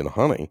with milk and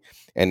honey.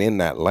 And in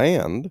that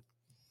land,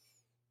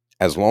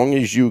 as long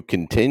as you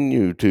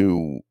continue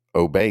to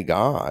obey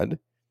God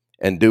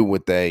and do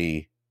what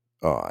they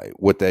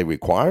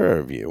require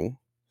of you,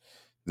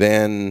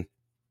 then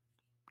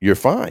you're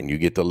fine. You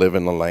get to live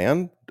in the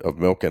land of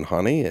milk and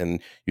honey, and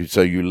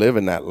you live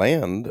in that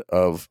land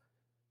of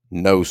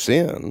no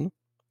sin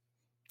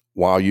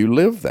while you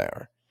live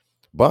there.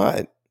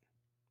 But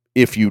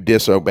if you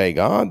disobey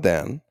God,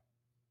 then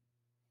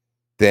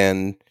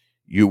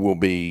you will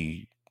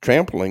be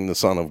trampling the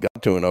Son of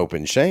God to an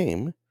open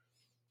shame,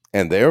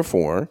 and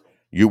therefore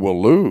you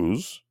will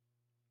lose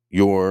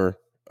your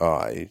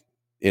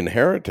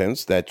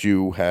inheritance that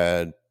you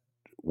had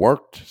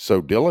worked so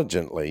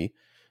diligently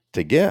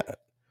to get.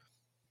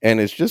 And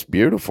it's just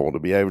beautiful to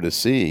be able to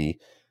see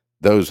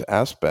those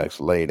aspects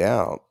laid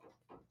out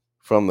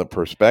from the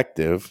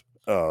perspective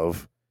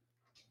of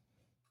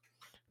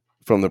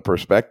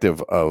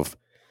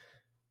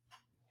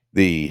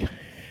the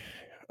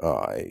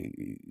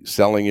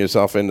selling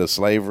yourself into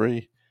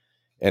slavery,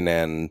 and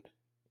then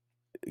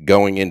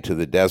going into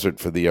the desert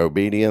for the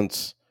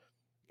obedience.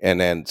 And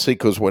then see,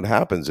 because what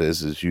happens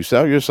is you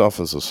sell yourself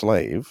as a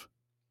slave,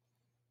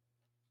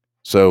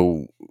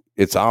 so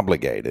it's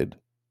obligated.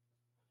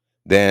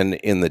 Then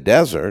in the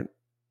desert,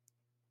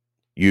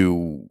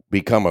 you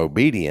become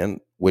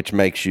obedient, which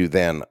makes you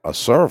then a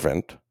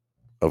servant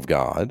of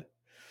God.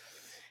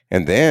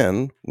 And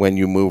then when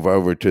you move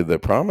over to the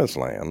promised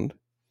land,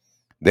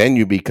 then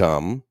you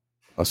become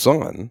a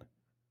son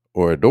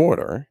or a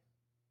daughter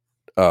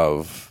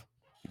of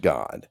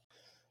God.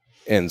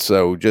 And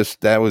so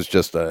that was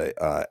just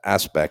a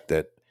aspect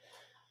that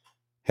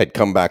had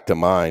come back to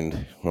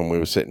mind when we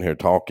were sitting here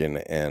talking,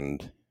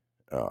 and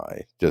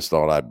I just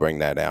thought I'd bring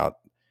that out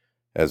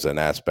as an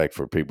aspect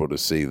for people to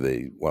see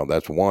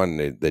that's one,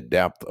 the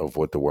depth of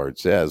what the word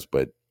says,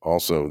 but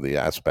also the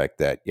aspect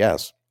that,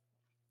 yes,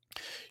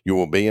 you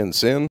will be in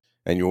sin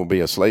and you will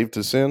be a slave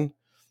to sin.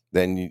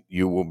 Then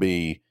you will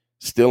be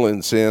still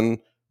in sin,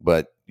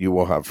 but you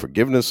will have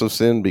forgiveness of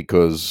sin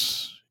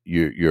because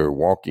you're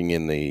walking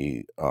in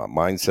the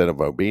mindset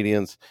of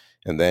obedience.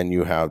 And then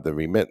you have the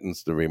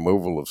remittance, the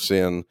removal of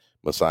sin,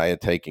 Messiah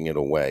taking it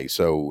away.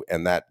 So,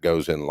 and that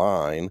goes in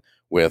line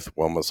with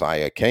when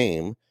Messiah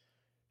came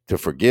to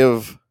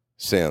forgive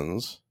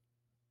sins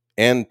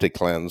and to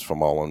cleanse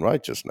from all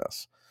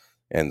unrighteousness.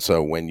 And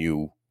so when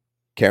you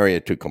carry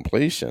it to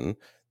completion,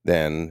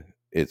 then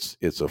it's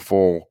a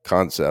full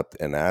concept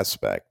and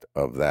aspect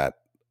of that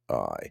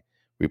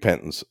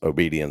repentance,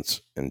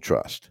 obedience, and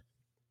trust.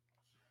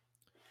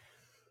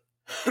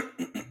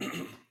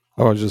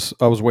 I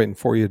was waiting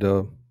for you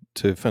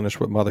to finish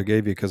what Mother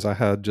gave you, because I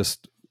had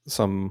just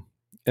some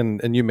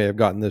and you may have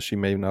gotten this, you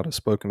may not have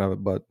spoken of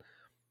it, but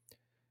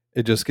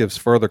it just gives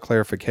further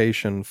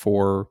clarification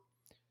for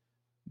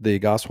the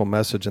gospel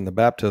message and the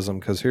baptism.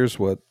 Because here's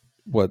what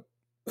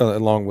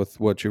along with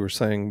what you were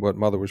saying, what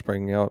Mother was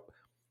bringing out,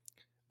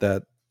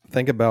 that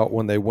think about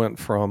when they went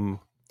from,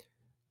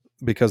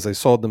 because they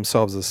sold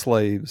themselves as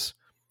slaves,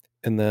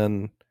 and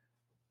then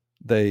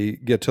they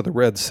get to the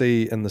Red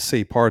Sea and the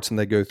sea parts and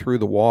they go through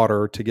the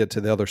water to get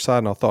to the other side.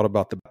 And I thought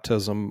about the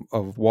baptism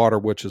of water,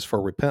 which is for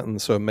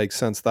repentance. So it makes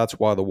sense. That's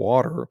why the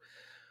water.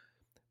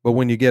 But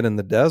when you get in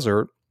the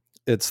desert,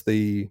 it's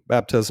the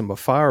baptism of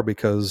fire,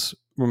 because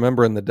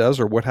remember, in the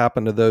desert, what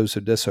happened to those who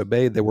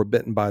disobeyed? They were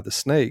bitten by the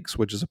snakes,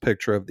 which is a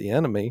picture of the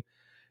enemy.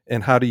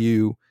 And how do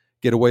you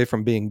get away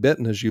from being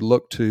bitten? As you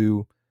look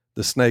to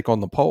the snake on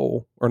the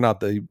pole, or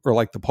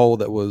like the pole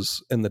that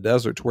was in the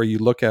desert, to where you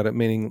look at it,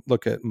 meaning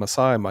look at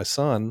Messiah, my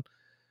son,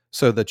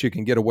 so that you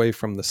can get away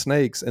from the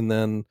snakes. And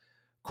then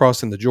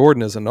crossing the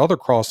Jordan is another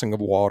crossing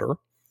of water.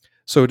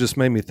 So it just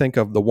made me think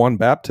of the one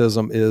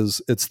baptism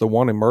it's the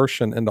one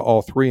immersion into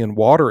all three, and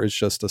water is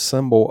just a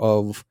symbol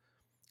of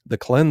the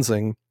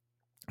cleansing,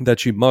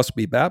 that you must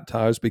be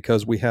baptized,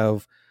 because we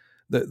have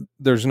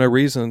there's no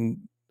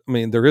reason. I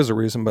mean, there is a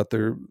reason, but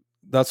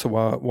that's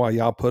why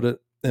y'all put it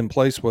in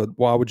place. With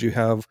why would you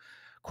have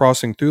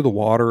crossing through the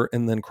water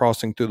and then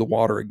crossing through the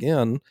water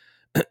again,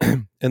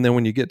 and then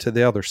when you get to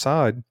the other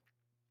side,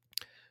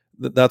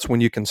 that's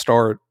when you can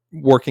start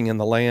working in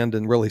the land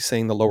and really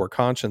seeing the lower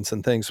conscience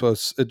and things. So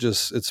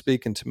it's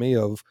speaking to me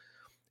of,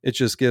 it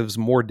just gives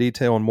more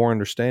detail and more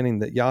understanding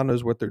that Yah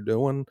knows what they're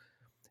doing.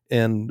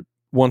 And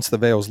once the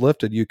veil's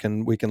lifted,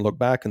 we can look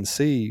back and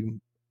see.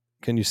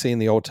 Can you see in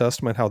the Old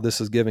Testament how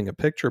this is giving a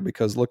picture?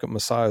 Because look at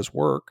Messiah's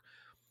work.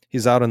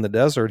 He's out in the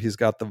desert. He's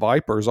got the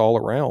vipers all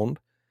around,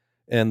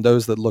 and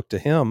those that look to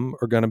him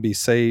are going to be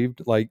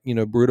saved, like,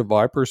 brood of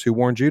vipers who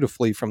warned you to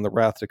flee from the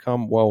wrath to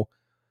come. Well,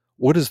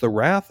 what is the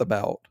wrath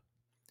about?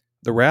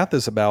 The wrath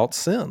is about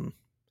sin.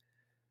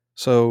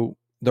 So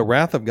the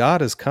wrath of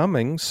God is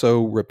coming.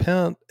 So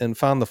repent and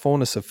find the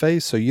fullness of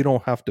faith, so you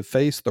don't have to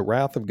face the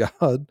wrath of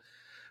God,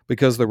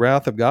 because the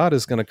wrath of God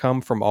is going to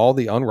come from all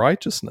the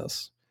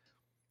unrighteousness.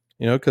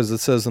 Because it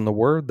says in the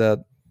Word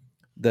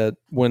that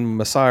when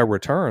Messiah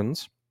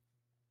returns,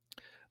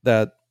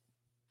 that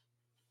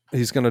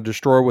he's going to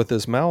destroy with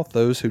his mouth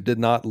those who did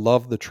not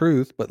love the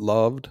truth, but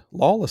loved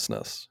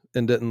lawlessness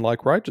and didn't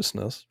like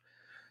righteousness.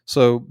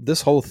 So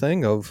this whole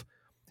thing of,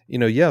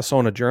 yes,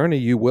 on a journey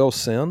you will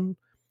sin,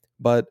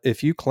 but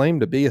if you claim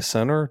to be a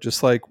sinner,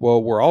 just like,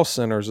 well, we're all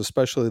sinners,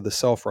 especially the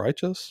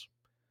self-righteous.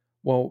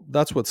 Well,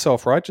 that's what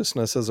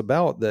self-righteousness is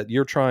about, that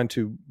you're trying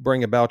to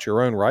bring about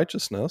your own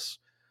righteousness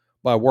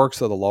by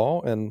works of the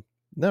law. And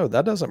no,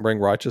 that doesn't bring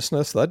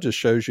righteousness. That just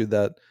shows you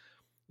that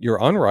you're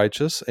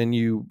unrighteous, and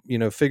you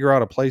figure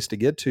out a place to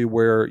get to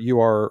where you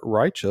are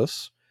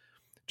righteous,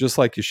 just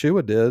like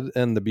Yeshua did.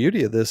 And the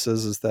beauty of this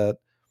is that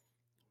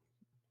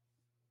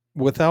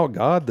without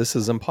God, this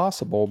is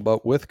impossible,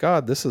 but with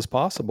God, this is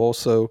possible.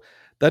 So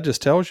that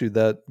just tells you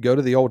that go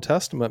to the Old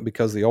Testament,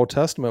 because the Old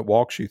Testament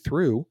walks you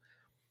through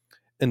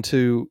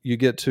until you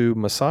get to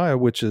Messiah,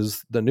 which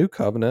is the new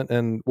covenant.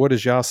 And what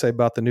does Yah say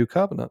about the new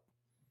covenant?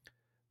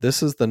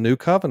 This is the new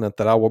covenant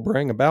that I will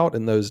bring about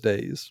in those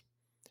days.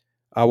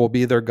 I will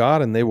be their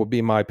God, and they will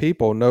be my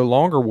people. No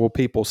longer will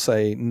people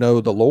say,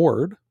 know the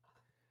Lord,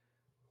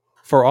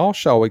 for all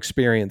shall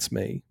experience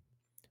me,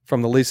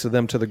 from the least of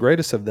them to the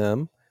greatest of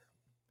them.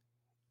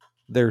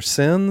 Their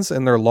sins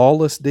and their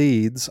lawless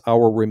deeds I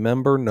will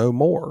remember no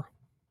more.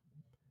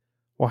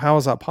 Well, how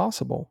is that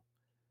possible?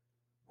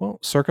 Well,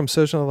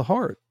 circumcision of the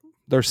heart.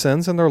 Their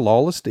sins and their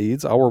lawless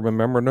deeds I will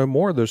remember no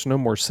more. There's no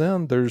more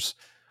sin.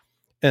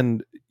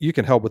 And you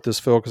can help with this,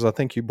 Phil, because I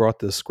think you brought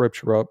this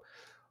scripture up.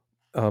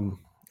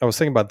 I was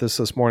thinking about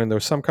this morning. There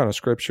was some kind of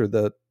scripture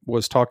that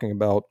was talking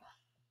about,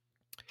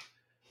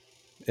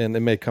 and it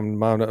may come to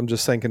mind, I'm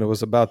just thinking it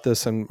was about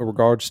this in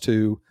regards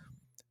to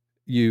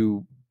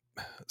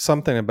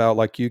something about,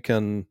 like, you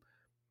can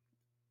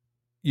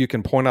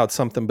point out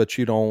something, but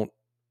you don't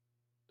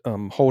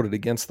hold it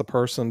against the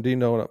person. Do you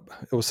know?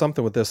 It was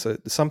something with this,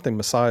 something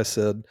Messiah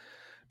said,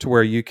 to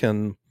where you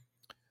can,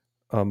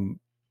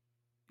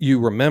 you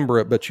remember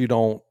it, but you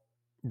don't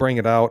bring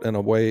it out in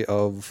a way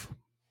of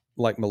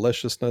like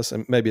maliciousness.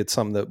 And maybe it's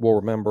something that we'll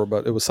remember,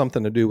 but it was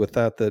something to do with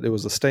that it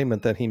was a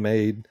statement that he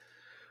made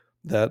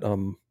that,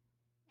 or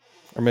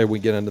maybe we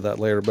get into that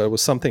later, but it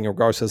was something in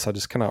regards to this. I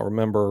just cannot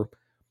remember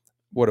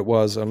what it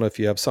was. I don't know if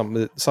you have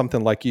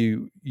something like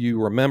you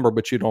remember,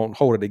 but you don't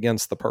hold it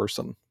against the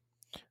person.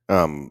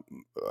 I'm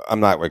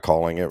not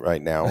recalling it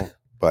right now,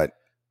 but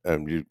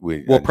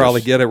we'll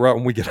probably get it right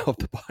when we get off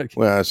the podcast.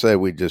 Well, I say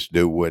we just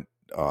do what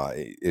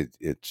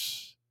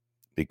it's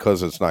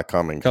because it's not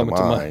coming to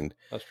mind.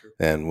 That's true.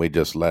 And we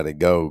just let it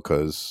go,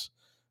 because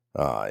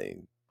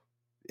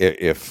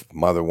if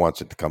Mother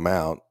wants it to come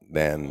out,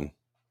 then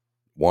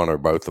one or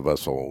both of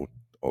us will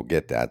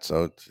get that.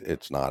 So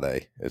it's not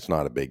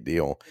a big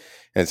deal.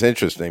 And it's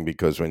interesting,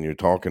 because when you're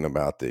talking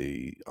about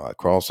the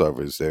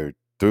crossovers, they're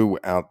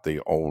throughout the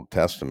Old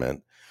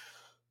Testament.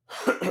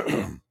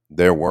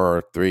 there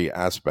were three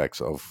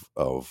aspects of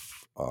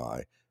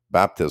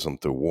baptism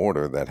through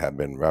water that have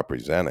been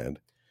represented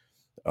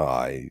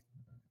from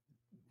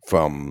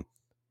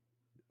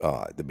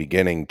the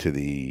beginning to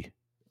the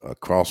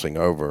crossing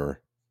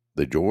over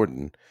the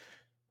Jordan,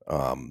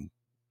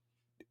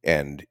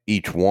 and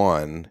each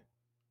one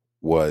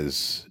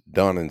was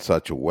done in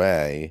such a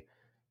way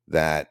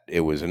that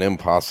it was an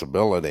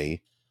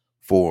impossibility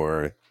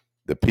for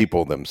the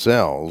people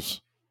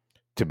themselves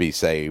to be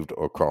saved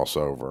or cross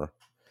over.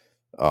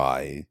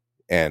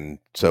 And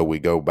so we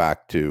go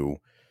back to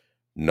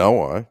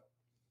Noah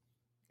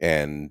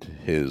and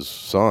his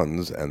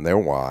sons and their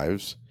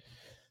wives,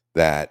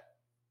 that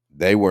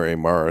they were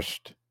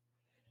immersed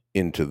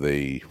into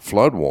the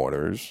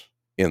floodwaters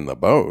in the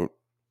boat.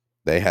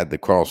 They had the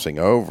crossing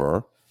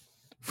over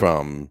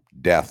from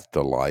death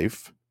to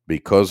life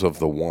because of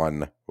the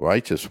one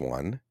righteous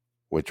one,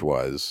 which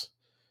was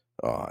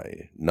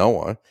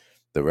Noah,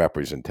 the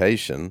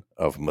representation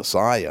of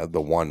Messiah,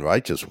 the one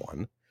righteous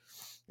one.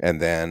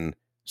 And then,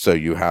 so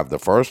you have the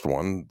first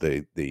one,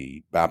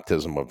 the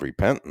baptism of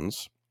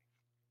repentance.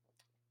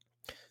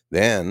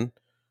 Then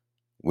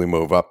we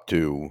move up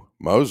to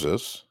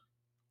Moses,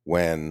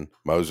 when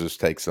Moses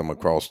takes them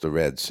across the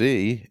Red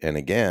Sea. And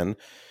again,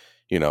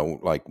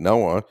 like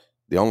Noah,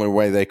 the only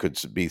way they could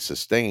be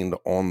sustained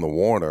on the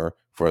water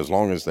for as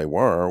long as they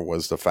were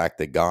was the fact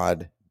that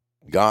God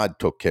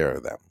took care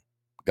of them.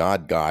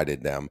 God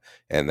guided them,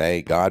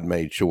 and God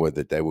made sure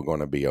that they were going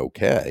to be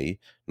okay,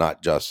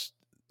 not just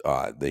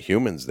the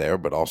humans there,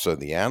 but also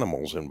the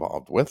animals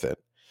involved with it.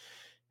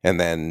 And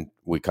then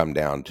we come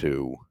down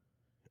to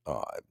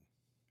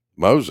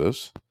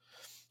Moses,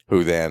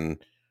 who then,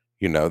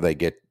 they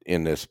get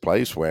in this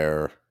place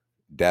where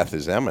death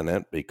is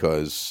imminent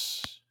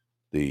because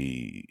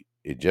the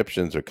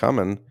Egyptians are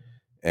coming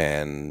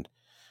and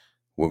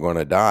we're going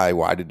to die.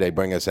 Why did they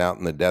bring us out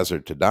in the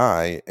desert to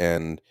die?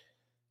 And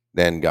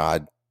then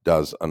God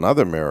does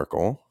another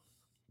miracle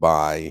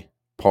by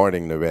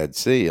parting the Red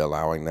Sea,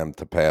 allowing them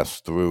to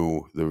pass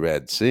through the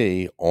Red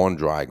Sea on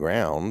dry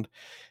ground.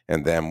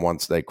 And then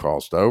once they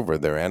crossed over,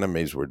 their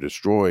enemies were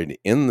destroyed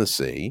in the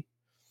sea.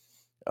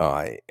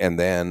 And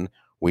then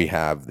we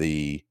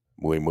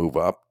move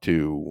up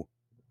to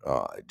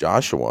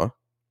Joshua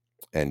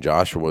and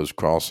Joshua's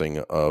crossing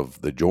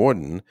of the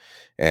Jordan.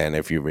 And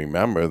if you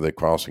remember, the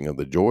crossing of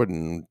the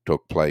Jordan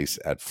took place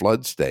at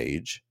flood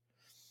stage.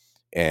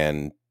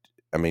 And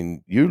I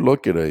mean, you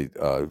look at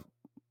a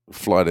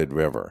flooded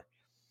river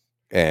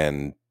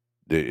and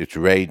it's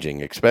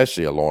raging,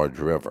 especially a large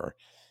river.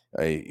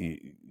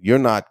 You're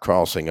not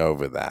crossing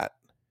over that.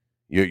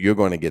 You're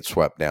going to get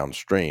swept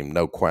downstream,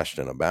 no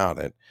question about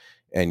it.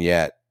 And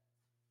yet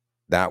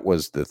that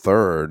was the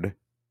third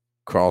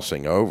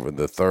crossing over,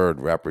 the third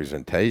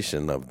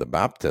representation of the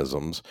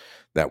baptisms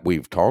that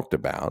we've talked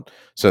about,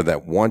 so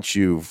that once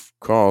you've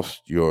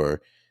crossed the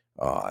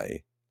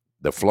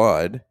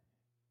flood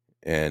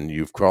and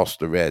you've crossed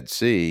the Red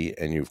Sea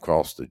and you've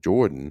crossed the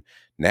Jordan,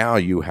 now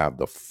you have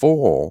the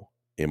full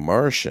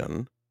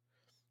immersion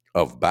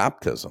of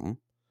baptism,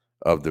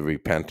 of the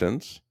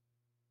repentance,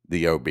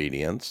 the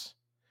obedience,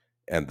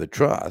 and the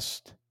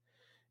trust.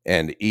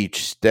 And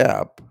each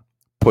step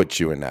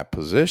puts you in that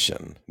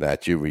position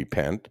that you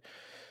repent,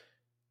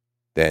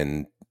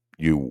 then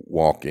you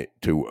walk it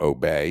to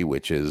obey,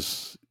 which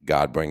is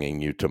God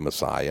bringing you to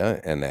Messiah,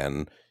 and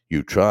then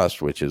you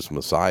trust, which is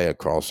Messiah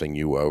crossing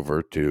you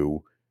over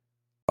to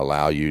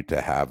allow you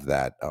to have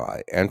that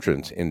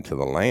entrance into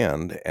the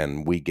land.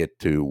 And we get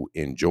to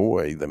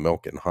enjoy the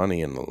milk and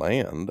honey in the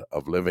land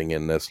of living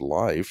in this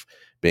life,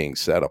 being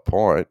set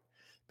apart,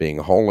 being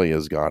holy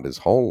as God is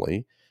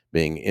holy,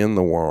 being in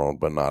the world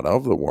but not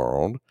of the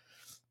world,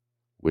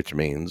 which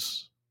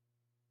means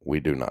we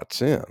do not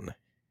sin.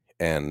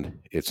 And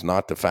it's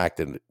not the fact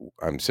that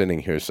I'm sitting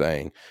here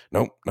saying,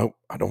 nope,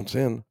 I don't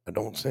sin.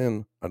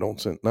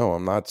 No,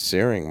 I'm not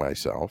searing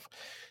myself.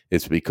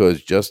 It's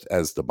because, just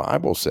as the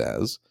Bible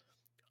says,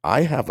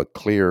 I have a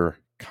clear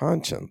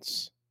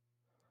conscience.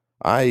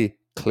 I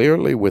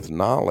clearly, with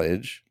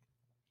knowledge,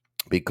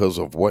 because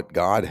of what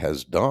God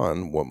has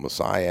done, what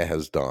Messiah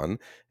has done,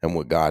 and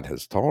what God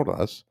has taught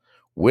us,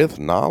 with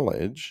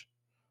knowledge,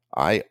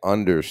 I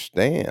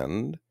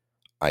understand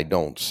I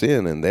don't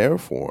sin, and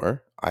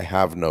therefore I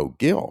have no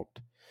guilt.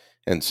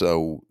 And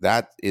so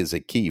that is a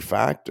key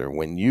factor.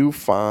 When you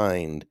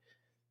find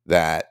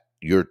that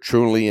you're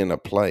truly in a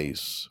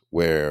place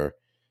where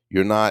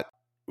you're not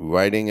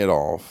writing it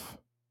off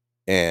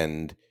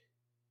and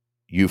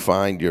you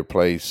find your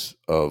place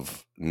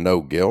of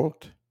no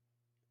guilt,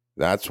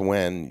 that's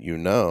when you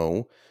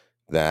know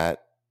that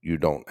you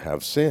don't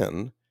have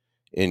sin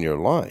in your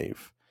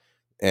life.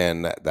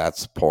 And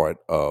that's part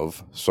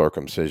of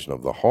circumcision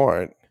of the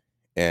heart.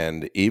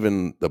 And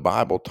even the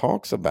Bible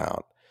talks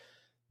about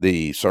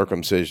the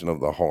circumcision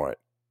of the heart,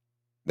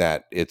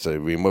 that it's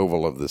a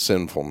removal of the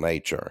sinful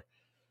nature.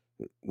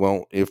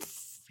 Well,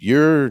 if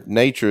your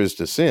nature is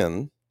to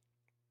sin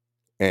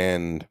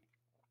and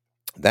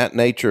that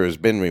nature has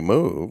been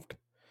removed,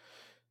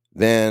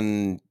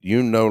 then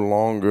you no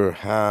longer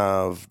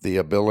have the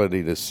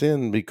ability to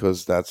sin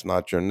because that's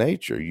not your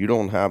nature. You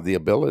don't have the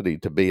ability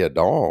to be a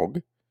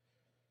dog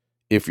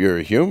if you're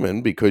a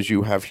human because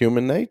you have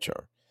human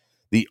nature.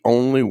 The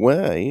only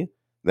way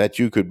that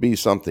you could be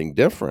something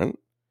different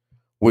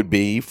would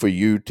be for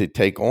you to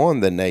take on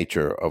the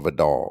nature of a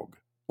dog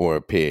or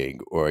a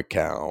pig or a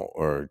cow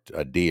or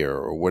a deer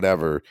or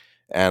whatever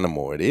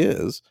animal it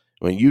is.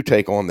 When you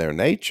take on their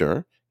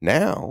nature,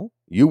 now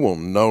you will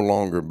no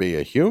longer be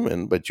a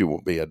human, but you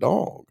will be a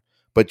dog.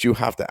 But you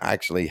have to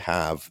actually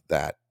have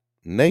that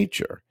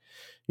nature.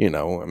 I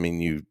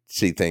mean, you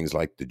see things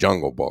like the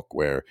Jungle Book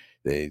where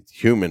the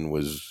human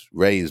was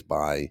raised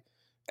by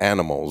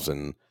animals,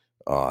 and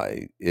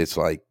it's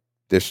like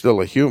they're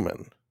still a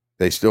human.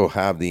 They still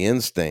have the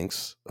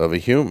instincts of a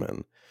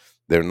human.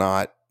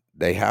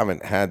 They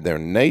haven't had their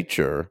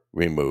nature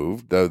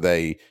removed, though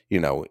they,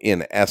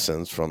 in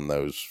essence, from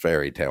those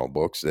fairy tale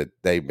books, that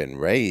they've been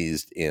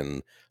raised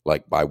in,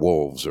 like by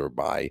wolves or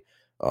by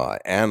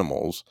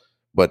animals.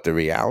 But the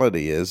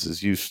reality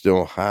is you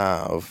still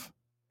have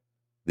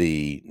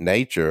the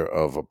nature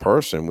of a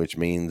person, which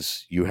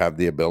means you have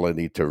the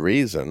ability to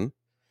reason.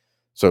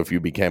 So if you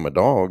became a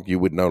dog, you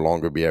would no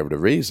longer be able to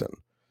reason.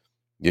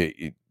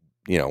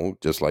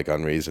 Just like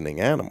unreasoning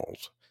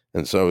animals.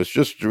 And so it's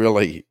just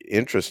really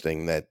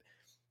interesting that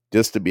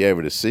just to be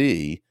able to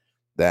see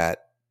that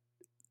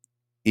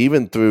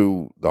even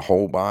through the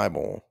whole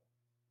Bible,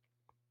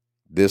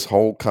 this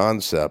whole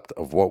concept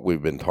of what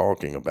we've been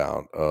talking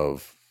about,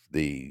 of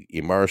the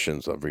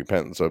immersions of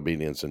repentance,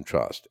 obedience, and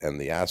trust, and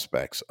the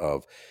aspects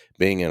of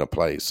being in a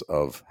place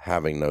of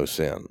having no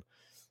sin.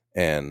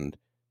 And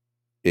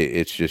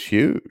it's just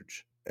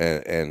huge.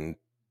 And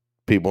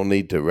people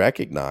need to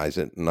recognize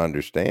it and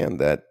understand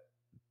that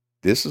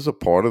this is a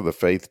part of the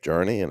faith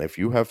journey. And if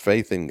you have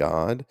faith in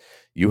God,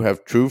 you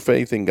have true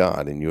faith in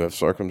God, and you have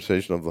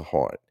circumcision of the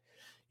heart,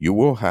 you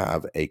will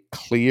have a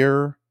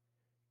clear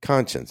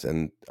conscience.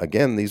 And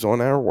again, these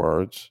aren't our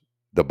words.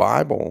 The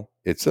Bible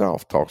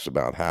itself talks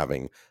about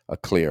having a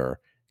clear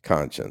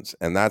conscience.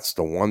 And that's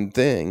the one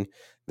thing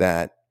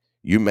that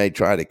you may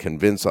try to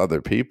convince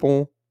other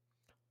people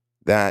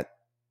that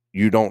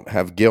you don't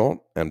have guilt,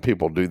 and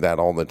people do that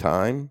all the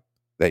time.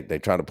 They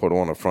try to put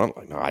on a front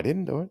like, no, I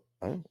didn't do it.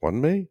 It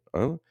wasn't me.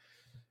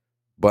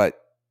 But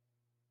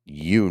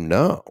you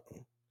know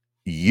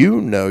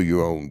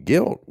your own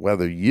guilt,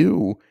 whether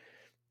you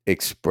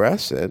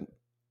express it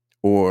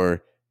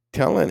or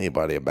tell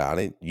anybody about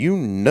it. You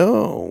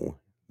know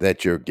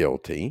that you're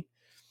guilty.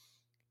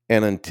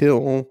 And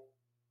until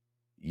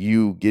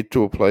you get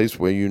to a place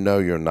where you know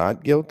you're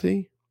not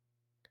guilty,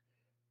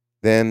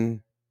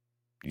 then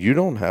you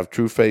don't have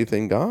true faith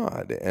in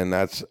God. And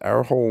that's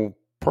our whole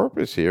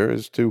purpose here,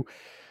 is to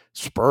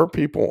spur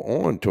people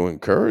on, to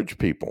encourage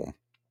people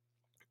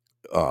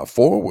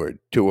forward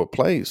to a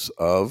place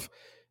of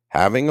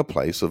having a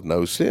place of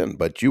no sin.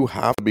 But you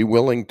have to be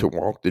willing to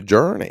walk the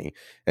journey,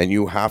 and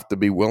you have to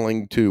be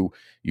willing to,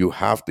 you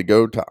have to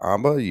go to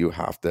Abba, you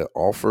have to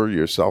offer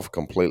yourself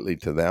completely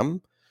to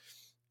them.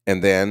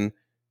 And then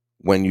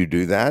when you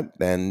do that,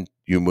 then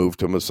you move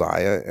to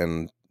Messiah,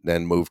 and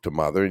then move to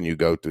Mother, and you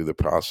go through the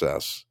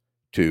process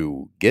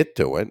to get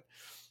to it.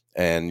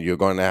 And you're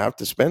going to have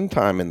to spend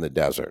time in the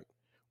desert,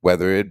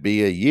 whether it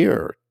be a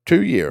year,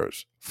 2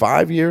 years,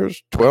 5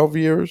 years, 12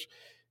 years.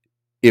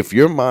 If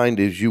your mind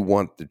is you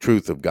want the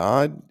truth of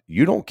God,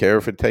 you don't care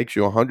if it takes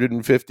you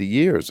 150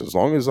 years. As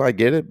long as I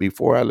get it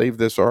before I leave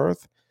this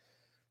earth,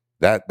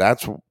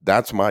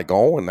 that's my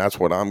goal, and that's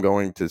what I'm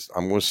going to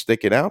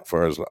stick it out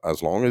for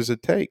as long as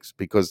it takes,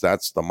 because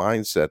that's the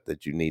mindset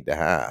that you need to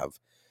have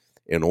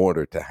in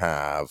order to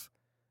have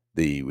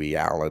the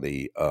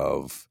reality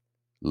of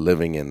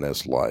living in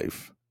this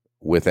life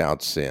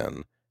without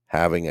sin,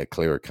 having a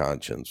clear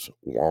conscience,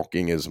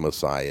 walking as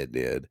Messiah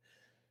did.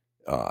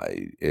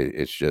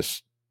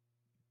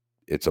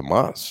 It's a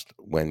must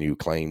when you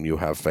claim you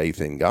have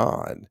faith in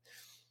God.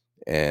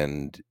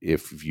 And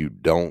if you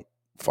don't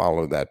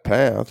follow that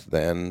path,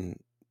 then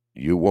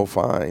you will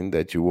find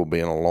that you will be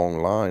in a long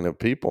line of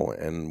people.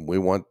 And we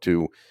want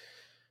to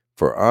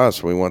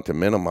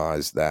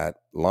minimize that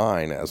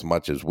line as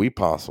much as we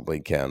possibly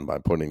can by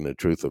putting the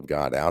truth of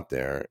God out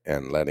there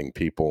and letting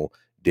people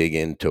dig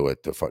into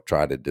it to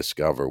try to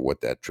discover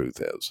what that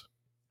truth is.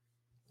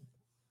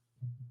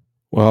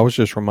 Well, I was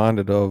just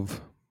reminded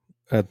of,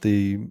 at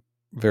the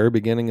very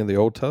beginning of the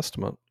Old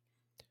Testament,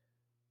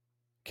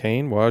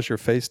 Cain, why is your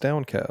face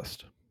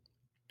downcast?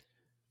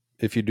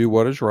 If you do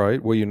what is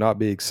right, will you not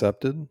be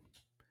accepted?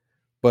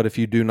 But if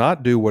you do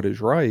not do what is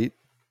right,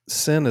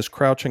 sin is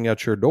crouching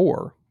at your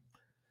door,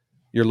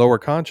 your lower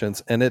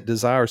conscience, and it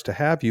desires to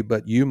have you,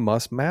 but you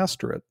must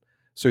master it.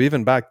 So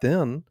even back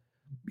then,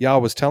 Yah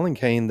was telling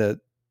Cain that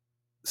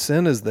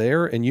sin is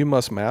there and you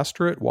must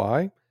master it.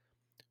 Why?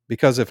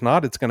 Because if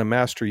not, it's going to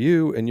master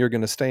you, and you're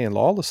going to stay in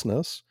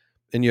lawlessness,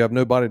 and you have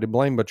nobody to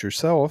blame but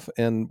yourself.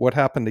 And what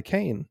happened to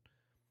Cain?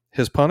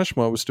 His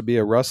punishment was to be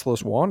a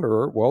restless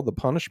wanderer. Well, the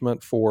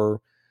punishment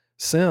for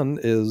sin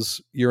is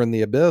you're in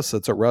the abyss.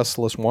 It's a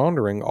restless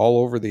wandering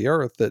all over the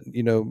earth that,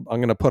 I'm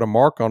going to put a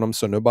mark on them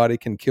so nobody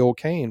can kill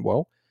Cain.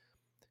 Well,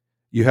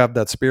 you have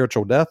that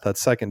spiritual death, that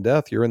second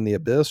death. You're in the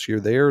abyss. You're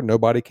there.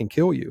 Nobody can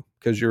kill you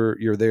because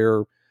you're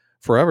there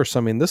forever. So,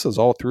 I mean, this is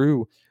all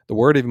through the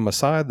word, even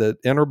Messiah, that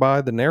enter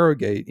by the narrow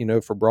gate.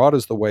 For broad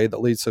is the way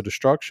that leads to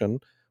destruction,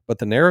 but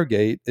the narrow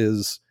gate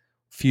is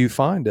few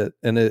find it.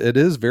 And it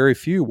is very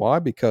few. Why?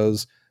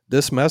 Because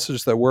this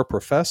message that we're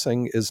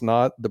professing is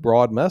not the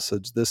broad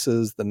message. This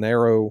is the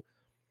narrow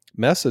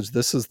message.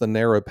 This is the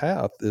narrow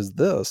path, is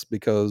this,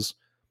 because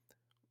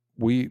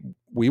we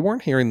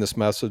weren't hearing this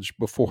message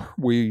before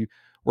we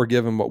were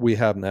given what we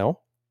have now.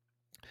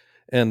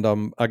 And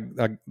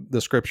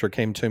the scripture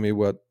came to me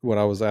what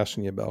I was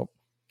asking you about,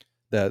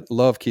 that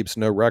love keeps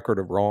no record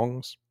of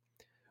wrongs,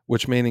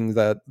 which meaning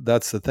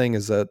that's the thing,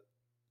 is that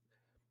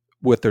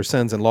with their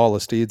sins and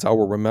lawless deeds, I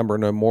will remember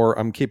no more.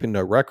 I'm keeping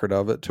no record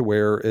of it, to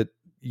where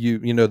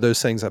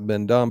those things have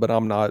been done, but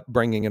I'm not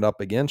bringing it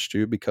up against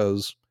you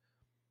because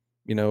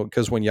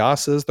when Yah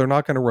says they're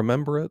not going to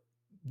remember it,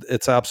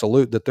 it's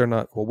absolute that they're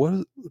not.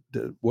 Well,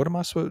 what am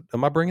I supposed?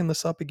 Am I bringing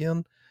this up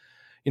again?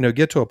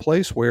 Get to a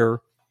place where,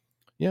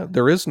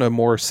 there is no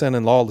more sin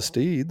and lawless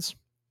deeds,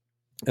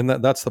 and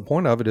that's the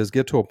point of it, is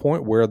get to a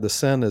point where the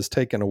sin is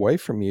taken away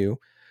from you,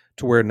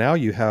 to where now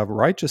you have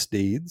righteous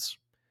deeds.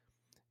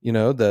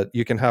 That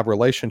you can have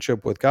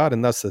relationship with God,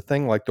 and that's the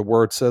thing. Like the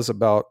word says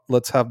about,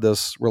 let's have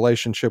this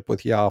relationship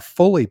with Yah,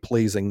 fully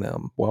pleasing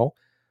them. Well,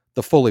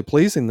 the fully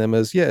pleasing them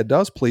is, it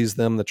does please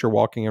them that you're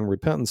walking in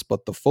repentance,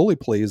 but the fully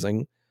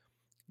pleasing,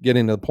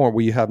 getting to the point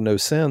where you have no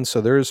sin,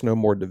 so there is no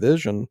more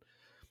division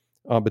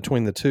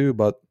between the two.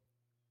 But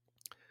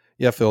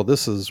yeah, Phil,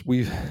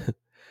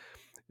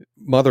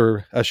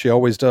 Mother, as she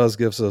always does,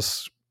 gives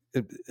us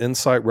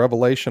insight,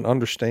 revelation,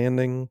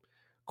 understanding,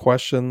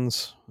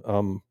 questions.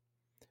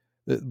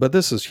 But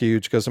this is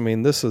huge, because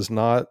this is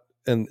not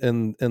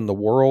in the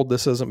world.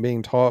 This isn't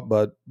being taught,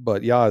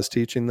 but Yah is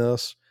teaching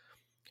this.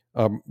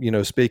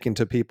 Speaking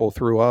to people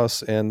through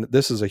us, and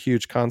this is a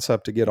huge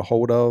concept to get a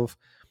hold of.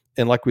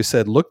 And like we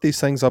said, look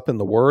these things up in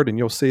the Word, and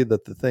you'll see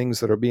that the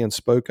things that are being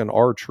spoken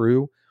are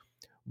true.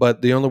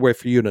 But the only way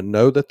for you to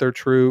know that they're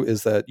true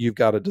is that you've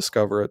got to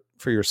discover it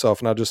for yourself.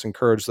 And I just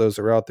encourage those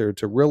that are out there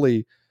to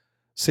really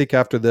seek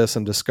after this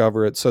and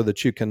discover it, so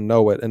that you can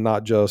know it and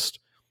not just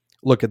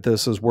look at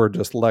this as we're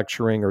just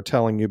lecturing or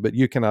telling you, but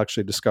you can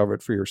actually discover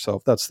it for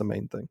yourself. That's the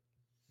main thing.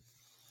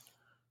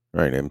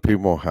 Right. And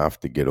people have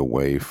to get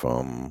away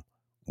from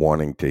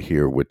wanting to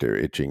hear what their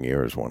itching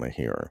ears want to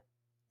hear.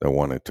 They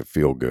want it to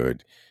feel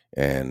good.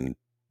 And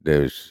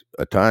there's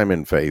a time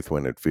in faith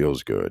when it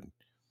feels good,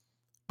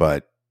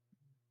 but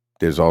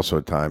there's also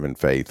a time in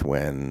faith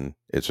when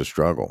it's a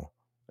struggle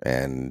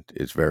and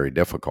it's very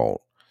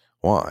difficult.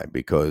 Why?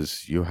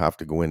 Because you have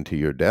to go into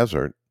your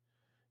desert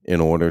in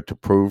order to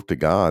prove to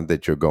God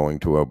that you're going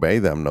to obey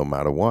them no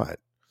matter what.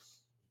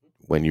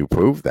 When you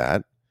prove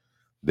that,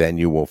 then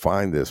you will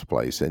find this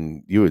place.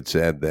 And you had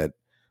said that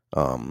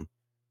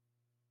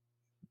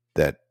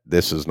that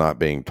this is not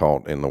being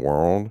taught in the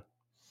world.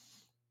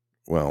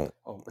 Well,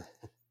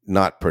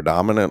 not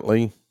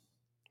predominantly,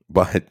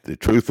 but the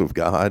truth of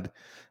God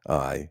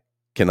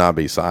cannot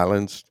be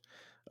silenced.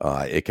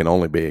 It can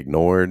only be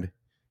ignored.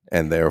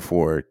 And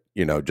therefore,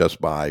 just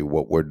by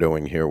what we're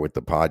doing here with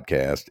the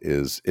podcast,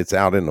 it's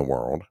out in the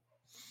world.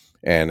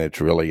 And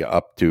it's really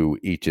up to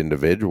each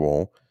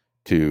individual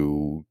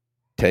to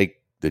take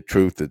the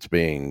truth that's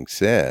being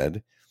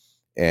said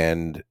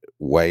and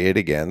weigh it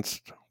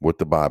against what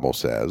the Bible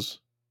says,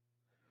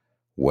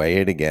 weigh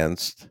it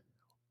against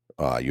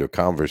your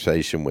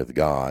conversation with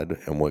God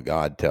and what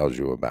God tells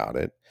you about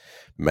it.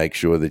 Make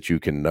sure that you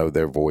can know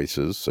their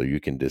voices, so you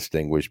can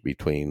distinguish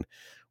between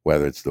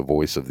whether it's the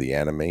voice of the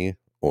enemy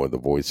or the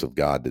voice of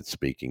God that's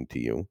speaking to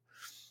you,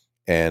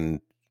 and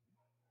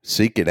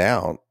seek it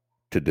out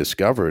to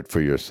discover it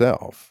for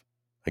yourself.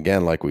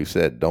 Again, like we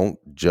said, don't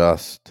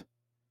just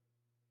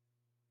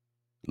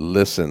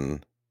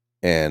listen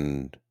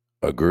and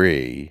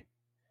agree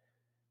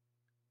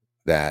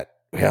that,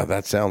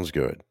 that sounds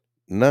good.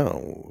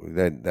 No,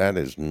 that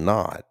is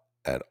not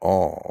at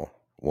all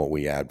what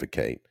we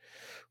advocate.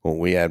 What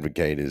we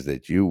advocate is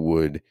that you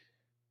would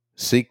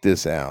seek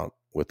this out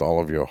with all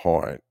of your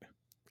heart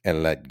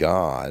and let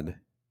God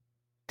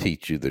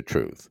teach you the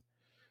truth.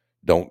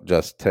 Don't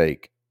just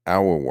take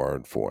our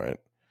word for it,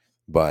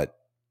 but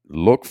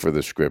look for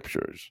the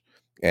scriptures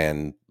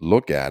and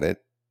look at it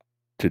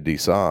to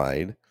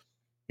decide,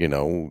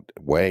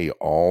 weigh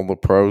all the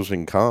pros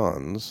and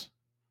cons,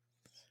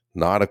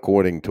 not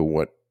according to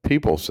what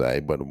people say,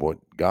 but what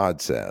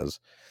God says.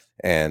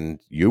 And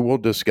you will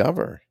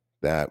discover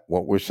that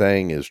what we're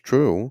saying is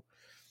true,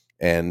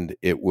 and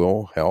it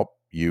will help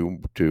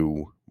you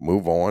to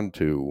move on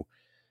to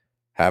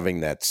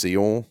having that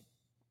seal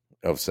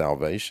of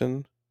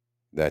salvation,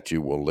 that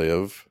you will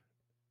live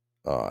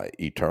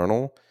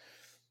eternal.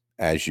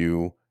 As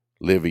you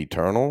live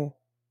eternal,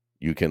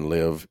 you can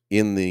live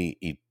in the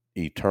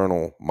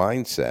eternal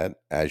mindset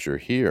as you're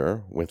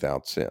here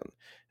without sin.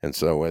 And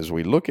so as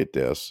we look at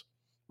this,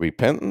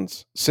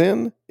 Repentance,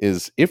 sin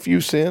is if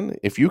you sin,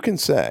 if you can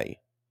say,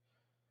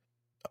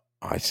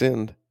 I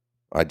sinned,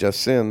 I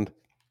just sinned,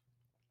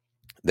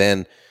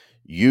 then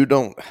you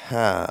don't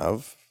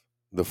have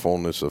the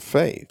fullness of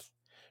faith.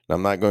 Now,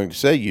 I'm not going to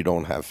say you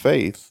don't have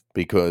faith,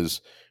 because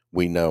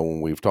we know,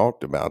 when we've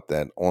talked about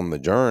that on the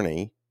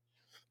journey,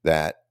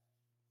 that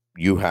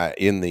you have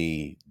in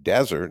the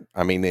desert,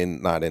 in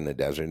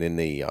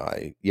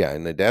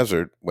the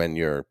desert, when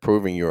you're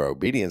proving your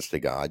obedience to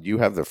God, you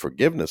have the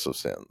forgiveness of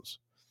sins,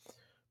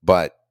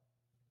 but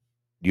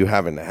you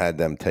haven't had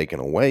them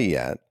taken away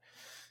yet.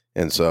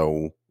 And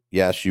so,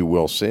 yes, you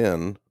will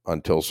sin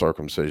until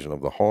circumcision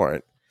of the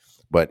heart.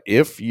 But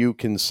if you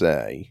can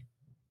say,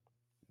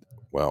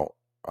 well,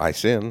 I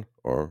sin,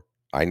 or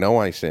I know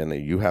I sin,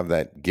 and you have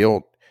that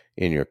guilt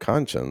in your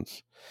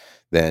conscience,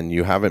 then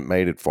you haven't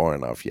made it far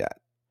enough yet.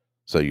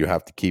 So you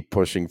have to keep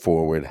pushing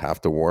forward,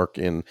 have to work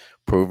in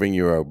proving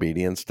your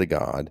obedience to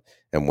God.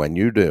 And when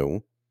you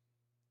do,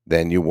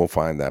 then you will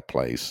find that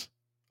place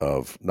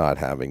of not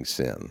having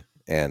sin.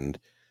 And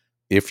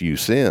if you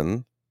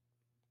sin,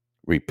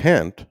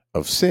 repent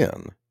of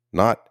sin,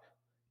 not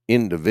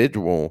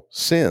individual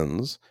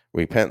sins.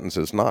 Repentance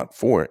is not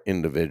for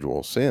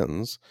individual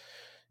sins.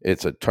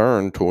 It's a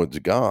turn towards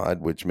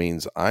God, which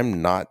means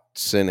I'm not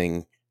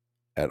sinning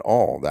at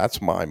all.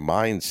 That's my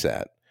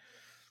mindset.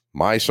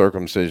 My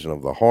circumcision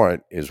of the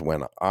heart is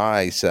when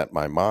I set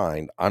my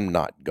mind, I'm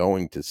not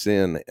going to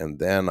sin, and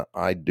then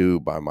I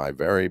do, by my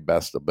very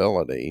best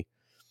ability,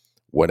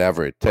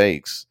 whatever it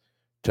takes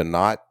to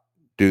not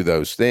do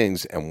those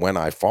things. And when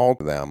I fall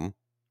to them,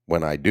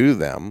 when I do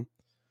them,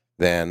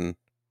 then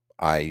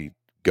I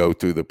go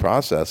through the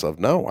process of,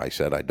 no, I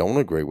said, I don't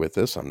agree with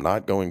this. I'm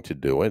not going to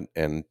do it.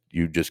 And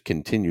you just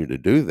continue to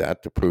do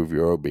that to prove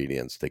your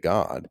obedience to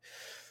God.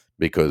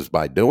 Because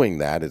by doing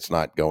that, it's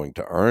not going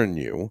to earn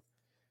you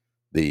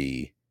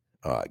the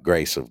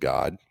grace of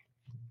God,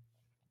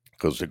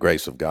 because the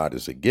grace of God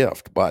is a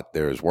gift, but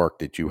there is work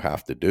that you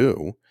have to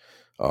do.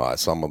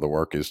 Some of the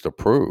work is to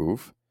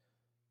prove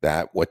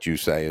that what you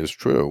say is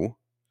true.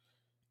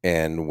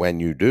 And when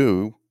you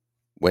do,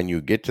 when you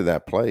get to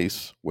that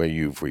place where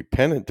you've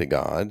repented to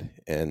God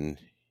and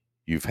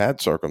you've had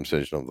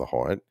circumcision of the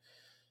heart,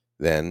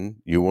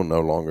 then you will no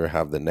longer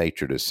have the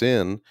nature to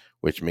sin,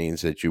 which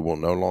means that you will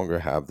no longer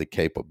have the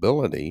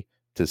capability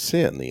to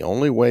sin. The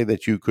only way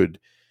that you could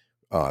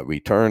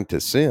return to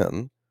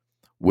sin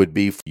would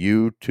be for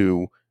you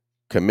to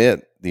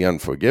commit the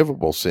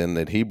unforgivable sin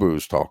that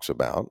Hebrews talks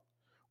about,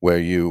 where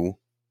you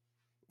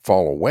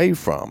fall away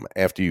from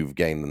after you've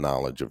gained the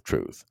knowledge of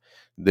truth.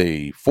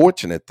 The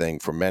fortunate thing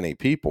for many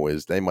people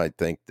is they might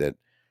think that,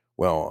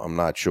 well, I'm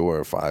not sure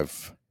if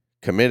I've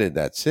committed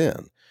that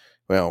sin.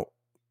 Well,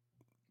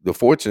 the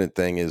fortunate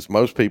thing is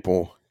most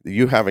people,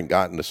 you haven't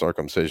gotten the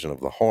circumcision of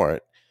the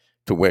heart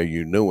to where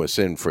you knew a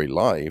sin-free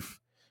life,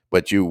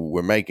 but you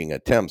were making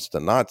attempts to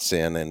not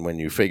sin, and when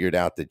you figured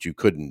out that you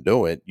couldn't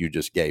do it, you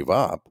just gave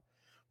up.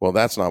 Well,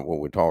 that's not what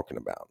we're talking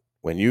about.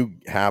 When you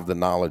have the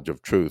knowledge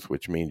of truth,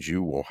 which means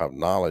you will have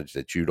knowledge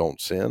that you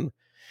don't sin,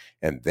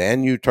 and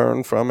then you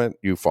turn from it,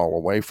 you fall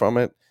away from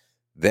it,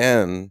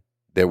 then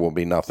there will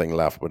be nothing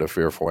left but a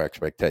fearful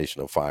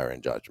expectation of fire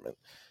and judgment.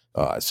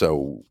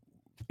 So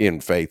in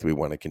faith, we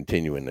want to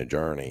continue in the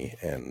journey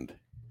and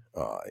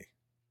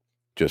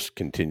just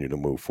continue to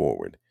move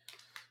forward.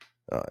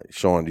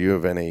 Sean, do you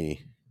have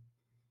any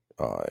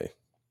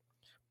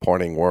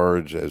parting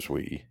words as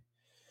we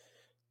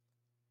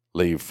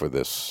leave for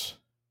this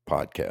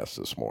podcast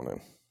this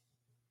morning?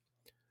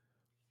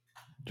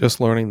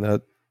 Just learning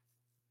that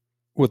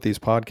with these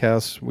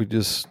podcasts,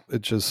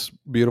 it's just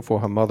beautiful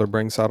how Mother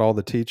brings out all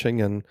the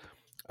teaching. And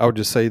I would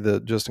just say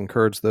that, just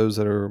encourage those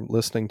that are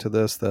listening to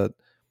this, that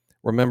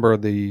remember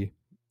the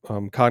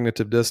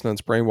cognitive dissonance,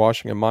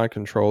 brainwashing, and mind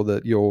control,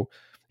 that you'll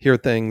hear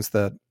things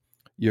that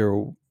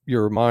your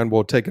mind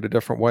will take it a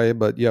different way,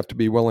 but you have to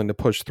be willing to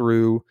push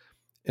through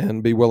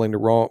and be willing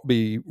to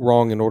be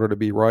wrong in order to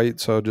be right.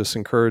 So just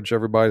encourage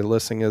everybody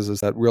listening is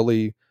that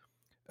really,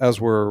 as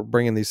we're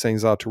bringing these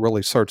things out, to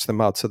really search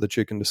them out so that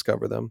you can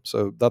discover them.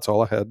 So that's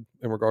all I had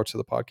in regards to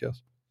the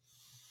podcast.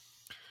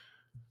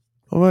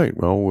 All right.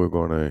 Well, we're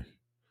going to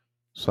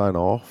sign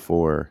off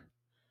for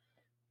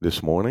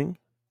this morning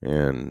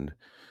and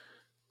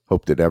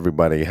hope that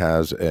everybody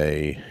has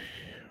a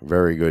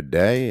very good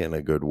day and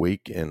a good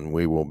week. And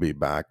we will be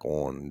back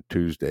on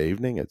Tuesday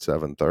evening at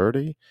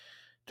 7:30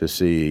 to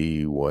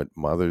see what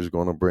Mother's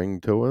going to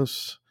bring to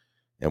us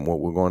and what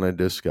we're going to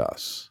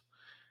discuss.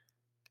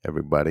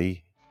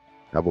 Everybody,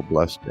 have a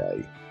blessed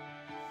day.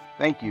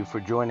 Thank you for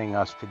joining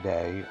us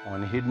today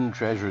on Hidden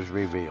Treasures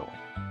Revealed.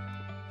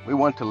 We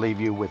want to leave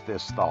you with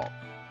this thought.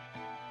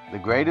 The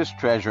greatest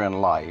treasure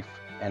in life,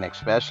 and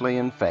especially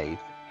in faith,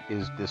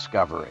 is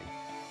discovery.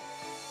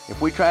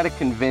 If we try to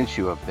convince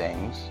you of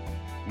things,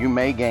 you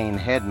may gain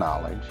head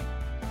knowledge,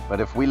 but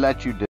if we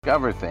let you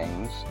discover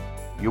things,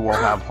 you will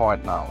have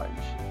heart knowledge,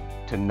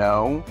 to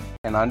know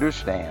and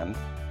understand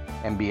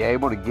and be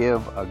able to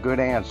give a good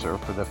answer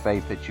for the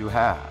faith that you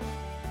have.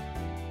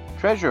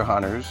 Treasure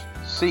hunters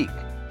seek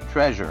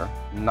treasure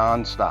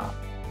nonstop.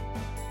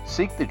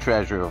 Seek the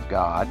treasure of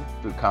God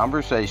through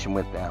conversation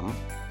with them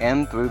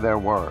and through their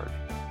word.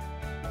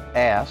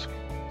 Ask,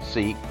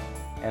 seek,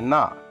 and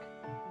knock.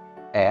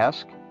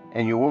 Ask,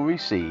 and you will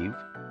receive.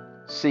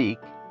 Seek,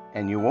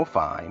 and you will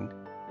find.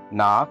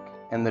 Knock,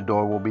 and the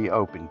door will be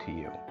open to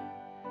you.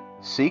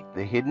 Seek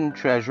the hidden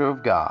treasure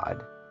of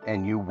God,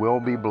 and you will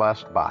be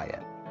blessed by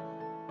it.